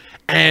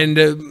 And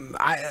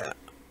I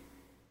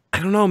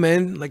don't know,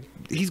 man. Like,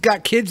 he's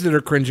got kids that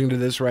are cringing to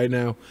this right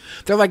now.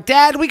 They're like,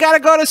 "Dad, we gotta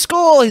go to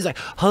school." He's like,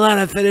 "Hold on,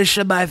 I finish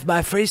my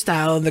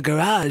freestyle in the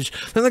garage."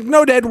 They're like,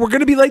 "No, Dad, we're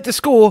gonna be late to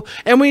school,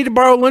 and we need to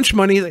borrow lunch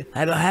money." He's like,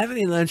 "I don't have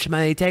any lunch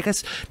money. Take a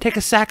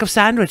sack of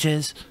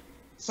sandwiches.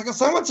 Sack of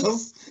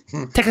sandwiches.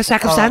 Take a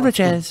sack of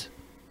sandwiches."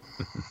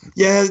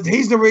 Yeah,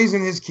 he's the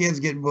reason his kids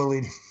get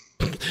bullied.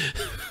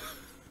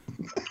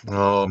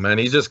 Oh man,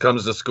 he just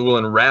comes to school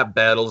and rap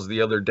battles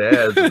the other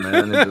dads,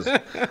 man, and just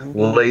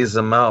lays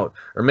them out.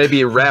 Or maybe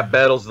he rap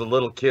battles the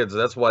little kids.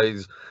 That's why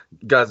he's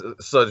got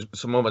so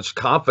much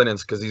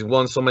confidence, because he's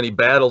won so many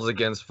battles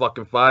against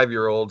fucking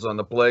 5-year-olds on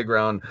the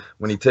playground.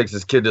 When he takes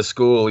his kid to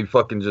school, he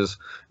fucking just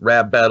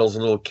rap battles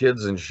little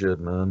kids and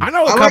shit, man. I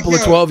know a couple of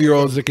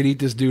 12-year-olds that could eat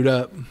this dude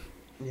up.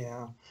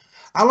 Yeah.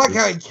 I like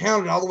how he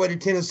counted all the way to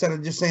 10 instead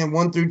of just saying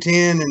 1 through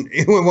 10, and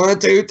it went 1,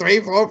 2, 3,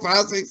 4,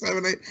 5, 6,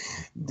 7, 8.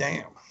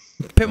 Damn.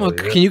 Pitbull,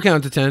 can you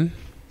count to 10?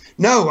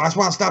 No, that's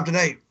why I stopped at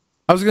 8.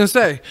 I was gonna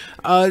say,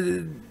 how's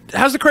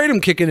the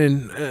kratom kicking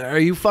in? Are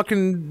you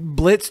fucking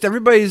blitzed?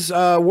 Everybody's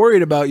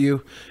worried about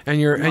you and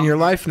your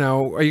life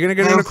now. Are you gonna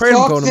get in a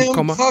kratom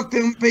coma? Fuck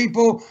them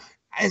people.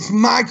 It's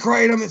my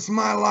kratom. It's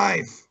my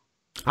life.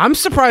 I'm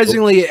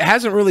surprisingly, it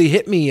hasn't really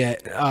hit me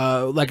yet,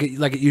 like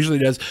it usually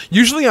does.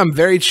 Usually, I'm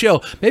very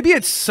chill. Maybe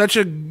it's such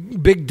a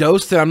big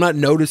dose that I'm not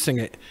noticing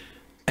it.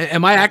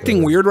 Am I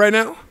acting weird right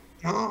now?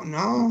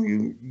 No,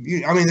 you.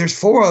 I mean, there's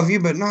 4 of you,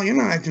 but no, you're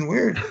not acting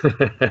weird.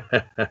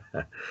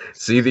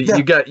 See, you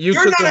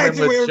took them in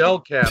with gel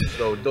caps,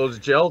 though. Those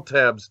gel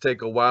tabs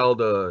take a while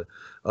to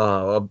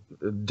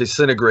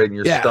disintegrate in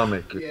your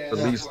stomach.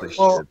 Release the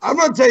shit. I'm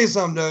gonna tell you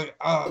something, dude.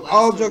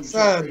 All jokes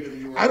aside,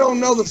 I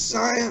don't know the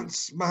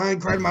science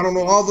behind kratom. I don't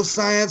know all the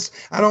science.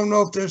 I don't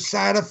know if there's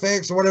side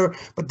effects or whatever.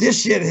 But this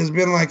shit has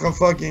been like a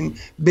fucking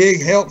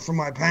big help for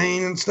my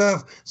pain and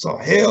stuff. So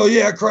hell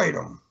yeah,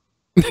 kratom.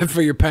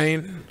 For your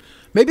pain.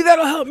 Maybe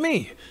that'll help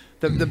me.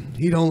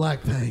 He don't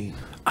like pain.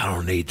 I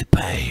don't need the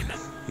pain.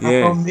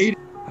 Yeah.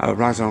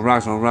 Rocks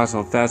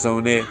on, fast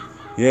on it.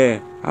 Yeah.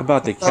 I'm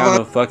about to count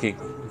on fucking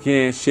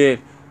shit.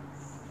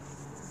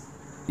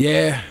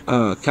 Yeah.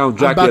 Count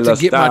Dracula I'm about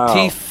to get style. my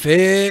teeth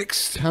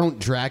fixed. Count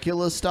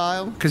Dracula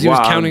style? Because he was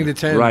counting to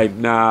 10. Right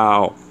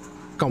now.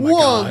 Oh my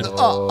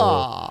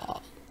God.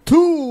 1,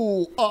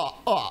 2,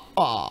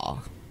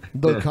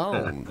 the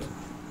count.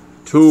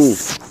 2.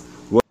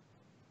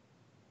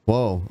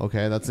 Whoa,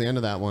 okay, that's the end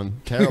of that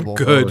one. Terrible.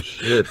 Good. Oh,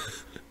 shit.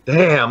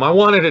 Damn, I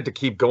wanted it to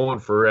keep going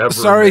forever.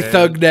 Sorry, man.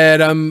 Thug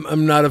Dad.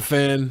 I'm not a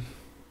fan.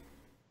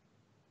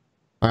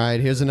 All right,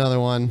 here's another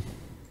one.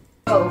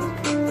 Oh,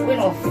 we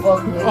don't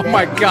fuck with Oh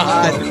my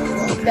God.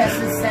 That's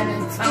the San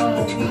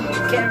Antonio. We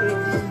carry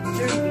this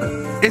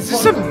jersey. Is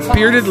this a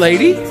bearded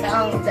lady?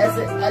 That's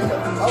it. I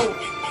don't know.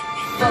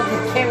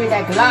 Fucking carry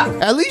that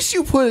Glock. At least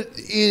you put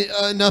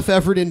enough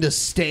effort into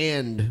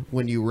stand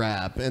when you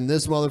rap, and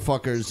this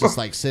motherfucker is just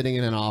like sitting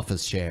in an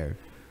office chair.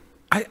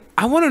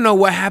 I want to know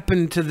what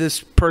happened to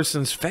this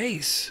person's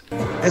face.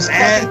 That's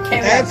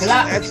That's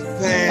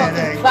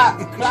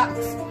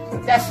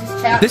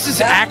his child. This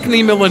is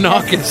Acne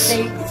Milanakis.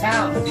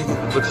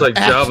 Looks like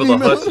Jabba the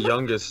Hutt's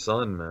youngest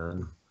son,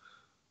 man.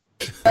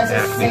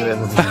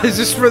 Is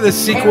this for the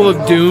sequel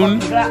of Dune?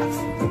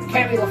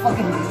 Carry your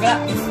fucking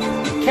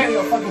Glocks. Carry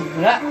your fucking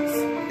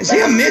Glocks. Is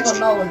he a Mitch?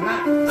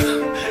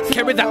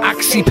 Carry the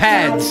oxy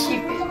pads.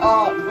 Keep it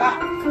all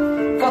locked.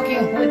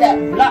 Fucking with that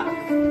block.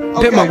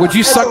 Pitma, would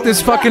you suck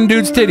this fucking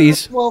dude's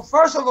titties? Well,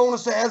 first of all, I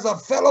want to say, as a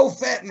fellow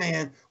fat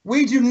man,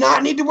 we do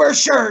not need to wear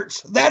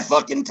shirts that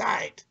fucking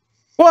tight.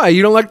 Why?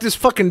 You don't like this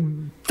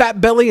fucking fat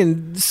belly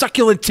and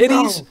succulent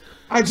titties? No,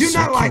 I do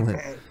not like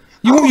that.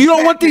 You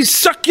don't want these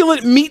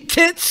succulent meat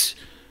tits?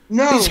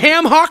 No. These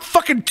ham hock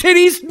fucking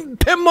titties,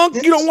 Pimp Monk?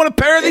 You don't want a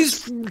pair of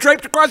these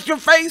draped across your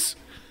face?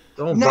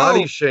 Don't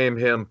body shame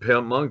him,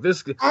 Pimp Monk.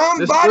 This body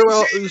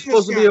girl shaming is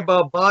supposed to be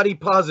about body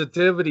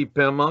positivity,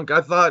 Pimp Monk. I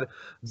thought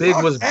Big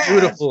was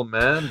beautiful,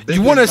 man. Big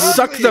You want to is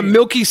suck the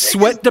milky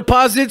sweat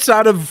deposits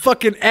out of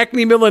fucking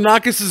Acne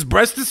Milanakis'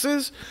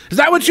 breastises? Is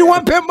that what you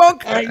want, Pimp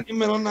Monk? I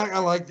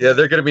like that. Yeah,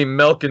 they're gonna be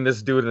milking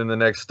this dude in the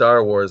next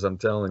Star Wars. I'm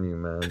telling you,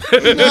 man. Luke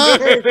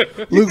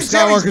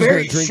Skywalker's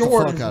very gonna drink the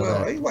short fuck as out well.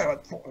 of that. He's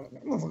like,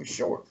 motherfucker's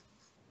short.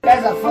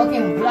 There's a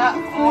fucking block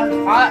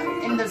on hot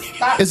in the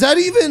spot. Is that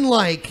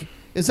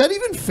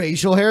even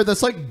facial hair?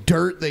 That's like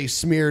dirt they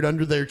smeared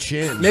under their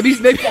chin. Maybe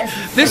this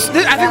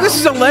I think this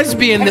is a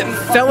lesbian that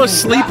fell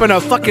asleep in a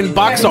fucking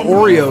box of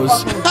Oreos.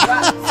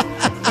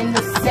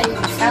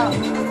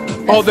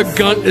 Oh, the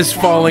gunt is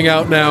falling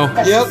out now.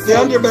 Yep, the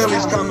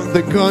underbelly's coming.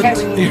 The gunt.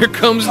 Here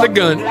comes the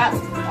gunt.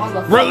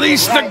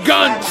 Release the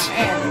gunt.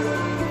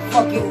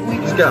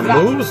 He's got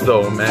moves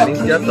though, man.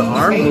 He's got the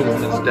arm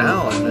movements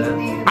down,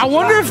 man. I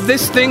wonder if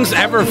this thing's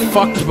ever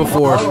fucked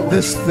before.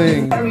 This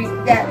thing.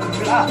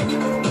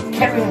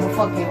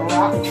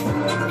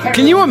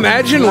 Can you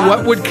imagine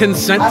what would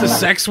consent to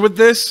sex with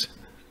this?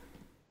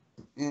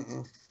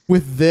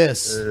 With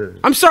this.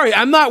 I'm sorry,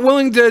 I'm not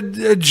willing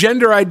to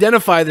gender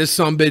identify this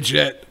sumbitch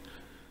yet.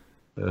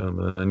 Yeah,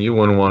 man. You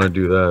wouldn't want to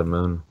do that,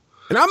 man.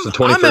 And I'm It's the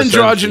 21st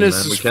androgynous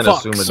century, man. We as can't fuck,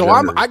 assume a so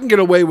gender. I can get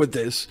away with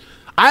this.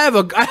 I have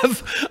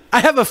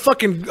a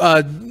fucking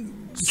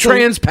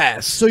trans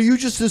pass. So you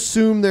just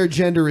assume their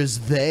gender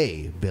is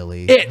they,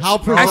 Billy. It.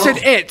 I said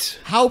it.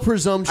 How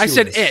presumptuous. I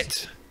said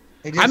it.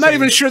 I'm not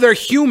even sure they're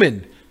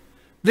human.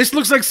 This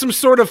looks like some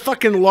sort of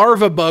fucking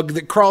larva bug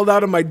that crawled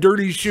out of my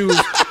dirty shoes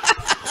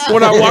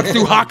when I walked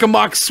through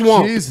Hockomock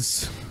Swamp.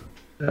 Jesus.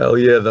 Hell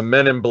yeah, the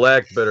Men in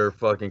Black better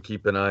fucking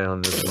keep an eye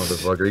on this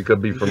motherfucker. He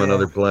could be from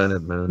another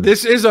planet, man.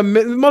 This is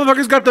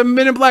motherfucker's got the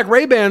Men in Black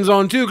Ray-Bans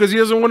on too because he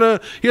doesn't want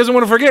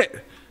to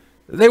forget.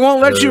 They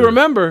won't let you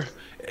remember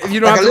if you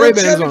don't Like have a the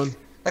little Ray-Bans chubby- on.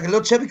 Like a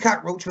little chubby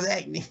cockroach with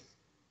acne.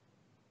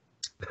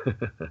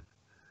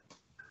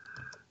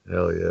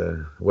 Hell yeah.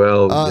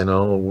 Well, you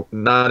know,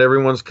 not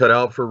everyone's cut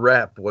out for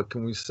rap. What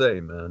can we say,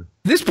 man?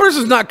 This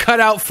person's not cut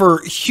out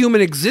for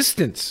human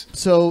existence.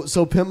 So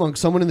Pimp Monk,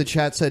 someone in the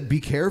chat said, "Be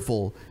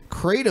careful.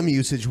 Kratom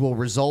usage will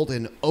result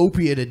in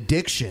opiate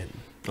addiction."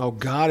 Oh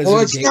God, Well,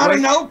 it's not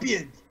an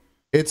opiate.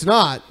 It's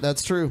not.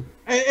 That's true.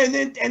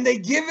 And they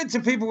give it to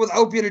people with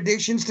opiate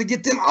addictions to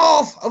get them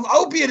off of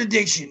opiate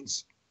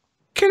addictions.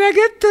 Can I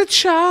get the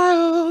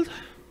child?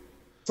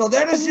 So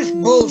that is just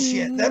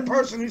bullshit. That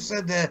person who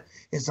said that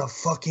is a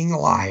fucking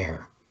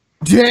liar.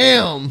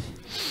 Damn.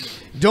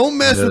 Don't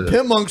mess with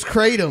Pimp Monk's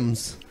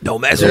Kratoms.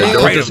 Don't mess Yeah, with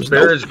don't Kratoms.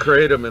 disparage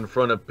Kratom in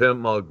front of Pimp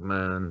Monk,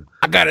 man.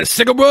 I got a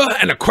cigarette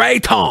and a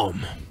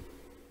Kratom.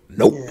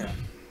 Nope. Yeah.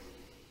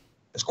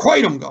 It's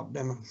Kratom,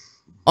 goddammit.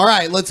 All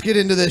right, let's get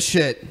into this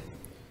shit.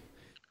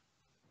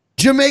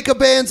 Jamaica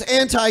bans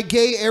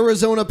anti-gay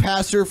Arizona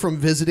pastor from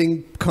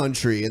visiting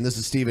country. And this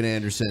is Steven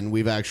Anderson.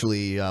 We've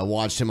actually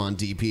watched him on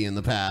DP in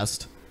the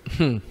past.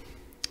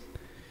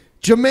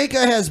 Jamaica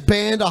has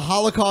banned a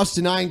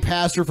Holocaust-denying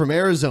pastor from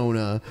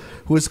Arizona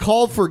who has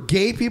called for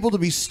gay people to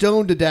be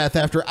stoned to death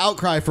after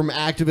outcry from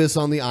activists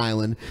on the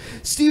island.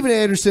 Stephen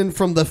Anderson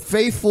from the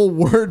Faithful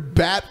Word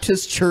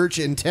Baptist Church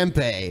in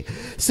Tempe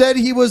said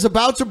he was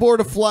about to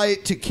board a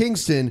flight to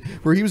Kingston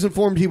where he was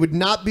informed he would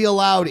not be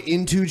allowed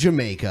into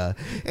Jamaica.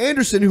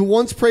 Anderson, who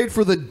once prayed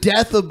for the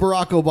death of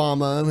Barack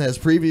Obama, has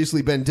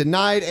previously been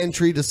denied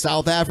entry to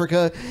South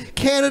Africa,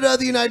 Canada,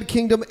 the United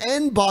Kingdom,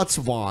 and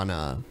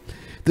Botswana.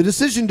 The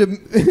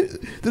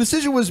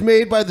decision was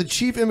made by the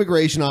chief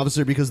immigration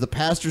officer because the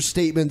pastor's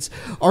statements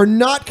are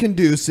not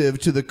conducive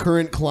to the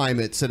current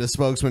climate, said a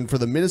spokesman for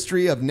the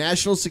Ministry of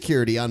National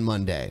Security on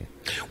Monday.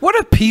 What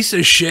a piece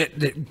of shit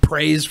that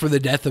prays for the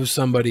death of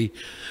somebody.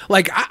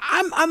 Like,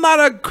 I'm not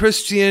a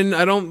Christian.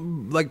 I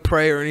don't like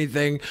pray or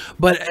anything.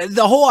 But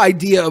the whole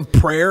idea of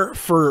prayer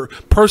for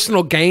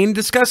personal gain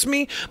disgusts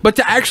me. But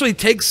to actually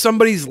take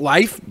somebody's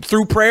life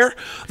through prayer,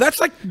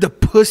 that's like the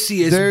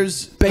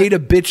pussiest beta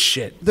bitch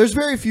shit. There's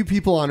very few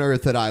people on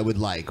earth that I would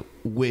like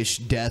wish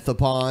death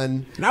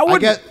upon. And I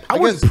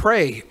wouldn't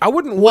pray. I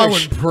wouldn't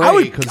wish.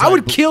 I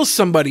would kill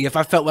somebody if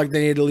I felt like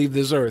they needed to leave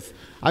this earth.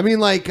 I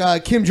mean, like,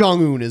 Kim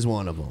Jong-un is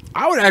one of them.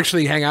 I would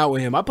actually hang out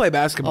with him. I play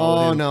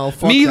basketball with him. Oh, no,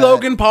 fuck Me, that.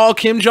 Logan Paul,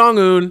 Kim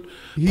Jong-un,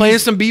 playing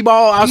some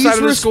b-ball outside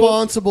of the school. He's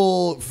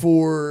responsible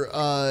for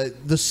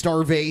the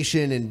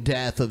starvation and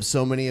death of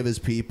so many of his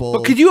people.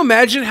 But could you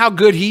imagine how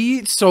good he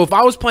eats? So if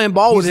I was playing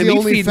ball with him, he'd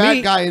feed me. He's the only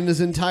fat guy in his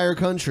entire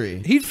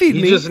country. He'd feed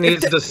me. He just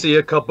needs to see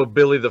a couple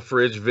Billy the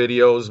Fridge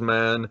videos,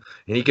 man.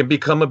 And he can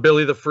become a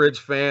Billy the Fridge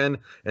fan.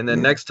 And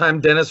then next time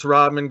Dennis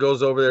Rodman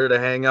goes over there to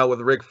hang out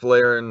with Ric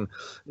Flair and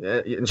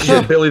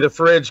shit, Billy the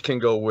Fridge can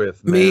go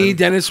with, man. Me,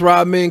 Dennis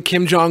Rodman,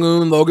 Kim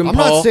Jong-un, Logan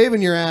Paul. I'm not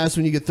saving your ass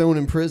when you get thrown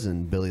in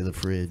prison, Billy the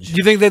Fridge. Do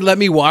you think they'd let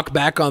me walk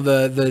back on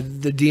the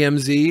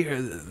DMZ?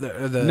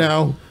 Or the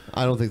No,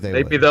 I don't think they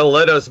Maybe would. they'll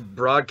let us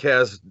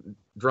broadcast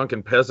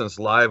Drunken Peasants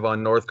live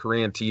on North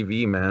Korean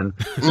TV, man.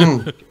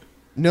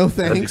 No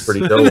That'd be thanks.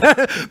 pretty dope.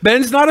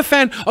 Ben's not a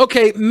fan.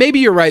 Okay, maybe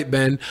you're right,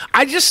 Ben.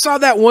 I just saw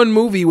that one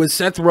movie with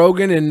Seth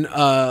Rogen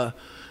and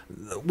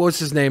what's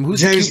his name? Who's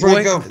James the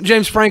cute Franco. boy?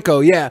 James Franco,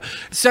 yeah.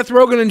 Seth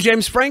Rogen and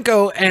James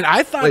Franco, and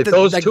I thought Wait, that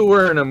those like, two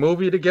were in a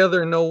movie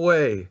together? No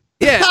way.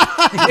 Yeah,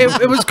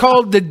 it was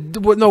called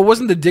no, it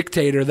wasn't The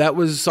Dictator. That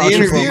was Sacha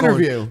Baron Cohen.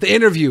 Interview. The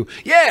Interview.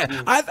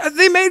 Yeah,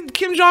 they made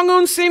Kim Jong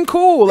Un seem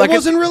cool. It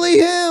wasn't really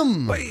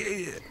him.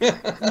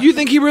 You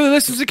think he really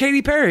listens to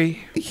Katy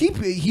Perry?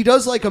 He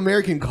does like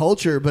American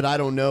culture, but I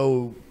don't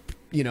know,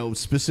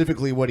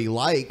 specifically what he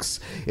likes.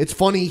 It's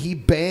funny, he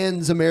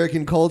bans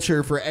American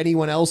culture for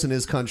anyone else in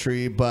his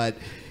country, but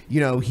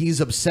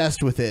he's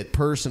obsessed with it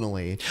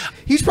personally.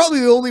 He's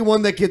probably the only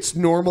one that gets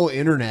normal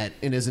internet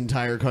in his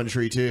entire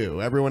country too.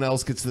 Everyone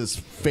else gets this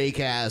fake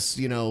ass,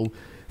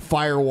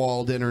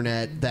 firewalled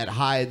internet that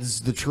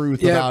hides the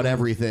truth about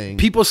everything.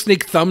 People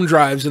sneak thumb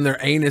drives in their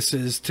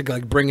anuses to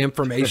like bring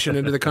information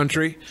into the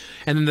country,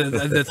 and then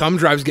the thumb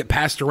drives get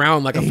passed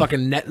around like a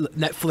fucking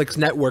Netflix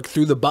network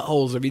through the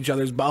buttholes of each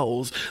other's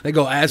buttholes. They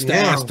go ass to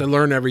ass to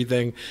learn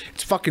everything.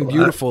 It's fucking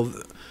beautiful.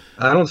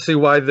 I don't see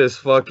why this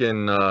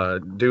fucking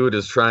dude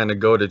is trying to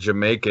go to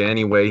Jamaica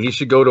anyway. He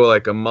should go to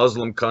like a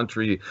Muslim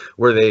country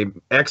where they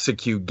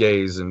execute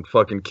gays and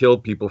fucking kill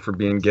people for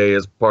being gay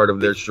as part of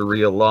their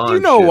Sharia law.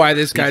 You know why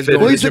this guy's going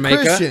to Jamaica?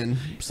 He's a Christian,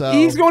 so.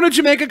 He's going to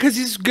Jamaica because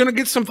he's going to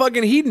get some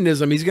fucking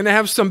hedonism. He's going to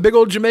have some big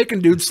old Jamaican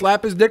dude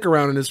slap his dick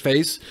around in his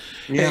face.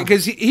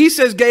 Because he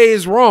says gay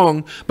is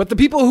wrong, but the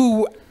people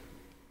who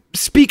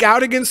speak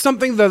out against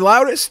something the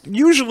loudest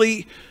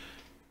usually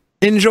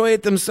enjoy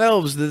it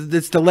themselves.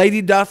 It's the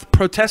lady doth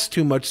protest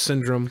too much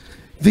syndrome.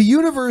 The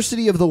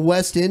University of the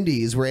West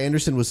Indies, where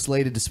Anderson was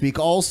slated to speak,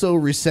 also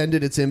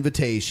rescinded its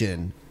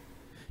invitation.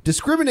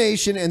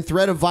 Discrimination and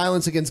threat of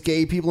violence against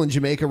gay people in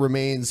Jamaica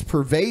remains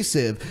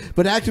pervasive,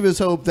 but activists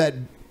hope that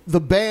the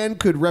ban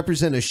could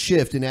represent a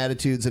shift in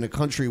attitudes in a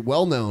country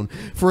well known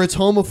for its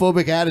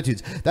homophobic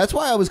attitudes. That's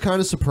why I was kind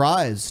of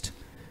surprised.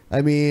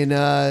 I mean,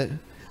 I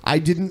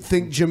didn't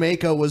think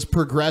Jamaica was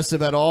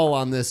progressive at all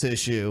on this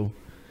issue.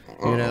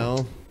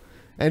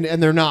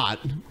 And they're not.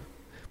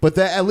 But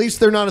at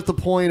least they're not at the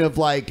point of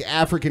like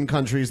African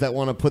countries that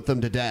want to put them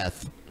to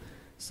death.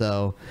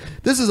 So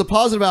this is a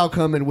positive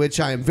outcome in which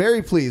I am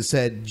very pleased,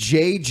 said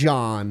Jay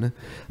John,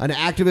 an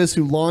activist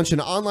who launched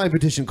an online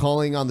petition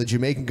calling on the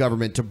Jamaican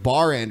government to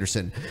bar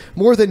Anderson.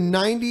 More than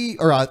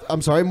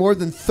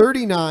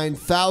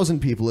 39,000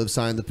 people have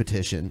signed the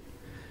petition.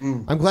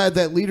 I'm glad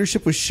that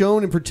leadership was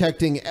shown in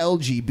protecting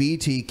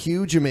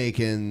LGBTQ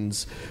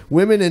Jamaicans,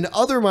 women, and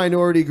other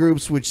minority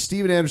groups which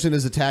Stephen Anderson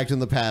has attacked in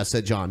the past,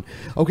 said John.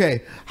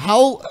 Okay,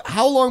 how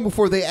long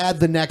before they add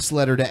the next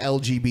letter to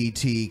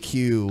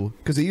LGBTQ?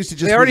 Because it used to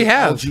just they already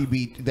have.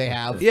 They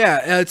have?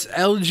 Yeah, it's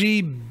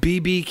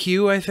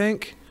LGBTQ, I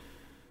think.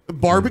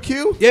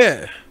 Barbecue?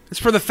 Yeah. It's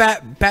for the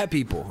fat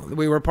people.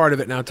 We were part of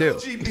it now, too.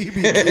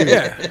 LGBTQ.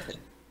 Yeah.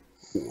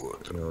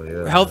 Oh,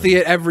 yeah. Healthy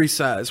at every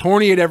size.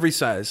 Horny at every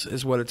size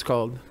is what it's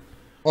called.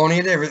 Horny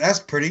at every. That's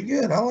pretty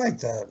good. I like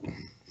that.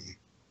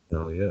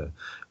 Oh yeah.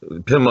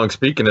 Pinmonk,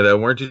 speaking of that,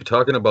 weren't you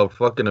talking about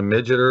fucking a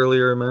midget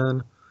earlier,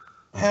 man?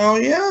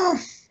 Hell yeah.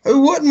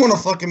 Who wouldn't want to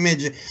fuck a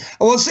midget?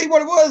 Well, see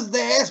what it was.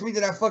 They asked me,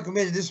 did I fuck a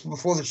midget? This was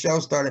before the show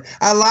started.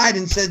 I lied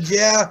and said,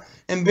 yeah.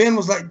 And Ben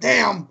was like,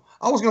 damn.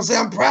 I was going to say,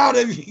 I'm proud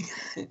of you.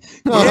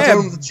 Yeah,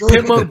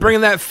 Pinmonk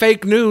bringing that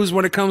fake news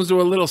when it comes to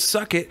a little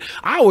suck it.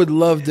 I would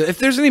love to. If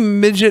there's any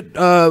midget,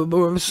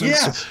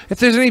 if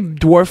there's any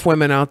dwarf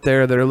women out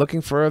there that are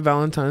looking for a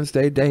Valentine's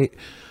Day date,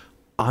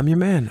 I'm your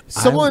man.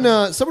 Someone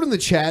in the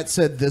chat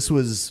said this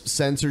was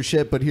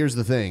censorship, but here's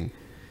the thing.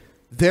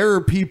 There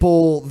are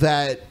people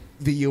that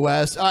the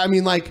U.S., I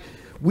mean, like,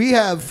 we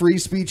have free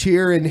speech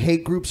here and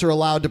hate groups are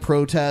allowed to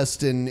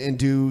protest and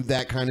do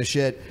that kind of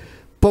shit.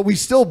 But we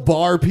still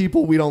bar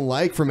people we don't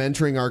like from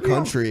entering our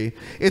country.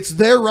 It's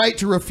their right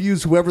to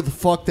refuse whoever the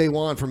fuck they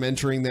want from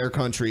entering their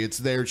country. It's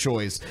their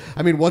choice.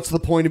 I mean, what's the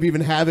point of even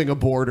having a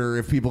border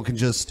if people can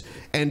just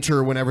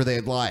enter whenever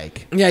they'd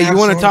like? Yeah, you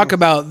want to talk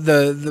about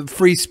the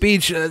free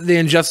speech, the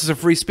injustice of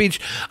free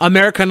speech.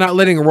 America not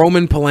letting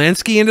Roman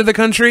Polanski into the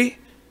country?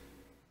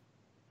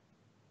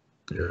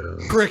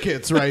 Yeah.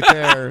 Crickets right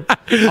there.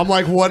 I'm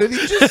like, what did he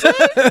just say?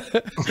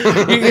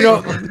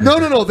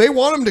 No. They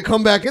want him to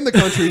come back in the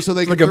country so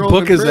they can throw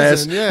book him in his ass.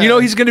 prison. Yeah. You know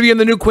he's going to be in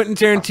the new Quentin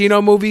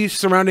Tarantino movie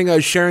surrounding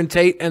Sharon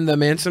Tate and the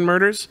Manson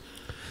murders.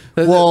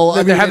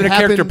 Well, they're having a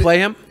character play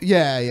him.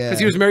 Yeah. Because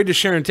he was married to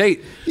Sharon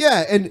Tate.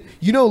 Yeah, and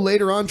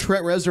later on,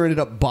 Trent Reznor ended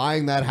up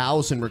buying that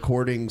house and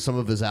recording some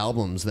of his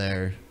albums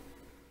there,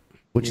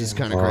 which is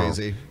kind of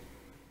crazy.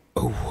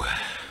 Oh.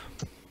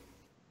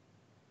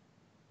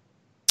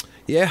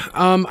 Yeah,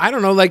 I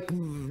don't know. Like,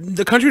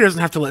 the country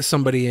doesn't have to let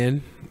somebody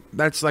in.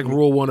 That's like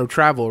rule 1 of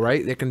travel,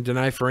 right? They can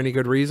deny for any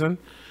good reason,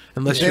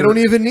 unless they don't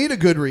even need a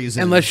good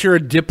reason. Unless you're a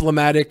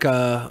diplomatic,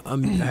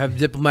 have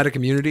diplomatic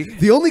immunity.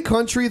 The only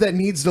country that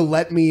needs to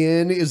let me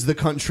in is the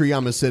country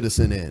I'm a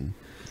citizen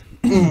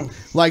in.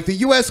 Like, the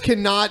U.S.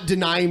 cannot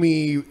deny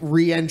me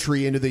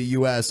re-entry into the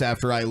U.S.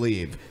 after I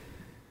leave.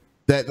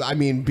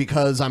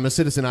 Because I'm a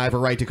citizen, I have a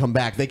right to come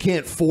back. They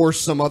can't force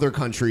some other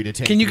country to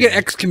take. Can you me get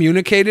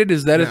excommunicated?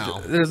 Is that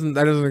No.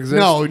 that doesn't exist?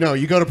 No,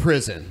 you go to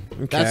prison.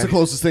 Okay. That's the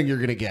closest thing you're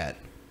going to get.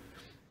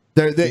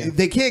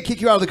 They can't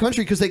kick you out of the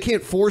country because they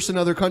can't force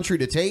another country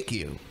to take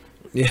you.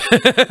 Yeah,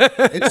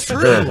 it's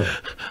true.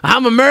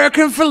 I'm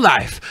American for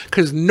life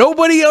because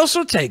nobody else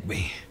will take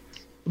me.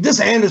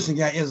 This Anderson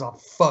guy is a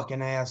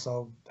fucking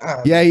asshole.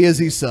 Yeah, he is.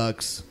 He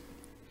sucks.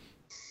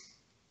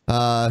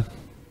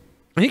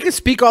 He can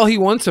speak all he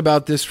wants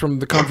about this from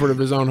the comfort of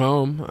his own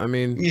home. I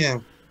mean, yeah.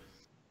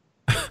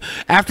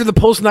 After the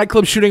Pulse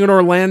nightclub shooting in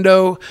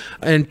Orlando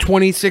in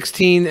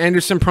 2016,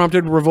 Anderson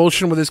prompted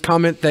revulsion with his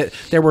comment that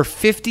there were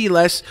 50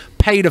 less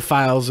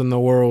pedophiles in the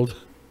world.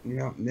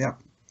 Yeah.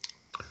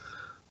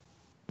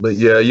 But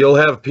yeah, you'll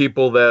have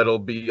people that'll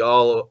be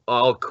all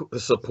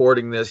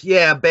supporting this.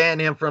 Yeah, ban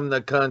him from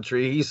the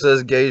country. He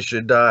says gays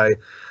should die,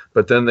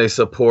 but then they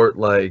support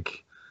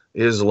like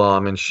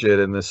Islam and shit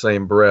in the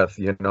same breath,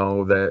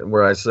 that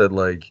where I said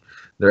like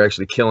they're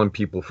actually killing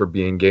people for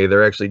being gay.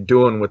 They're actually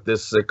doing what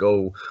this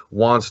sicko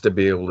wants to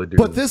be able to do.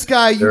 But this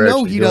guy,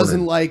 he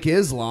doesn't it. like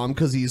Islam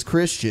because he's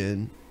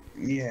Christian.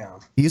 Yeah.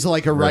 He's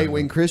like a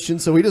right-wing Christian,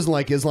 so he doesn't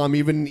like Islam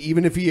even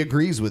if he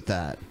agrees with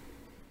that.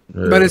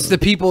 Yeah. But it's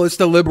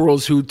the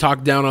liberals who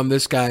talk down on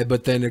this guy,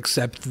 but then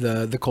accept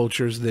the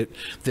cultures that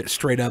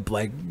straight up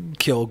like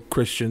kill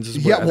Christians.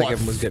 Is what I think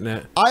everyone was getting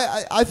at.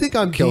 I think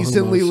I'm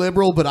decently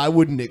liberal, but I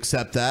wouldn't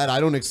accept that. I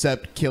don't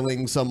accept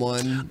killing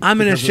someone. I'm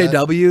an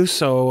SJW,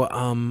 so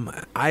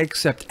I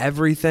accept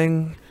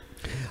everything.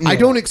 I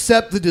don't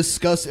accept the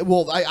disgust.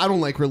 Well, I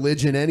don't like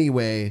religion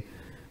anyway,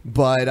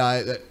 but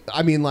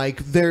I mean, like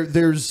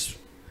there's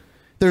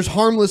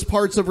harmless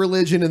parts of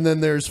religion, and then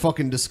there's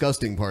fucking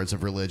disgusting parts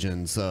of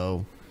religion.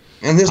 So,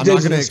 and this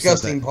dude's a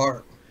disgusting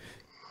part.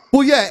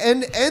 Well, yeah,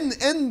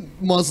 and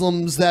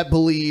Muslims that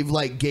believe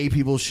like gay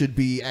people should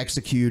be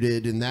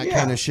executed and that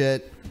kind of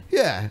shit.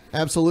 Yeah,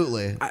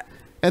 absolutely.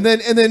 And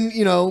then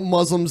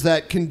Muslims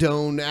that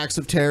condone acts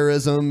of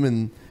terrorism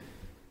and.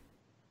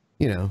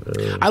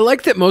 I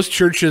like that most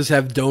churches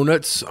have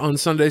donuts on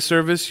Sunday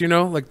service,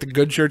 like the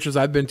good churches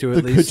I've been to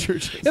at least. Good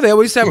churches. Yeah, they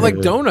always have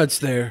like donuts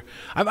there.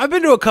 I've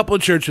been to a couple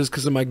of churches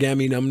because of my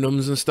gammy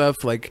num-nums and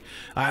stuff. Like,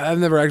 I've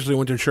never actually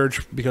went to church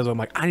because I'm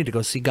like, I need to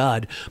go see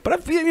God.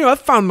 But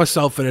I've found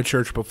myself in a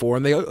church before,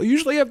 and they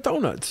usually have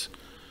donuts.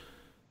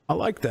 I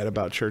like that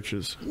about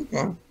churches.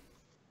 Okay.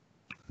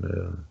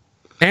 Yeah.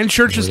 And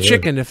church's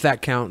chicken, if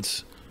that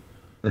counts.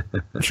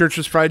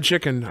 Church's fried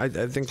chicken. I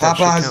think that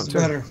should count too.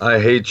 Better. I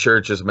hate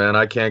churches, man.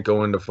 I can't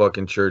go into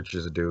fucking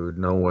churches, dude.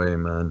 No way,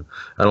 man.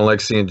 I don't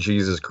like seeing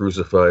Jesus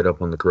crucified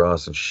up on the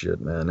cross and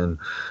shit, man. And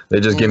they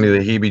just give me the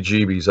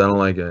heebie-jeebies. I don't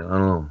like it. I don't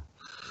know.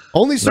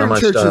 Only certain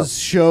churches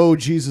show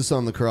Jesus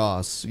on the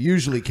cross,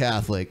 usually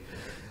Catholic.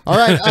 All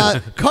right,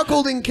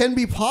 cuckolding can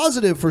be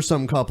positive for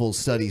some couples,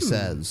 study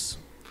says.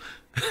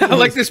 I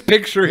like this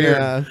picture here.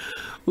 Yeah.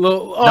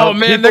 Now,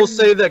 people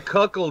say that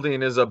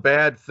cuckolding is a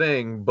bad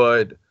thing,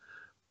 but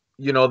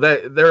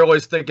that they're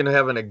always thinking of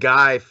having a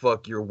guy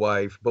fuck your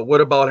wife. But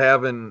what about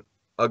having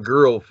a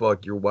girl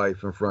fuck your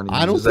wife in front of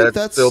you? I don't Is think that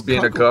that's still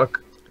being a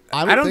cuck?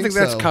 I don't think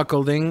that's so.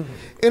 cuckolding.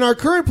 In our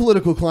current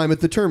political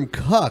climate, the term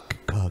cuck,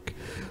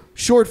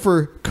 short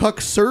for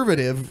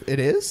cuckservative, it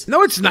is?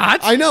 No, it's not.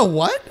 I know,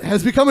 what?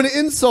 Has become an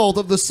insult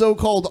of the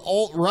so-called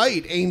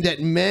alt-right aimed at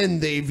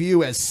men they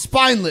view as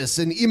spineless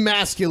and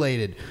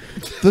emasculated.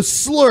 The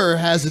slur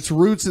has its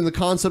roots in the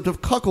concept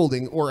of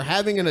cuckolding, or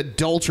having an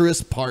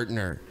adulterous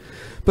partner.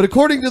 But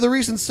according to the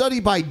recent study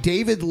by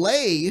David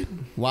Lay,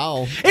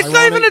 wow. It's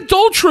not even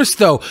adulterous,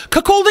 though.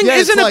 Cuckolding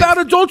isn't about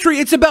adultery.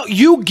 It's about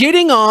you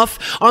getting off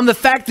on the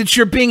fact that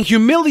you're being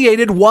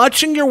humiliated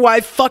watching your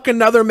wife fuck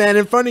another man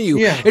in front of you.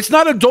 Yeah. It's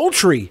not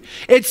adultery.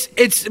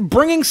 It's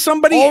bringing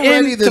somebody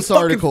Already in this to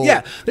fucking, article.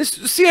 Yeah, this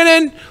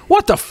CNN,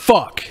 what the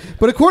fuck?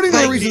 But according to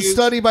a recent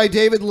study by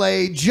David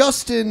Lay,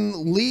 Justin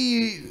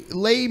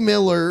Lay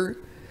Miller,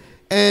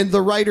 and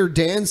the writer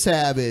Dan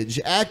Savage,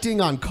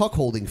 acting on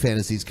cuckolding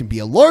fantasies can be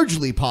a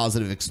largely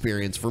positive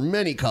experience for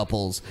many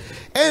couples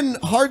and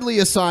hardly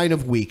a sign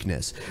of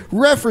weakness.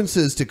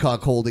 References to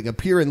cuckolding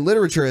appear in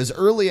literature as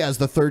early as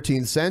the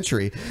 13th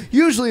century,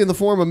 usually in the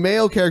form of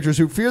male characters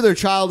who fear their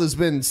child has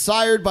been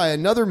sired by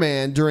another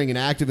man during an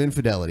act of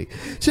infidelity.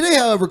 Today,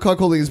 however,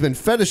 cuckolding has been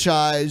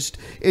fetishized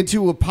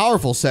into a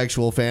powerful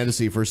sexual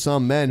fantasy for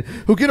some men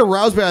who get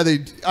aroused by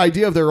the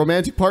idea of their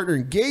romantic partner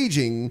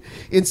engaging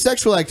in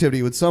sexual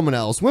activity with someone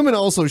else. Women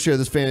also share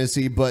this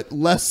fantasy, but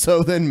less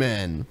so than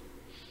men.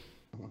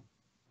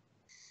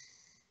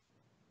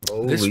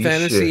 This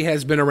fantasy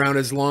has been around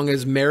as long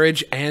as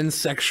marriage and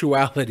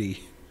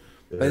sexuality.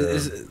 Yeah.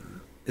 Is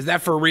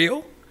that for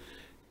real?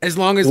 As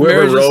long as Whoever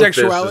marriage and wrote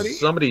sexuality?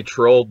 this, somebody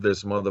trolled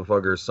this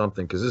motherfucker or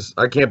something, because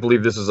I can't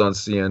believe this is on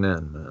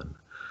CNN, man.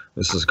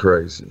 This is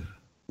crazy.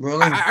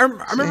 I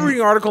remember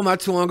reading an article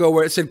not too long ago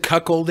where it said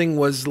cuckolding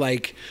was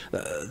like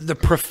the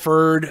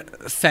preferred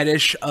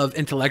fetish of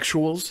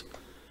intellectuals.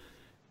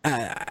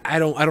 I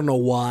don't know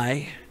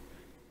why.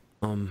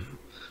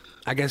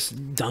 I guess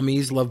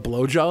dummies love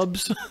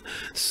blowjobs.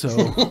 So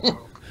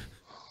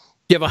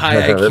you have a high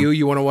IQ,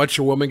 you want to watch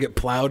a woman get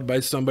plowed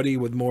by somebody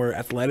with more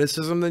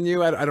athleticism than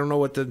you? I don't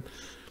know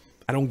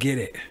I don't get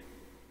it.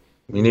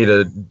 You need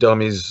a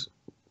dummies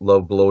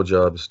love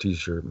blowjobs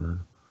t-shirt, man.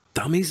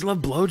 Dummies love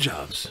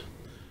blowjobs.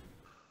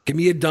 Give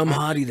me a dumb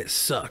hottie that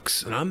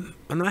sucks, and I'm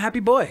not a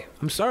happy boy.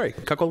 I'm sorry.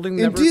 Cuckolding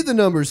never... Indeed, the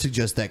numbers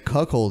suggest that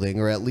cuckolding,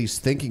 or at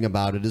least thinking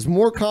about it, is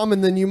more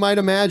common than you might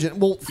imagine.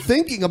 Well,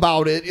 thinking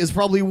about it is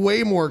probably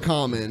way more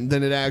common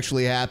than it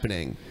actually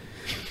happening.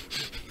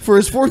 For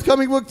his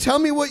forthcoming book, Tell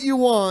Me What You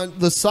Want,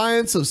 The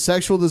Science of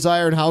Sexual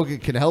Desire and How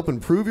It Can Help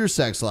Improve Your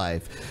Sex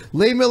Life,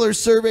 Lay Miller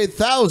surveyed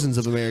thousands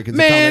of Americans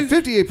and found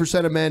that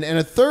 58% of men and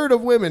a third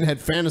of women had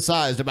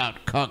fantasized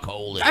about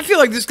cuckolding. I feel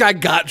like this guy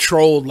got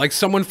trolled. Like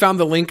someone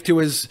found the link to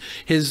his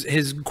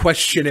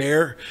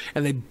questionnaire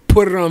and they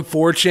put it on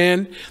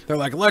 4chan. They're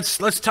like, let's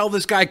tell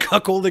this guy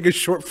cuckolding is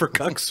short for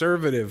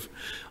cuckservative.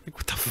 Like,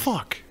 what the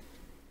fuck?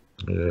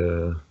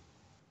 Yeah,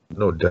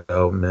 no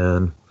doubt,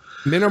 man.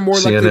 Men are more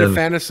likely to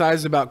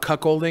fantasize about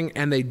cuckolding,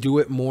 and they do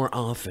it more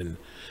often.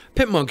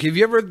 Pit Monk, have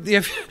you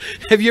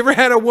ever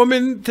had a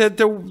woman to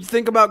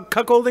think about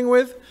cuckolding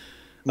with?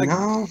 Like,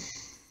 no,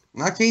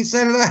 I can't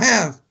say that I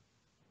have.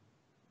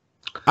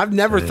 I've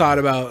never thought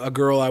about a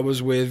girl I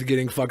was with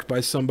getting fucked by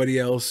somebody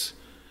else.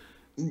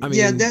 I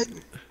mean,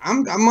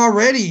 I'm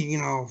already,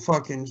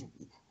 fucking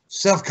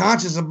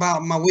self-conscious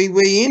about my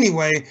wee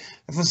anyway.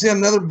 If I see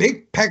another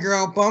big pecker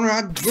up on her,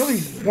 I'd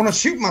really want to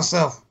shoot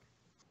myself.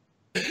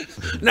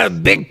 Another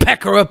big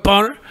pecker up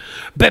on her.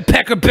 Bet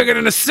pecker bigger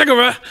than a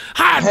cigarette.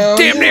 I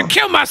damn near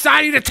killed myself.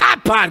 I need a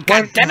Tide Pod.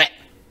 God damn it.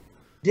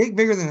 Dick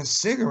bigger than a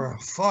cigarette.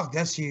 Fuck,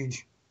 that's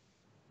huge.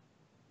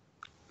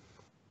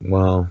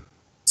 Wow.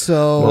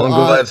 So I'm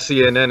glad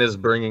CNN is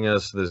bringing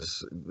us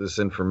this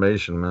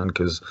information, man.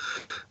 Because,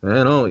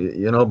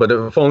 but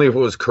if only if it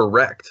was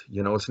correct.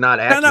 It's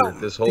not accurate. No.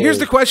 This whole here's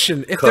the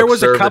question: if there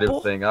was a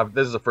couple thing,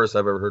 this is the first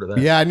I've ever heard of that.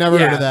 Yeah, I never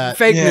heard of that.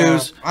 Fake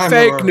news.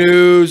 Fake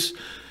news.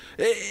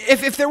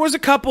 If there was a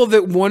couple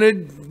that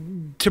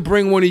wanted to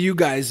bring one of you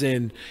guys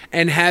in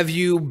and have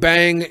you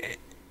bang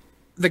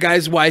the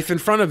guy's wife in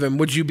front of him,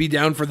 would you be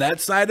down for that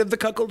side of the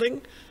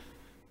cuckolding?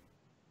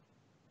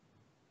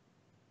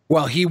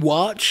 While he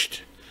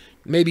watched,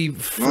 maybe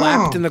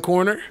flapped in the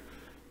corner?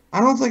 I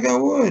don't think I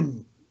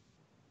would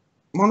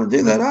want to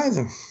do that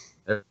either.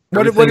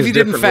 What if he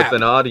didn't fap?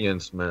 With an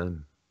audience,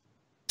 man.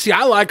 See,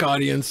 I like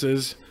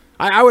audiences.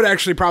 I would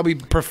actually probably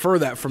prefer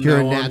that from now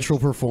on. You're a natural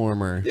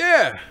performer.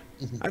 Yeah.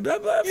 I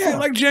feel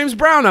like James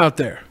Brown out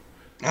there.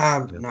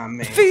 Not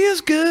me.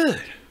 Feels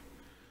good.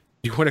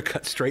 You want to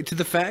cut straight to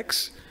the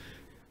facts?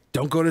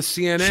 Don't go to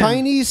CNN.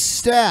 Chinese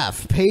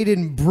staff paid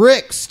in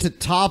bricks to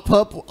top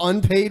up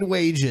unpaid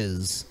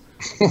wages.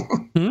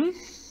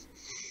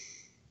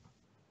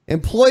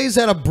 Employees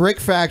at a brick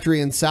factory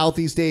in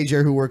Southeast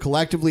Asia who were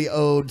collectively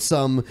owed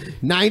some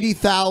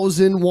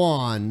 90,000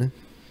 won,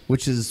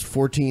 which is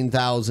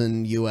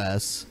 14,000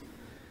 US,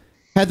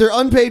 had their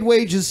unpaid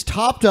wages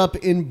topped up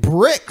in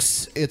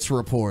bricks, it's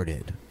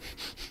reported.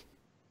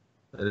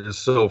 It is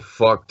so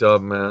fucked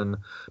up, man.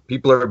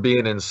 People are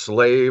being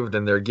enslaved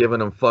and they're giving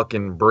them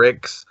fucking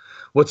bricks.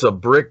 What's a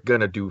brick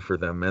gonna do for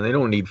them, man? They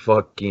don't need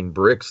fucking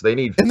bricks. They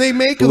need and they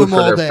make food them for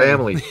all their day.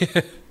 family.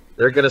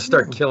 They're gonna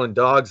start killing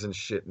dogs and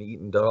shit and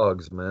eating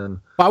dogs,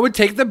 man. I would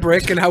take the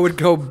brick and I would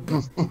go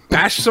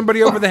bash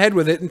somebody over the head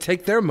with it and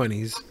take their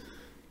monies.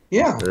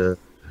 Yeah. Or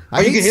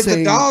you can hit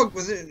the dog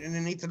with it and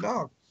then eat the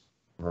dog.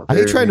 I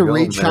hate trying to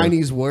read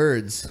Chinese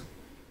words.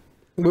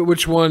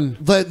 Which one?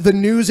 The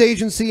news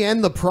agency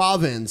and the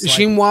province. Like,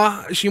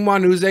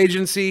 Xinhua News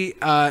Agency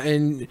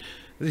and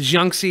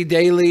Jiangxi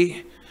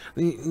Daily,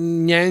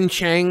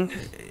 Nanchang,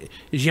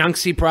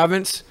 Jiangxi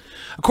Province.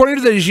 According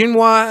to the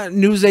Xinhua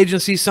News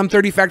Agency, some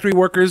 30 factory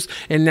workers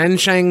in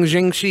Nanchang,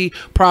 Jiangxi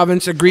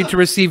Province agreed to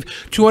receive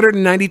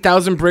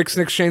 290,000 bricks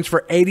in exchange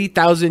for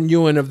 80,000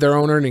 yuan of their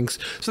own earnings.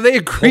 So they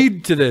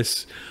agreed to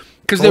this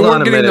because they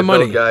weren't getting the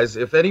money. Though, guys,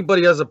 if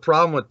anybody has a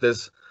problem with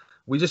this,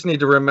 we just need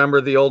to remember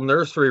the old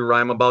nursery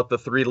rhyme about the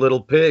 3 little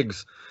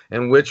pigs,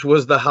 and which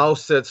was the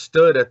house that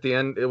stood at the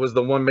end. It was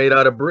the one made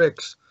out of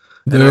bricks.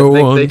 And I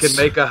think they could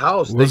make a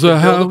house. They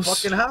could build a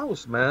fucking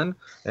house, man.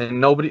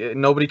 And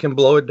nobody can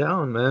blow it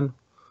down, man.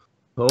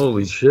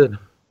 Holy shit.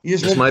 You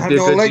just want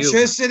no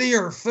electricity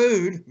or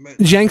food. But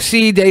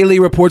Jiangxi Daily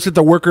reports that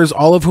the workers,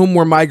 all of whom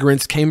were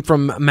migrants, came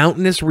from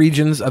mountainous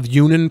regions of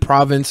Yunnan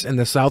province in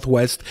the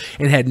southwest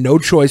and had no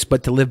choice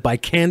but to live by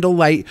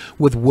candlelight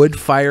with wood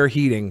fire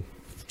heating.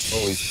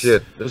 Holy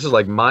shit. This is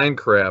like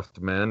Minecraft,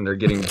 man. They're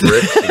getting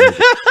bricks and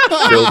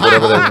build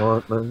whatever they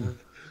want, man.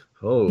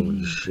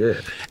 Holy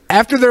shit.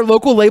 After their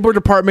local labor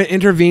department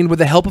intervened with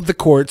the help of the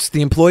courts,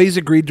 the employees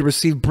agreed to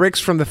receive bricks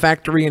from the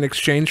factory in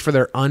exchange for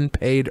their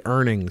unpaid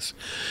earnings.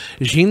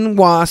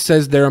 Xinhua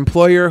says their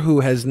employer,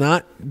 who has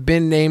not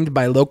been named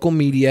by local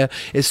media,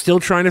 is still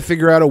trying to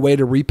figure out a way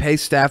to repay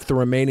staff the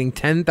remaining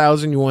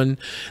 10,000 yuan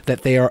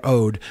that they are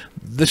owed.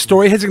 The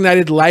story has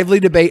ignited lively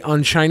debate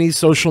on Chinese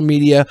social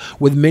media,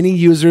 with many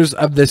users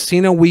of the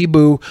Sina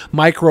Weibo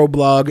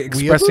microblog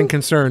expressing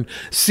concern.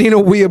 Sina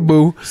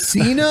Weibo.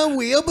 Sina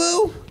Weibo?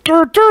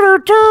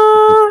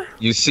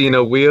 You seen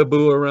a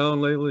weeaboo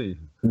around lately?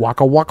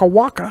 Waka waka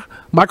waka.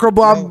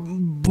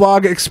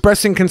 Blog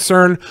expressing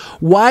concern.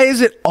 Why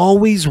is it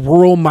always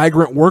rural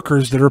migrant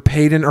workers that are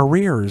paid in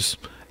arrears?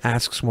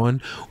 Asks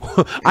one.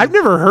 I've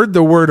never heard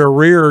the word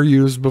arrear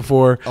used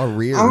before.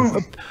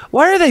 Arrear.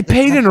 Why are they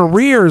paid in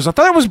arrears? I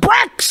thought it was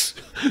bricks.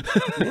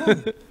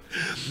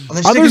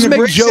 Others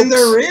make jokes. In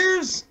their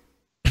arrears?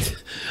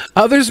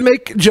 Others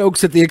make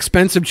jokes at the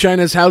expense of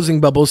China's housing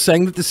bubble,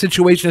 saying that the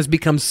situation has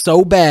become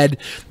so bad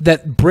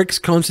that bricks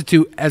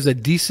constitute as a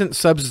decent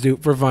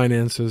substitute for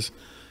finances.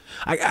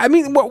 I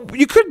mean,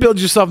 you could build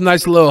yourself a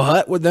nice little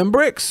hut with them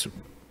bricks.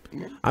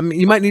 I mean,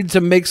 you might need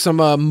to make some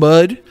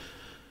mud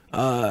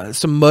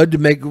to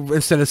make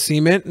instead of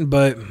cement,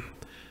 but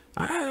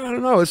I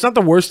don't know. It's not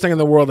the worst thing in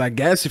the world, I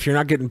guess, if you're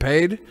not getting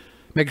paid.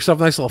 Make yourself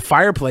a nice little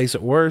fireplace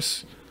at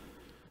worst.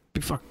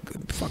 Be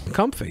fucking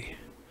comfy.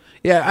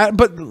 Yeah,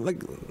 but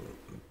like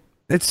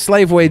it's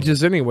slave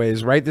wages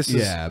anyways, right? This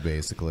is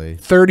basically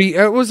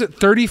 30. Was it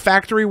 30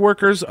 factory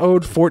workers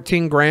owed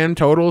 14 grand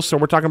total? So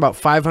we're talking about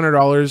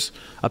 $500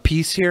 a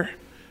piece here,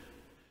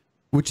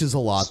 which is a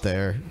lot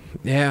there.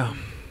 Yeah,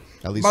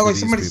 at least for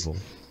these people.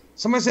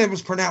 Somebody said it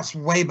was pronounced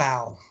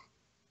Weibo.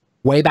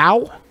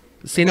 Weibo?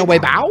 Sina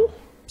Weibo?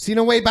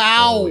 Sina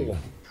Weibo.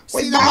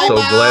 I'm so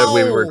glad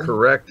we were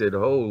corrected.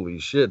 Holy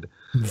shit!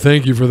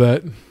 Thank you for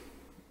that.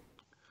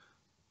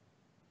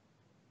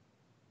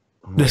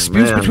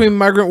 Disputes between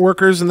migrant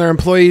workers and their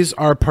employees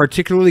are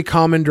particularly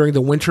common during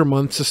the winter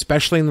months,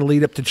 especially in the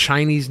lead up to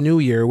Chinese New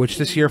Year, which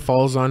this year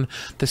falls on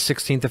the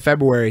 16th of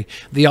February.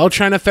 The All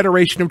China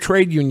Federation of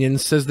Trade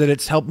Unions says that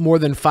it's helped more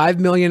than 5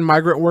 million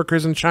migrant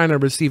workers in China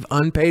receive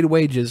unpaid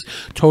wages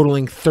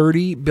totaling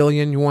 30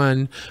 billion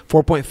yuan,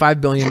 $4.5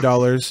 billion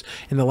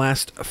in the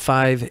last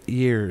 5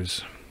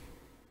 years.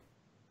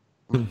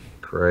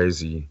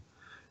 Crazy.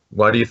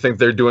 Why do you think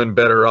they're doing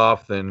better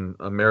off than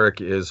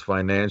America is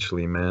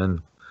financially,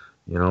 man?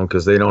 You know,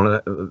 because they're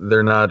not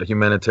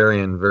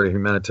very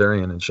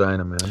humanitarian in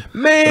China, man.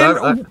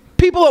 Man,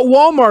 people at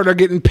Walmart are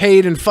getting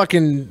paid in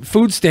fucking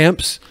food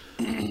stamps.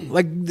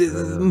 Like, a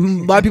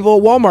lot of people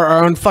at Walmart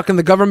are on fucking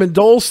the government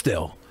dole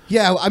still.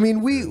 Yeah, I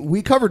mean,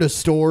 we covered a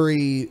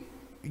story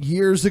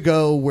years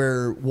ago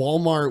where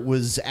Walmart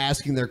was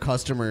asking their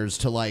customers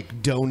to,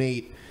 like,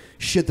 donate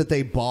shit that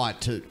they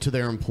bought to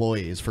their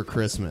employees for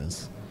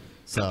Christmas.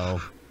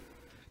 So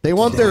they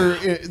want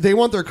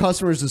their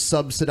customers to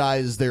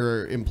subsidize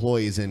their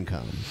employees'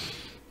 income.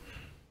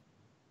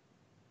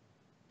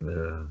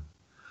 Yeah,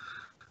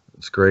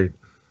 it's great.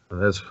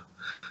 That's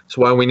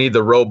why we need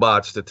the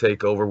robots to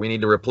take over. We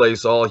need to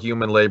replace all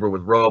human labor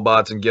with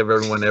robots and give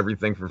everyone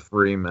everything for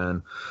free,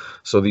 man.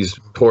 So these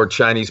poor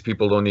Chinese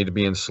people don't need to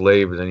be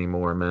enslaved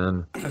anymore,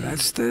 man.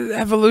 That's the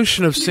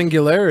evolution of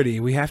singularity.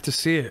 We have to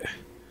see it.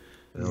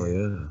 Hell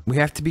yeah. We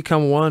have to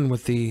become one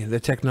with the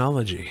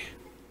technology.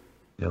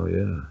 Hell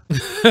yeah.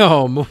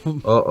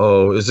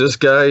 Oh. Is this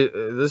guy?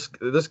 This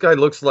guy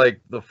looks like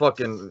the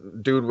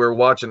fucking dude we were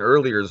watching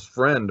earlier's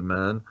friend,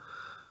 man.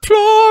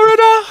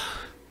 Florida.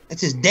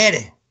 That's his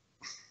daddy.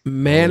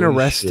 Man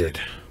arrested.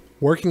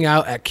 Working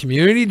out at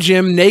community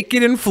gym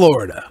naked in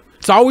Florida.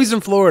 It's always in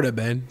Florida,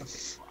 Ben.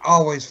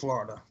 Always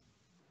Florida.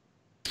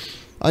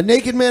 A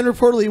naked man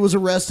reportedly was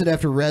arrested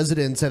after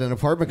residents at an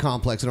apartment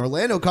complex in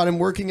Orlando caught him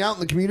working out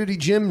in the community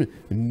gym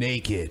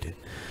naked.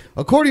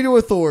 According to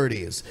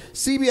authorities,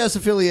 CBS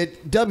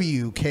affiliate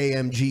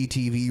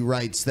WKMG-TV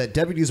writes that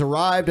deputies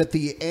arrived at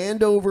the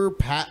Andover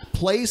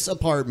Place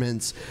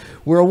Apartments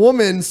where a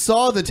woman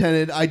saw the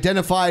tenant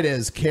identified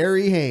as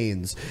Carrie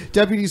Haynes.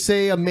 Deputies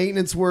say a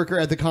maintenance worker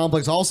at the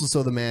complex also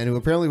saw the man, who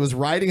apparently was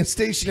riding a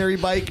stationary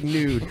bike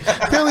nude.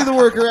 Apparently the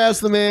worker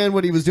asked the man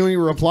what he was doing. He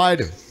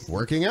replied,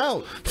 working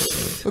out.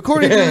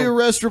 According to the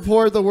arrest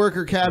report, the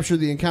worker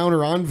captured the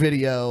encounter on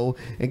video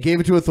and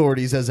gave it to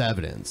authorities as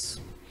evidence.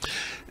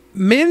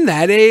 Men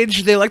that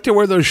age, they like to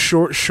wear those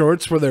short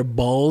shorts where their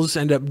balls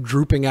end up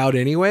drooping out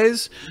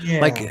anyways.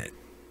 Yeah. Like,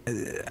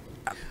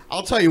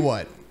 I'll tell you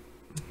what.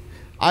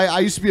 I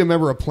used to be a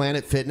member of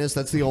Planet Fitness.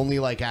 That's the only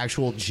like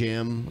actual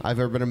gym I've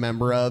ever been a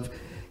member of.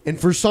 And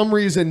for some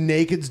reason,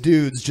 naked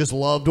dudes just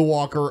love to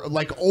walk around,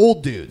 like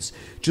old dudes,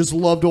 just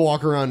love to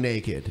walk around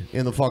naked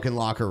in the fucking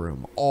locker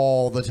room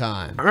all the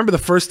time. I remember the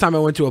first time I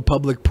went to a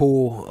public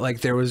pool,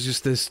 like there was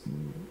just this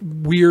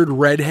weird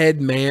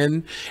redhead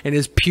man and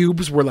his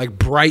pubes were like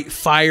bright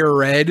fire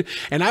red.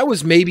 And I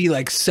was maybe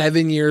like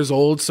 7 years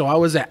old, so I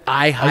was at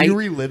eye height. Are you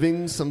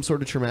reliving some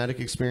sort of traumatic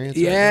experience?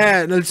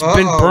 Yeah, and it's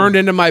been burned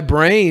into my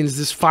brains,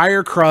 this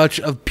fire crutch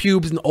of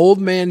pubes and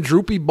old man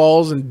droopy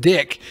balls and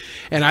dick.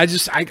 And I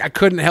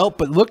couldn't help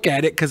but look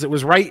at it because it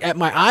was right at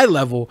my eye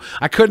level.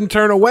 I couldn't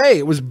turn away.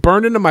 It was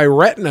burned into my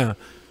retina.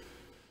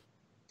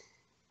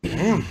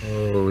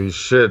 Holy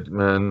shit,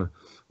 man.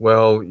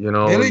 Well, you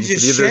know, Really you could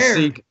just either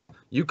share.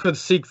 you could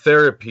seek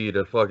therapy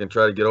to fucking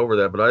try to get over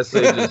that, but I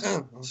say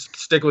just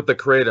stick with the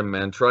Kratom,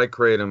 man. Try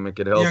Kratom. It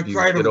could help you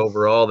Kratom. get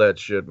over all that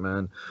shit,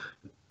 man.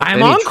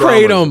 I'm Any on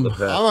traumas Kratom. of the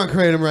past. I'm on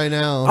Kratom right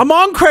now. I'm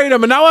on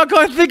Kratom, and now all I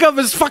can think of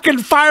is fucking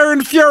Fire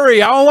and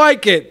Fury. I don't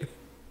like it.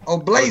 Oh,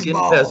 Blaze Fucking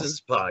Balls.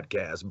 Peasants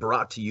Podcast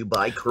brought to you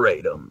by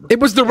Kratom. It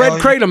was the red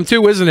Kratom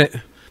too, isn't it?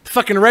 The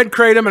fucking red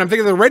Kratom, and I'm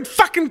thinking of the red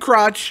fucking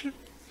crotch.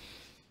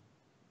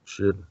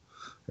 Shit.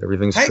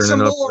 Everything's Take some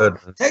turning up more. good.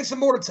 man. Take some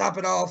more to top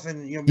it off,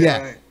 and you'll be all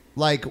Yeah. right.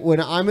 Like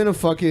when I'm in a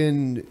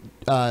fucking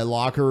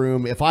locker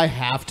room, if I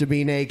have to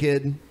be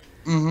naked,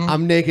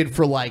 I'm naked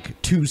for like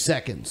 2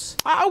 seconds.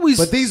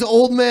 But these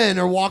old men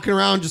are walking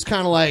around just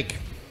kind of like,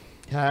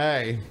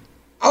 hey.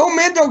 Oh,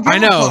 men don't give I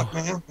know. a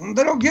fuck, man.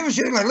 They don't give a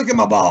shit. They're like, look at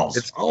my balls.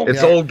 It's Oh,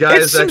 it's yeah. old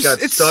guys that It's got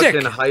stuck sick.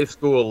 in high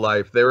school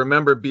life. They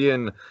remember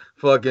being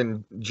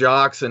fucking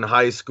jocks in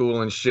high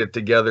school and shit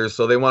together,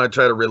 so they want to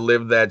try to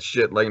relive that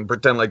shit, like and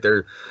pretend like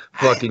they're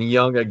fucking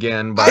young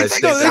again by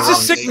sitting No, it's a around naked and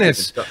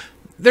sickness. stuff.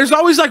 There's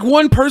always like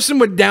one person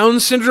with Down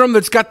syndrome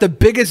that's got the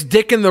biggest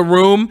dick in the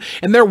room,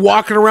 and they're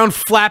walking around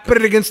flapping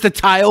it against the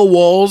tile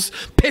walls,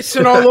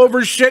 pissing all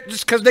over shit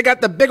just because they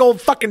got the big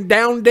old fucking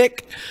down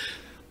dick.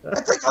 I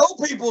think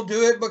old people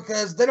do it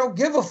because they don't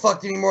give a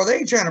fuck anymore. They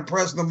ain't trying to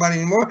press nobody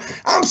anymore.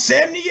 I'm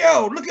 70 years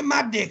old. Look at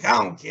my dick.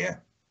 I don't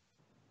care.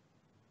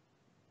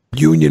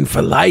 Union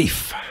for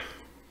life.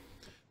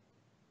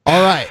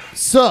 All right,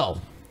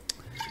 so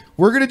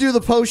we're going to do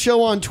the post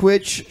show on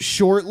Twitch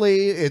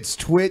shortly. It's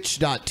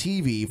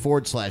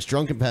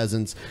twitch.tv/Drunken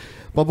Peasants.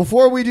 But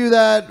before we do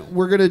that,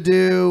 we're going to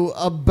do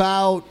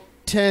about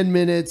 10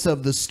 minutes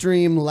of the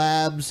Stream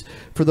Labs.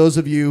 For those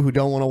of you who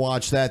don't want to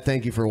watch that,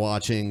 thank you for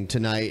watching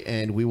tonight,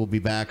 and we will be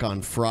back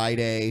on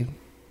Friday.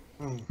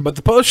 But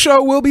the post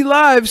show will be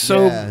live,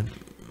 so Yeah.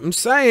 I'm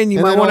saying you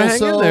And might then want to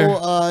hang in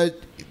there.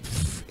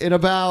 In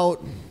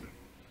about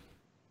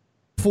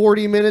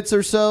 40 minutes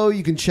or so,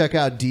 you can check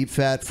out Deep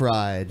Fat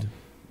Fried.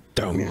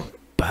 Did you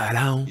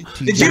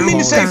mean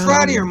to say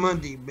Friday or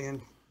Monday,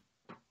 Ben?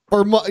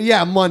 Or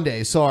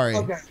Monday, sorry.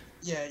 Okay.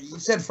 Yeah, you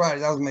said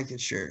Friday. I was making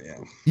sure,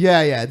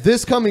 yeah. Yeah.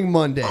 This coming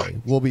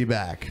Monday, we'll be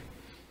back.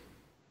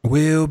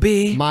 We'll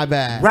be my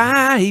bad.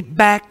 Right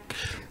back.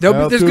 There's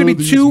After going to be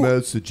these two.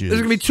 messages.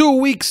 There's going to be 2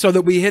 weeks so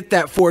that we hit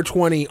that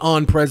 420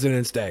 on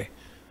President's Day.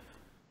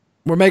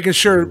 We're making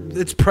sure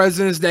it's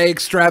President's Day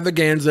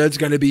extravaganza. It's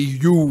going to be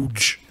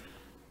huge.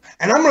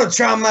 And I'm going to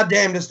try my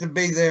damnedest to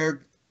be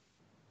there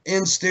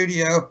in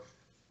studio.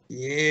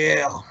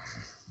 Yeah.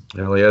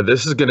 Hell yeah,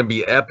 this is going to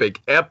be epic.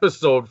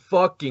 Episode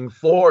fucking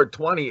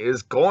 420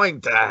 is going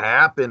to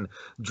happen.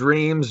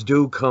 Dreams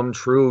do come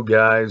true,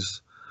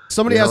 guys.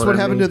 Somebody asked what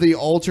happened to the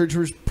altered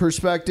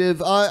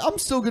perspective. I'm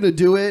still going to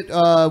do it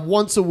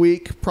once a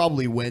week,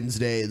 probably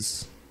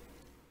Wednesdays.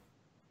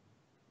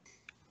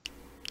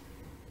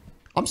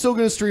 I'm still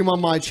going to stream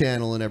on my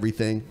channel and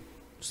everything.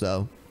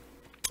 So,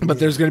 But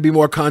there's going to be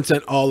more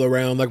content all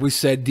around. Like we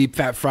said, Deep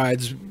Fat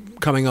Fried's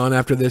coming on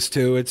after this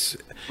too. It's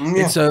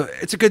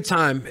a good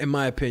time in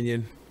my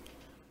opinion.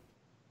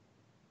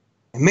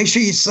 And make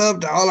sure you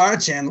sub to all our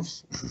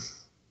channels.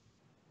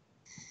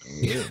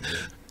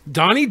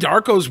 Donnie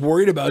Darko's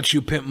worried about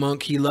you, Pimp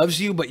Monk. He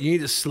loves you, but you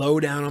need to slow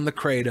down on the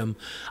kratom.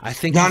 I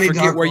think Donnie you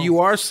forget where Darko. you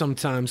are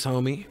sometimes,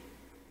 homie.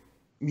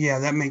 Yeah,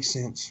 that makes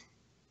sense.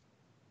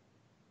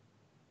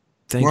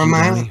 Thank Where you,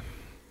 am I? Donnie.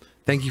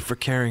 Thank you for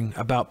caring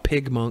about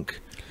Pig Monk.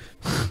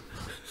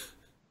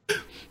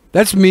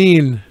 That's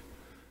mean.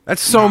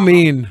 That's so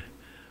mean.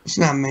 It's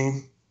not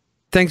mean.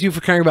 Thank you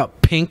for caring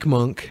about Pink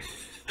Monk.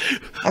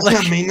 That's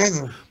not mean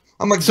either.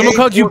 I'm a Someone gay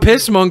called you pork-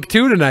 Piss Monk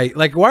too tonight.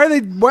 Like, why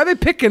are they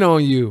picking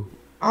on you?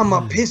 I'm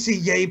a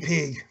pissy gay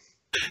pig.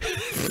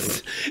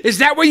 Is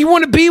that where you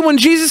want to be when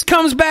Jesus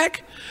comes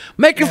back?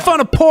 Making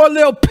fun of poor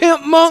little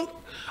Pimp Monk?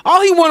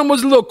 All he wanted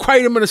was a little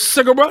kratom and a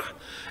cigarette.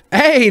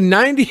 Hey,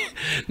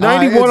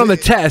 91 on the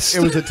test.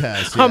 It was a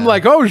test. I'm yeah.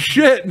 like, oh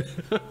shit.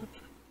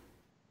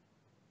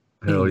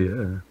 Hell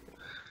yeah.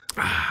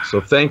 So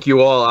thank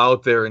you all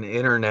out there in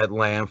internet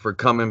land for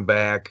coming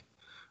back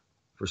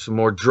for some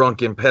more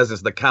drunken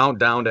peasants. The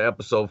countdown to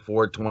episode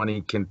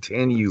 420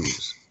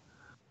 continues.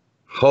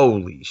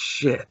 Holy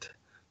shit,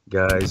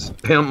 guys.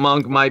 Pimp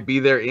Monk might be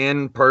there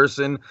in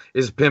person.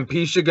 Is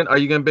Pimpisha gonna, are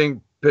you gonna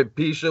bring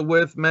Pimpisha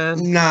with, man?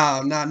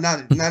 No, not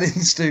in the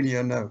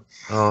studio, no.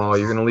 Oh,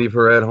 you're gonna leave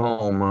her at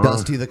home, huh?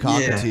 Dusty the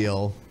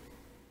Cockatiel.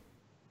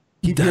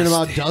 Keep hearing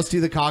about Dusty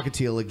the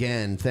Cockatiel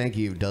again. Thank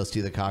you,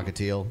 Dusty the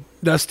Cockatiel.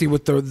 Dusty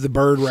with the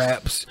bird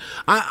raps.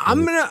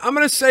 I'm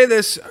gonna say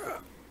this.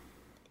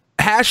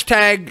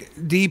 Hashtag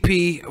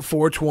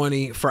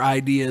DP420 for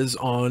ideas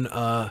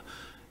on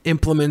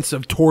implements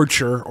of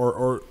torture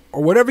or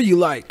whatever you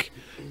like,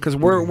 because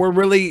we're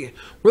really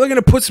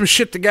gonna put some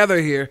shit together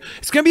here.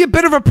 It's gonna be a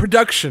bit of a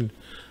production.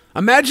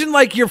 Imagine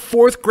like your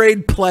 4th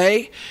grade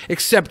play,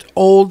 except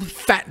old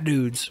fat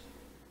dudes.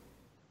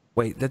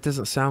 Wait, that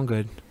doesn't sound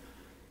good.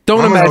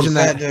 Don't imagine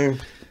that.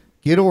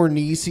 Get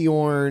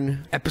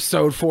Onision.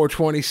 Episode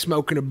 420,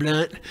 smoking a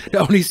blunt.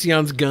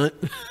 Onision's gun.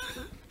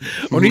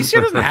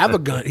 Onision doesn't have a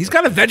gun. He's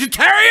got a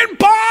vegetarian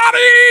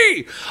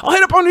body. I'll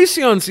hit up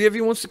Onision, see if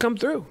he wants to come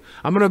through.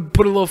 I'm going to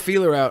put a little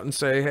feeler out and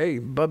say, hey,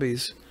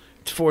 bubbies,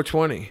 it's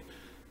 420.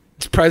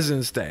 It's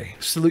President's Day.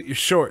 Salute your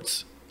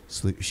shorts.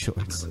 Salute your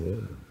shorts.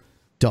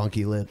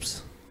 Donkey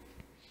lips.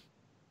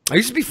 I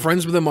used to be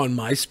friends with him on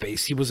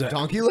MySpace. He was a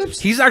Donkey lips?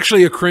 He's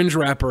actually a cringe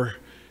rapper.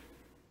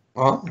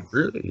 Oh,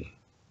 really?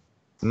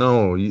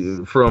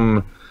 No,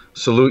 from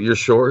Salute Your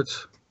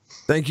Shorts.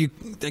 Thank you,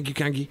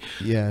 Kangi.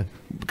 Yeah.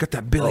 Got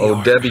that Billy.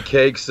 Oh, Debbie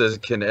Cake says,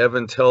 can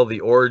Evan tell the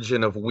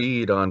origin of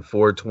weed on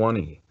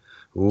 420?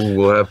 Ooh,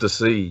 we'll have to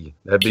see.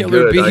 That'd be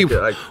Killer good. B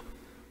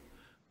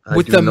I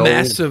with do the know-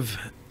 massive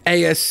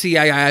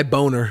ASCII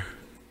boner.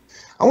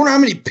 I wonder how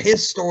many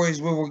piss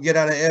stories we will get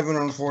out of Evan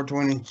on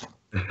 420.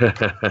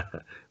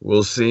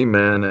 We'll see,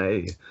 man.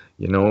 Hey,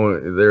 you know,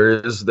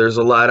 there's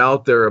a lot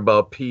out there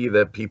about P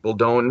that people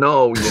don't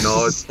know. You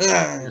know,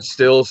 it's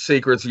still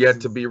secrets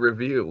yet to be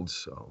revealed.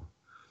 So,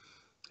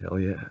 hell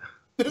yeah.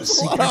 There's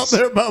a lot out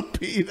there about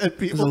pee that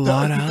people There's a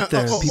lot don't out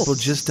there. know. People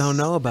just don't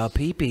know about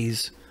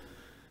peepees.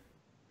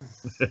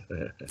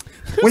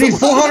 We need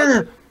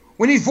 400.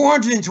 We need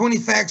 420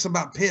 facts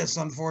about piss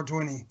on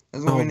 420.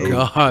 That's what we need.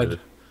 God.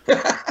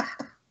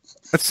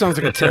 That sounds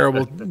like a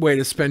terrible way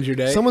to spend your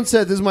day. Someone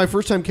said, this is my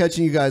first time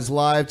catching you guys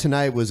live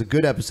tonight. Was a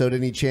good episode.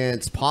 Any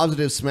chance?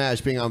 Positive smash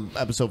being on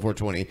episode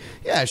 420.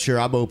 Yeah, sure.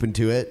 I'm open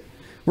to it.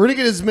 We're going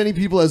to get as many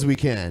people as we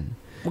can.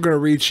 We're going to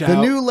reach out.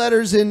 The new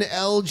letters in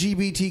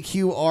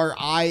LGBTQ are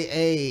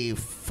IA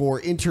for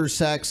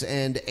intersex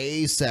and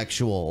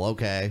asexual.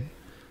 Okay.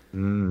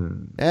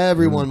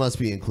 Everyone must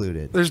be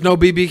included. There's no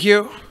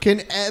BBQ?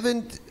 Can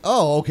Evan...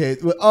 Oh, okay.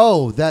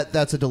 Oh,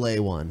 that's a delay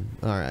one.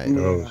 All right.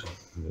 Yeah.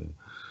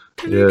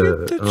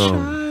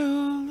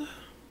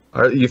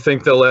 You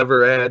think they'll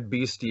ever add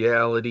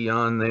bestiality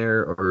on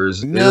there, or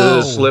is it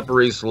a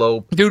slippery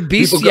slope? Dude,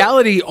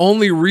 bestiality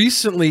only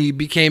recently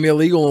became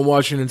illegal in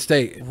Washington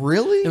State.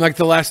 Really? In like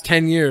the last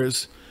 10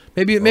 years.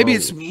 Maybe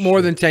it's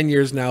more than 10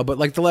 years now, but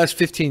like the last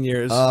 15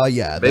 years.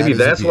 Yeah. Maybe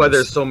that's why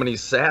there's so many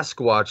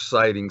Sasquatch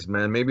sightings,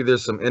 man. Maybe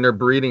there's some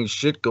interbreeding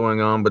shit going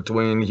on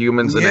between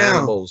humans and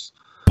animals.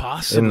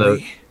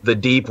 Possibly. In the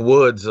deep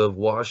woods of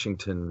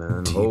Washington,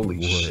 man.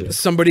 Holy shit.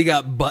 Somebody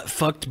got butt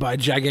fucked by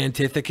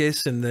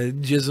Gigantopithecus and the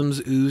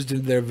jisms oozed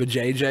into their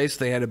vajayjay,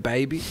 so they had a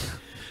baby.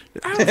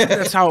 I don't think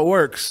that's how it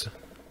works.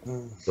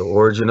 The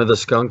origin of the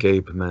skunk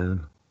ape,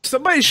 man.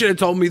 Somebody should have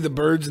told me the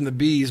birds and the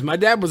bees. My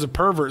dad was a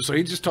pervert, so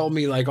he just told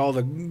me like all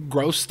the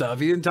gross stuff.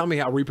 He didn't tell me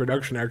how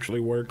reproduction actually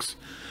works.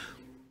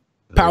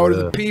 Power to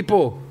the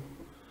people.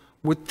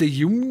 With the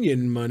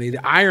union money,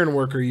 the iron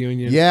worker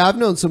union. Yeah, I've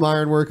known some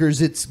iron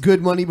workers. It's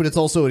good money, but it's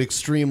also an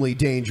extremely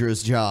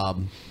dangerous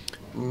job.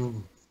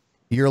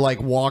 You're like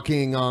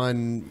walking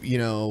on,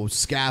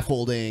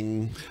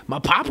 scaffolding. My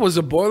pop was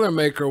a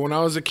Boilermaker. When I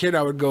was a kid,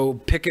 I would go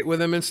picket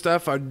with him and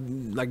stuff.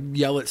 I'd like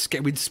yell at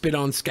we'd spit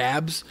on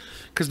scabs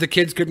because the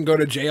kids couldn't go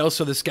to jail,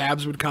 so the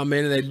scabs would come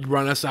in and they'd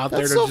run us out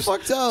there to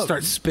just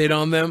start spit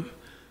on them.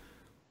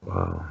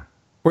 Wow.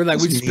 Or like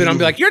we'd spit on,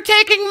 be like, "You're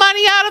taking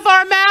money out of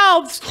our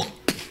mouths."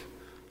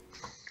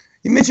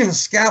 You mentioned a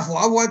scaffold.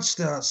 I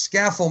watched a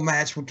scaffold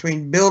match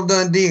between Bill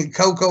Dundee and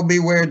Coco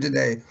Beware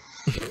today.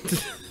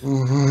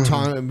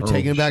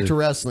 Taking it back to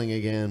wrestling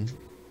again.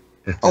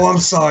 Oh, I'm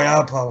sorry. I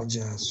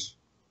apologize.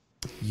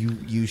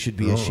 You should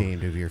be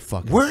ashamed of your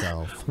fucking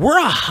self. We're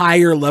a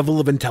higher level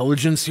of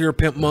intelligence here,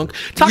 Pimp Monk.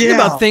 Talking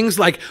about things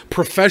like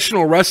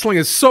professional wrestling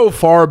is so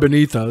far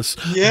beneath us.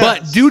 Yes.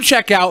 But do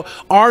check out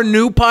our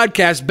new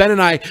podcast, Ben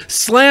and I,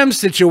 Slam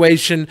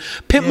Situation.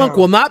 Pimp Monk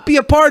will not be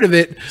a part of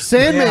it.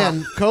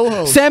 Sandman,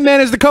 co-host.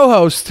 Sandman is the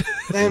co-host.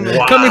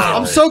 Wow.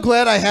 I'm so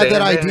glad I had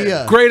that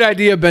idea. Great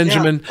idea,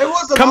 Benjamin. It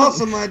was an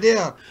awesome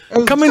idea. It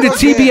was Coming to so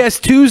good.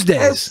 TBS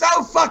Tuesdays. It's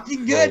so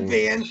fucking good,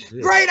 Ben.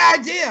 Great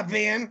idea,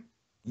 Ben.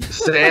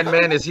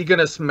 Sandman, is he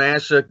gonna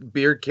smash a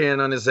beer can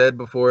on his head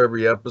before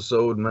every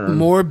episode, man?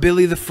 More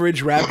Billy the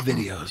Fridge rap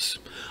videos.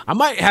 I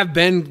might have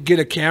Ben get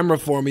a camera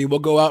for me. We'll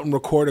go out and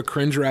record a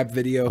cringe rap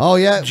video. Oh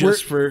yeah,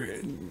 just for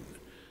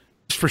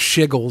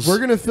shiggles. We're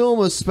gonna film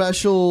a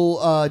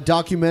special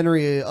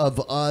documentary of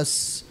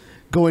us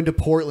going to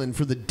Portland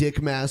for the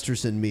Dick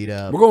Masterson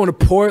meetup. We're going to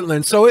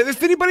Portland. So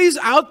if anybody's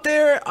out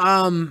there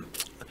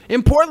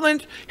in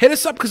Portland, hit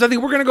us up because I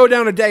think we're going to go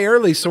down a day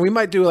early. So we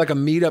might do like a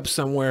meetup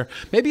somewhere.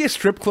 Maybe a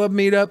strip club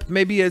meetup.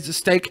 Maybe it's a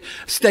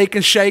steak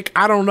and shake.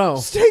 I don't know.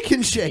 Steak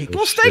and shake.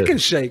 Well, steak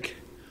and shake.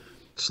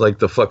 It's like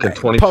the fucking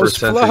 21st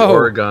century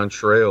Oregon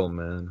Trail,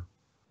 man.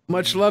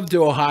 Much love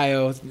to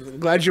Ohio.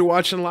 Glad you're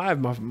watching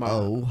live, my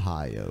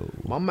Ohio.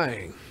 My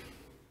man.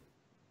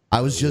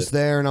 I was just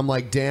there and I'm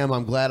like, damn,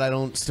 I'm glad I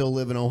don't still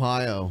live in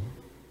Ohio.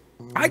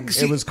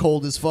 It was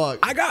cold as fuck.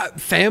 I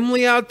got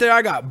family out there.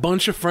 I got a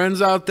bunch of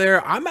friends out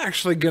there. I'm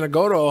actually going to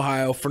go to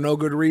Ohio for no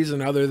good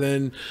reason other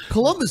than...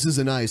 Columbus is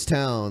a nice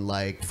town,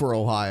 like, for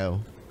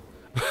Ohio.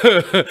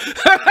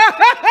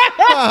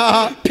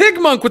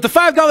 Pig Monk with the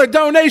 $5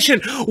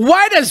 donation.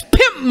 Why does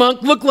Pimp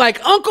Monk look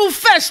like Uncle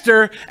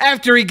Fester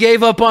after he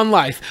gave up on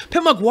life?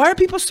 Pimp Monk, why are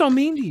people so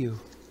mean to you?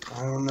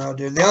 I don't know,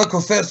 dude. The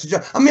Uncle Fester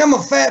joke. I mean, I'm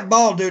a fat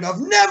bald dude.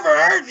 I've never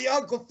heard the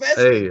Uncle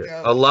Fester Hey,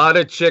 joke. a lot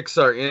of chicks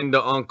are into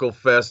Uncle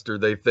Fester.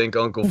 They think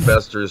Uncle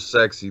Fester is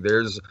sexy.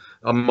 There's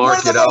a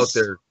market out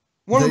there.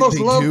 One of the most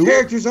loved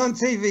characters on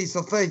TV,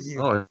 so thank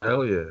you. Oh,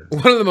 hell yeah.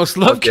 One of the most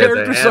loved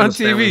characters on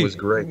TV. Was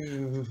great.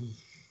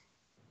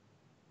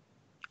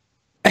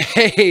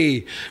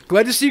 Hey,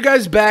 glad to see you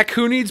guys back.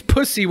 Who needs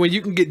pussy when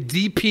you can get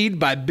DP'd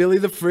by Billy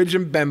the Fridge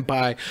and Ben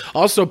Pie?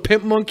 Also,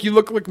 Pimp Monk, you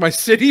look like my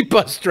city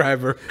bus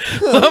driver.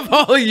 Love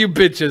all of you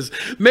bitches.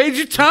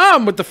 Major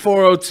Tom with the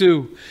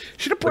 402.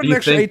 Should have put What do an you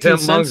extra think 18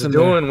 Pimp Monk's cents in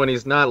doing there. when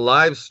he's not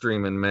live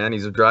streaming, man?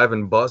 He's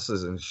driving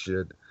buses and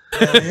shit.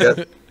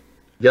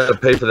 You got to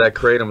pay for that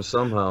kratom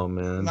somehow,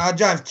 man. I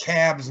drive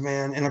cabs,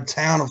 man, in a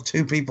town of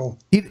 2 people.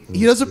 He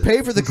doesn't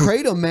pay for the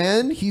Kratom,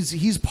 man.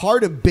 He's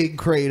part of Big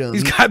Kratom.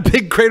 He's got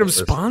Big Kratom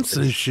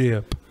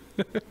sponsorship.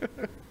 That's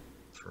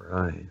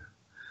right.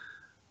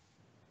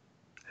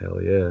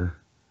 Hell yeah.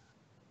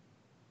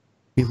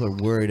 People are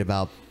worried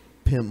about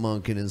Pimp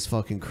Monk and his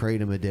fucking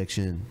Kratom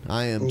addiction.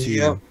 I am too.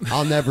 Yep.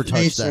 I'll never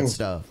touch that too.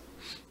 stuff.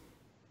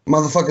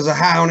 Motherfuckers are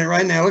high on it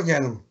right now. Look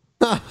at them.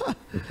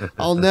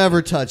 I'll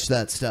never touch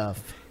that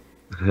stuff.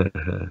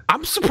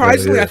 I'm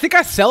surprisingly, I think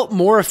I felt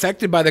more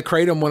affected by the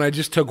Kratom when I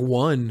just took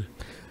one.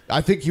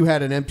 I think you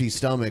had an empty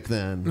stomach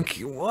then.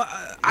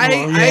 I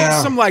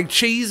ate some like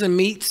cheese and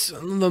meats,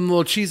 them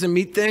little cheese and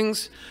meat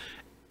things,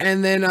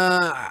 and then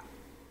I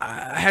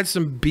had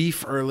some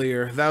beef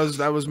earlier.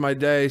 That was my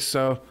day.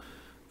 So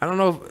I don't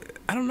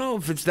know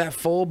if it's that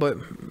full,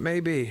 but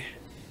maybe.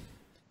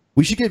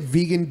 We should get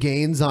Vegan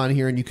Gains on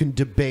here and you can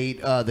debate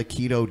the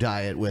keto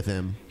diet with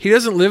him. He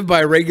doesn't live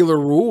by regular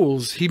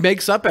rules. He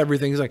makes up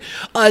everything. He's like,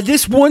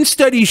 this one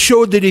study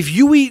showed that if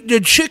you eat the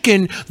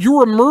chicken,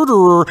 you're a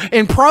murderer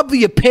and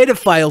probably a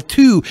pedophile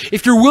too.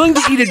 If you're willing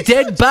to eat a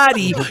dead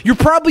body, you're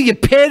probably a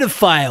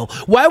pedophile.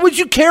 Why would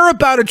you care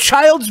about a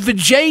child's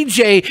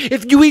vajayjay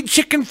if you eat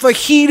chicken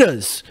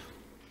fajitas?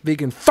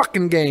 Vegan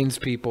fucking Gains,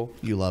 people.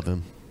 You love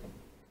him.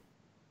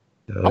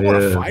 Hell I want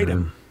to yeah, fight man.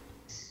 him.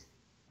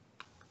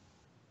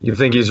 You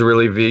think he's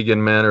really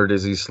vegan, man, or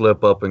does he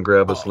slip up and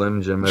grab a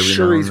Slim Jim every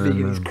Sure now he's and then?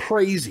 vegan. man? He's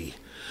crazy.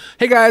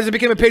 Hey guys, I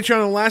became a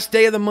patron on the last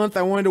day of the month.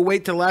 I wanted to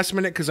wait till last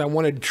minute because I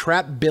wanted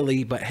Trap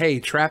Billy, but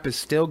hey, Trap is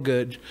still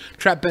good.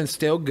 Trap Ben's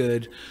still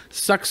good.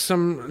 Sucks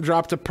some,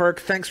 dropped a perk.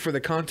 Thanks for the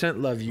content.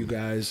 Love you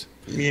guys.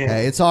 Yeah.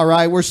 Hey, it's all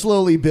right. We're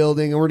slowly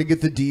building, and we're going to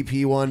get the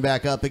DP one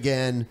back up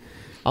again.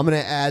 I'm going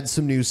to add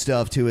some new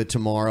stuff to it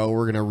tomorrow.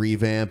 We're going to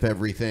revamp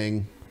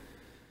everything.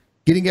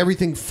 Getting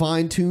everything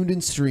fine-tuned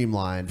and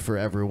streamlined for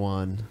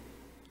everyone.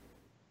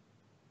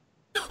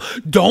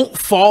 Don't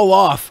fall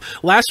off.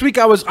 Last week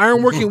I was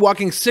ironworking,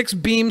 walking 6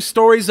 beam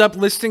stories up,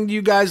 listening to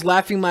you guys,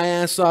 laughing my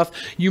ass off.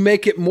 You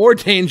make it more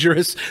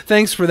dangerous.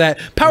 Thanks for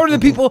that. Power to the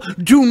people.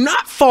 Do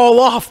not fall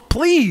off,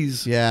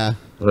 please. Yeah.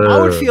 I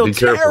would feel be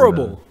careful,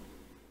 terrible. man.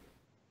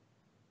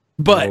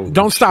 But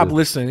don't stop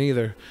listening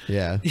either.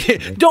 Yeah.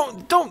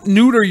 Don't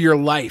neuter your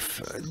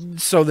life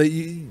so that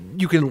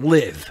you can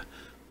live.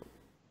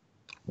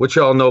 What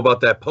y'all know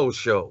about that post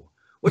show?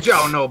 What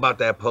y'all know about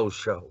that post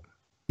show?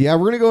 Yeah,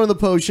 we're going to go into the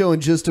post show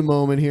in just a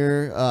moment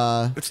here.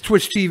 It's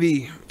Twitch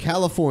TV.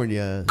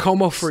 California.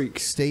 Como Freak.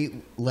 State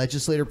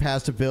legislator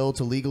passed a bill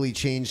to legally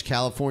change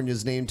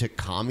California's name to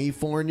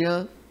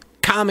California.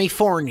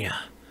 California.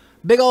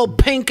 Big old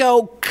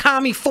pinko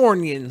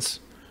Californians.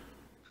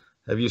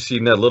 Have you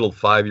seen that little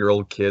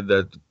 5-year-old kid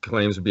that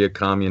claims to be a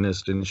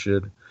communist and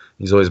shit?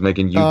 He's always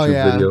making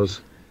YouTube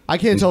videos. I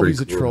can't tell if he's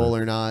a pretty troll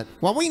or not.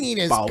 What we need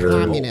is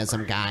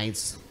communism,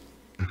 guys.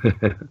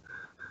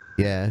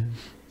 Yeah.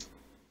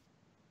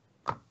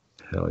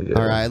 Hell yeah.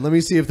 All right, let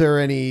me see if there are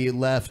any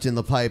left in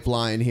the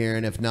pipeline here,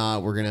 and if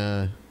not, we're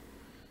gonna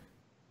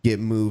get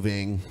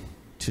moving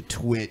to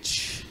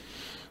Twitch.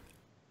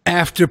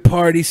 After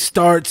party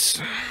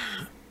starts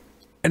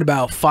in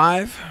about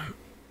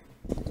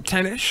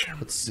 10-ish.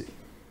 Let's see.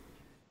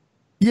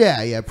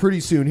 Yeah, pretty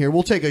soon here.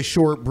 We'll take a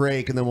short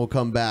break and then we'll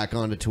come back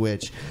onto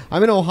Twitch.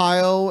 I'm in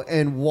Ohio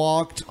and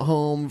walked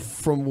home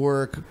from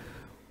work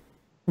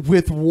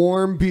with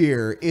warm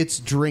beer. It's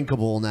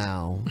drinkable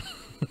now.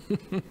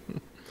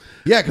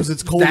 Yeah, because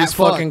it's cold as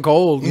fuck. Fucking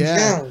cold.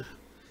 Yeah.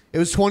 It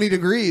was 20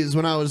 degrees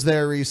when I was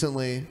there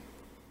recently.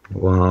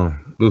 Wow.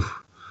 Oof.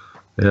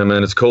 Yeah,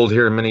 man, it's cold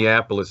here in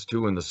Minneapolis,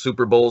 too, and the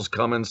Super Bowl's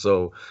coming,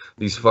 so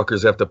these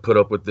fuckers have to put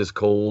up with this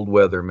cold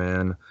weather,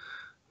 man.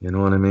 You know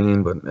what I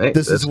mean? But hey,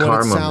 This that's is what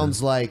karma. it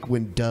sounds like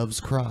when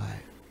doves cry.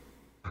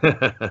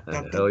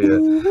 Hell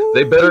yeah.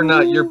 They better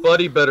not, your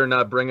buddy better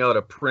not bring out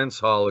a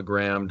Prince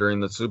hologram during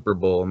the Super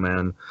Bowl,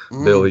 man,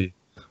 Billy.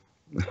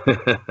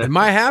 It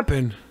might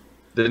happen.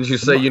 Didn't you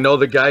say you know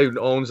the guy who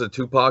owns a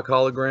Tupac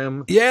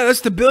hologram? Yeah,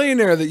 that's the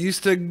billionaire that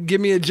used to give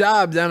me a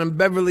job down in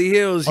Beverly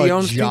Hills. He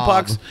owns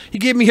Tupac's. He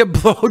gave me a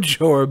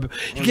blowjob.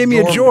 He gave me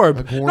a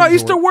jorb. No, I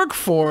used to work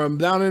for him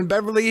down in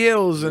Beverly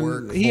Hills,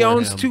 and he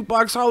owns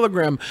Tupac's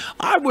hologram.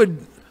 I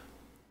would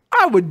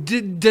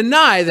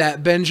deny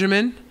that,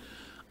 Benjamin.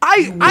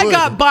 I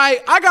got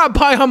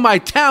by on my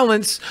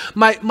talents,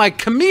 my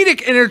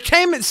comedic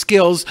entertainment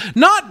skills,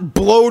 not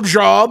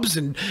blowjobs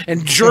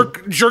and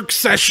jerk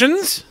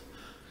sessions.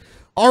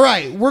 All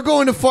right, we're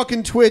going to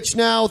fucking Twitch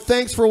now.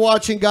 Thanks for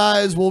watching,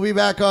 guys. We'll be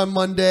back on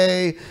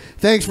Monday.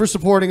 Thanks for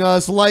supporting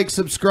us. Like,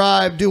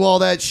 subscribe, do all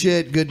that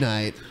shit. Good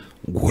night.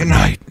 Good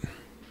night.